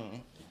dungeons,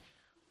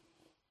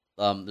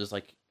 there's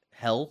like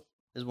hell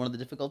is one of the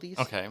difficulties.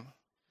 Okay.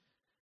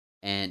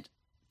 And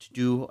to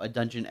do a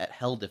dungeon at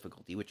hell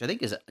difficulty, which I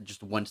think is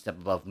just one step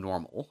above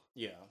normal,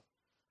 Yeah.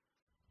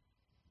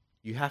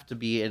 you have to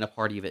be in a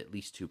party of at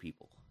least 2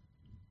 people.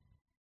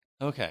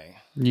 Okay.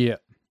 Yeah.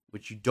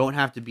 Which you don't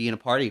have to be in a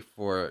party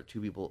for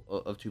 2 people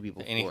for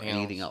Anything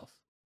anything else.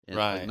 And,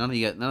 Right. like,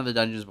 none of the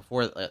dungeons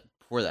before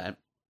that.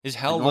 Is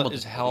hell normal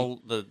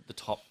the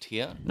top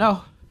tier?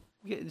 No.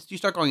 You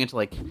start going into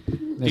like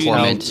There's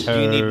Torment. Do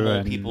you need Alto more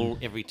and- people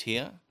every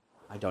tier?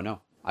 I don't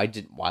know. I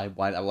didn't. Why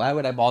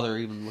would I bother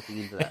even looking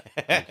into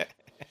that?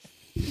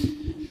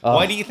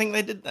 Why do you think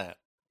they did that?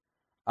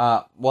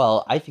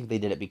 Well, I think they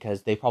did it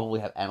because they probably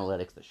have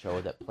analytics that show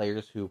that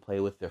players who play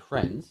with their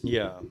friends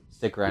Yeah.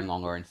 stick around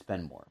longer and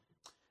spend more,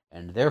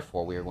 and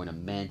therefore we are going to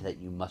mandate that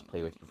you must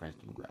play with your friends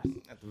to progress.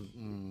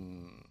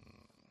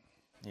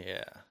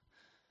 Yeah.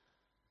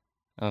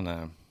 I don't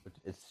know.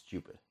 It's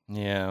stupid.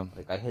 Yeah.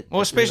 Like I hit.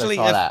 Well, as soon as especially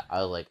I saw if- that,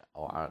 I was like,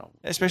 oh, I don't.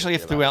 Especially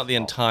if give a shit throughout about the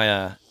this at all.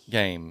 entire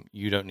game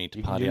you don't need to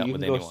You party can, up you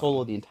with can go anyone.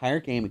 solo the entire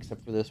game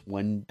except for this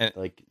one And-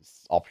 like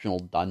optional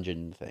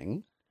dungeon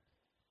thing.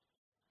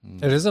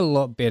 Mm. It is a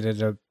lot better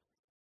to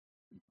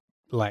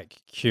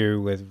like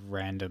queue with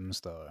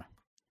randoms though,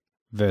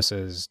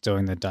 versus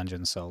doing the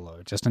dungeon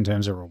solo. Just in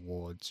terms of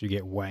rewards, you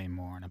get way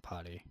more in a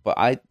party. But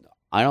I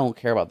don't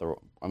care about the.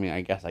 I mean,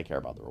 I guess I care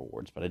about the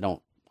rewards, but I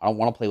don't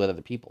want to play with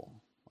other people.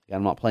 Like,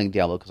 I'm not playing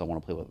Diablo because I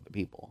want to play with other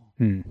people.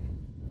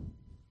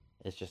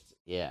 It's just,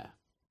 yeah,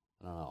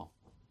 I don't know.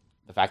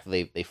 The fact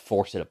that they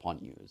force it upon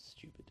you is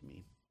stupid to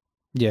me.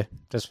 Yeah,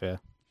 that's fair.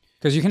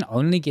 Because you can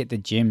only get the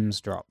gems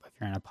drop if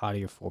you're in a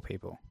party of 4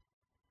 people.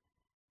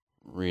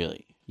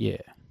 Really? Yeah.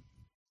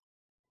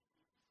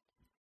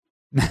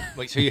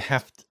 Wait, so you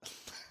have to...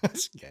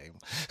 this game.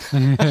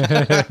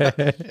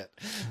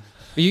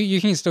 But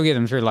you can still get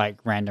them through like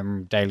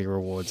random daily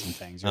rewards and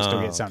things. You'll still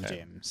Oh, get some okay.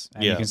 gems,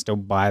 and Yeah. you can still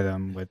buy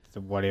them with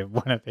one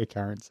of their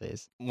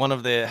currencies. One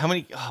of their... How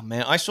many... Oh,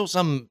 man. I saw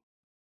some...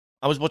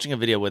 I was watching a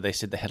video where they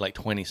said they had like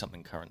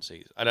 20-something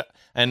currencies.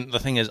 And the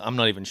thing is, I'm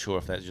not even sure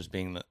if that's just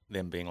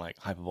them being like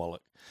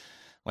hyperbolic.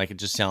 Like, it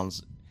just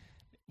sounds...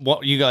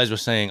 What you guys were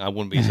saying, I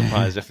wouldn't be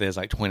surprised if there's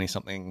like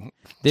 20-something...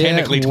 There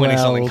technically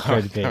 20-something well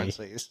could be.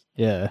 currencies.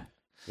 Yeah,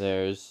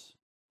 There's,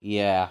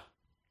 yeah.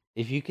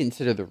 If you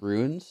consider the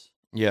runes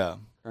Yeah.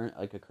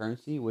 like a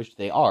currency, which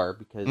they are,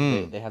 because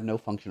Mm. they have no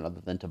function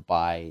other than to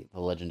buy the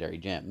legendary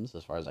gems,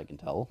 as far as I can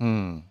tell,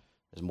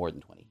 there's more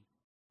than 20.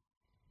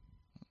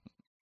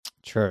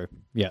 true.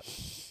 Yeah,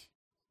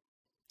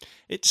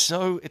 It's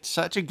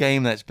such a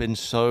game that's been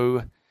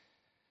so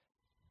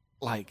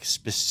like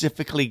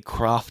specifically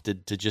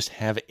crafted to just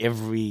have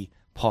every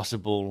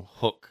possible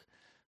hook,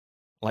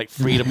 like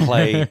free to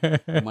play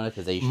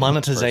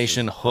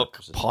monetization hook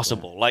purposes,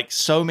 possible. Like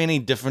so many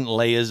different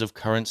layers of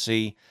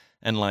currency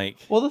and like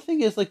Well, the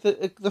thing is, like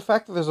the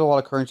fact that there's a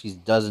lot of currencies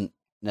doesn't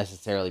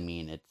necessarily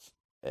mean it's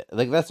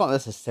like that's not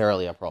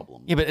necessarily a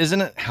problem. yeah, but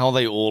isn't it how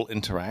they all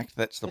interact?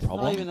 That's the It's not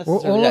problem, even All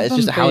necessarily of that. It's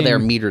just them how they're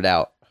being- metered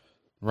out.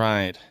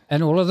 right?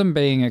 and all of them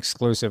being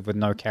exclusive with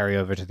no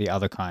carryover to the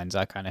other kinds,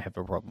 I kind of have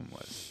a problem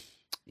with.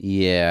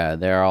 Yeah,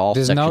 they're all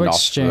There's no sectioned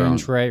off their own-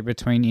 exchange rate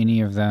between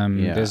any of them.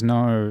 Yeah. There's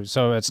no,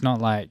 so it's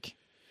not like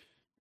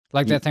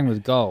that thing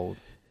with gold.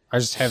 I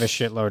just have a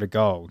shitload of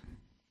gold.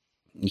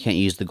 You can't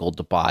use the gold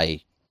to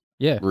buy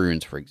Yeah,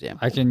 runes, for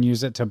example. I can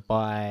use it to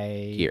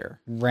buy Gear.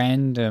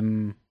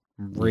 random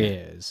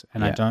rares,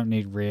 and I Yeah. don't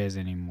need rares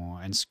anymore.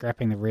 And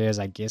scrapping the rares,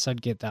 I guess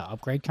I'd get that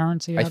upgrade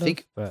currency out I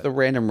think of. But the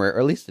random rare, or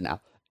at least in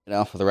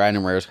Alpha, the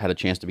random rares had a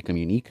chance to become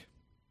unique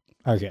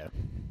okay,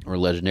 or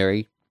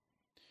legendary.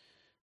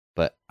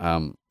 But I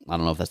don't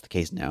know if that's the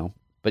case now.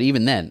 But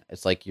even then,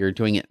 it's like you're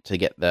doing it to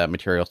get the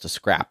materials to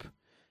scrap,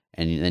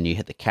 and then you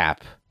hit the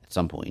cap at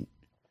some point,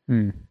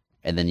 and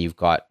then you've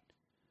got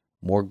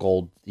more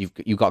gold. You've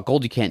got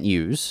gold you can't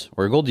use,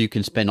 or gold you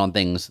can spend on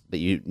things that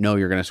you know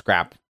you're going to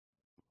scrap,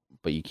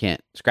 but you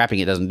can't. Scrapping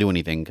it doesn't do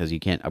anything because you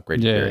can't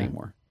upgrade your gear Yeah.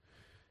 anymore.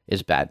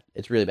 It's bad.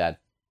 It's really bad.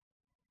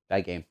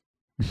 Bad game.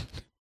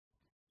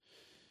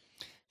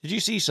 Did you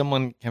see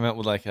someone came out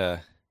with like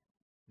a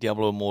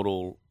Diablo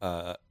Immortal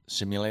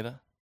simulator?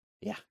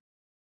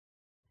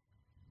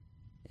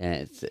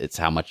 And it's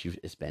how much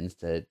it spends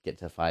to get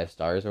to 5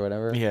 stars or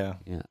whatever. Yeah.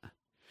 Yeah.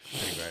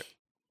 Pretty great.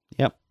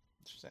 Yep.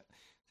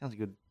 Sounds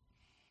good.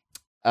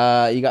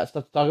 You got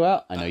stuff to talk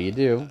about? I know you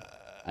do.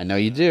 I know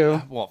you do.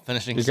 What,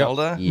 finishing You got-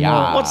 Zelda?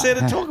 Yeah. What's there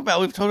to talk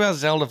about? We've talked about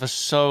Zelda for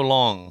so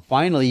long.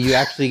 Finally, you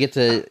actually get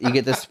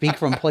to speak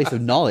from a place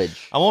of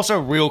knowledge. I'm also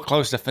real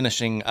close to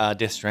finishing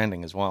Death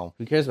Stranding as well.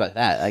 Who cares about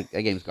that?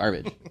 That game's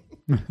garbage.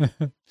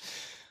 I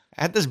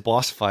had this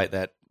boss fight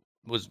that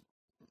was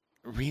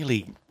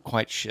really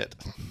quite shit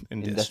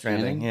in Death Death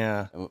Stranding. Stranding?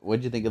 Yeah. What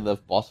did you think of the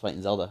boss fight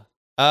in Zelda?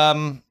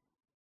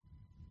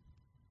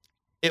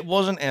 It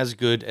wasn't as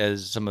good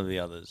as some of the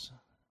others.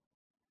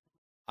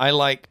 I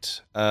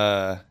liked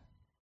because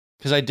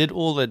I did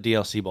all the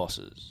DLC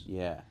bosses.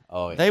 Yeah.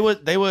 Oh, yeah.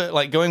 They were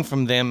like going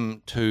from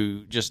them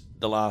to just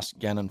the last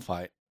Ganon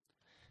fight.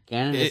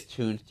 Ganon is it-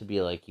 tuned to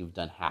be like you've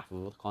done half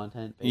of the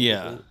content. Basically.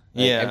 Yeah. Like,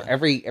 Yeah.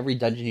 Every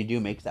dungeon you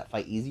do makes that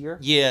fight easier.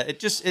 Yeah, it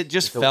just It's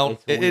a- felt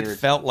it's a it weird-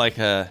 felt like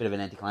a Bit of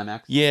an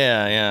anticlimax.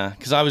 yeah.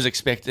 Because I was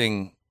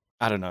expecting,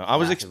 I don't know, I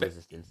was Massive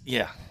expecting, resistance.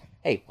 yeah,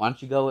 Hey, why don't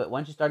you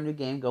start a new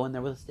game, go in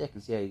there with a stick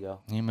and see how you go.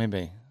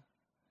 maybe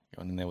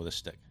going in there with a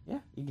stick. Yeah,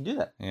 you can do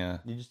that. Yeah,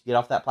 You just get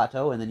off that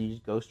plateau and then you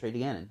just go straight to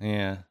Ganon.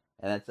 yeah,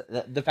 And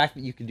the fact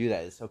that you can do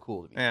that is so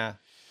cool to me. yeah.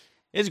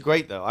 It's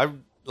great though. I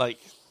like.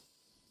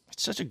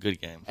 It's such a good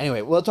game.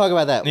 Anyway, we'll talk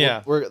about that.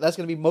 Yeah. That's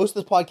going to be most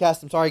of this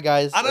podcast. I'm sorry,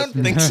 guys. I don't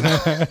think so.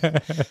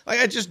 Like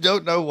I just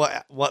don't know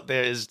what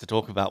there is to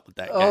talk about with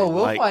that game. Oh,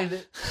 we'll Like, find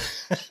it.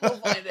 We'll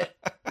find it.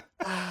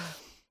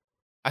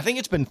 I think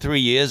it's been 3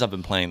 years I've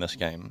been playing this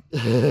game.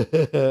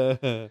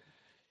 The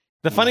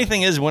funny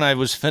thing is, when I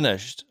was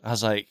finished, I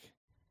was like,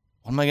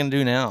 "What am I going to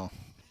do now?"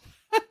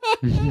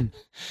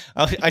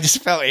 I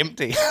just felt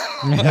empty.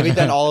 Have you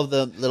done all of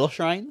the little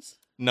shrines?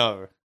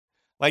 No,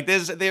 like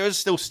there is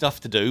still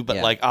stuff to do, but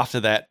Yeah. like after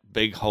that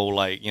big whole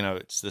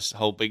it's this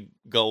whole big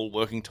goal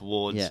working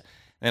towards. Yeah.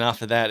 Then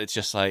after that, it's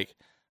just like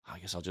I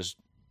guess I'll just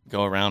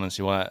go around and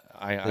see what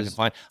I can There's-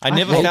 find. I I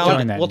never hate found.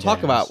 doing that We'll in talk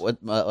games. about what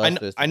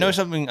I know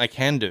something I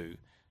can do,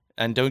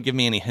 and don't give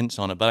me any hints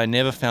on it. But I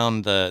never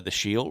found the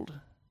shield,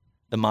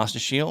 the Master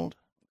Shield.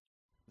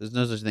 There's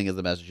no such thing as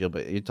the Master Shield,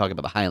 but you're talking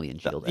about the Hylian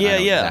Shield. and Yeah, I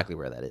know yeah. exactly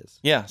where that is.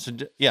 Yeah, so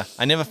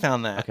I never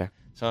found that. Okay.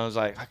 So I was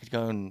like, I could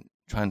go and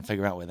try and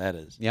figure out where that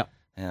is. Yep.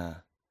 Yeah.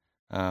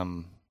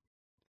 And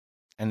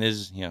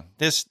there's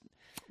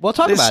We'll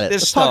talk about it.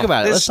 Let's talk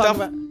about it. There's Let's talk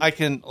stuff about. I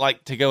can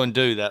like to go and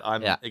do that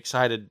I'm Yeah.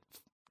 excited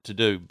to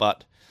do,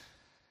 but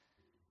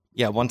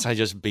yeah, once I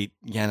just beat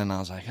Ganon, I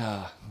was like,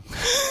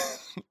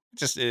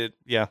 it's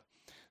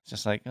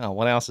just like, oh,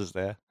 what else is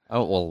there?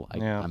 Oh well,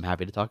 Yeah. I'm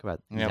happy to talk about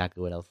Yep.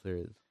 exactly what else there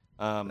is.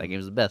 That game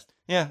is the best.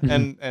 Yeah,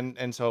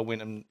 and so I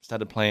went and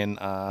started playing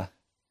Death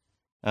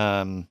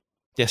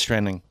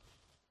Stranding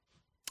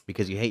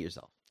Because you hate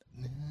yourself.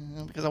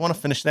 because I want to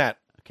finish that.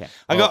 Okay.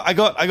 I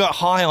got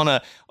high on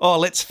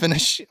let's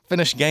finish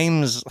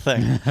games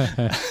thing.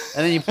 And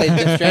then you played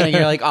Death Stranding.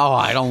 You're like, oh,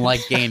 I don't like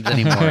games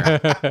anymore.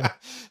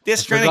 Death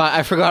Stranding.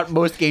 I forgot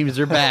most games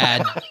are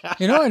bad.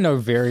 You know, I know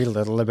very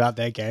little about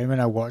that game, and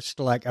I watched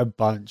like a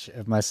bunch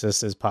of my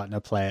sister's partner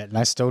play it, and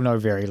I still know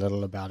very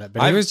little about it.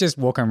 But he I've- was just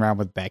walking around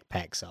with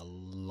backpacks a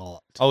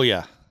lot. Oh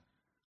yeah,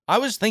 I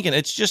was thinking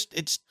it's just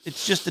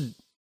a.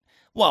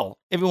 Well,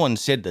 everyone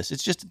said this.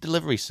 It's just a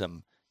delivery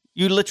sim.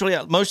 You literally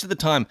most of the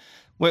time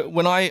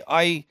when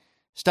I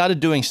started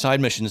doing side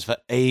missions for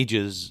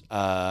ages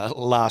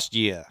last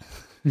year.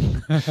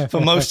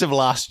 For most of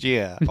last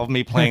year of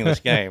me playing this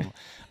game,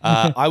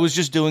 I was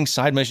just doing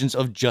side missions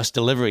of just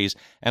deliveries,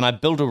 and I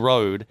built a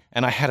road,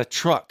 and I had a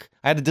truck.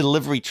 I had a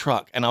delivery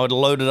truck, and I would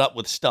load it up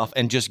with stuff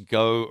and just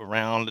go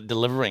around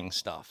delivering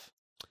stuff.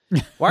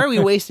 Why are we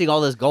wasting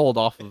all this gold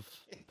off of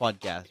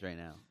podcasts right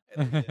now?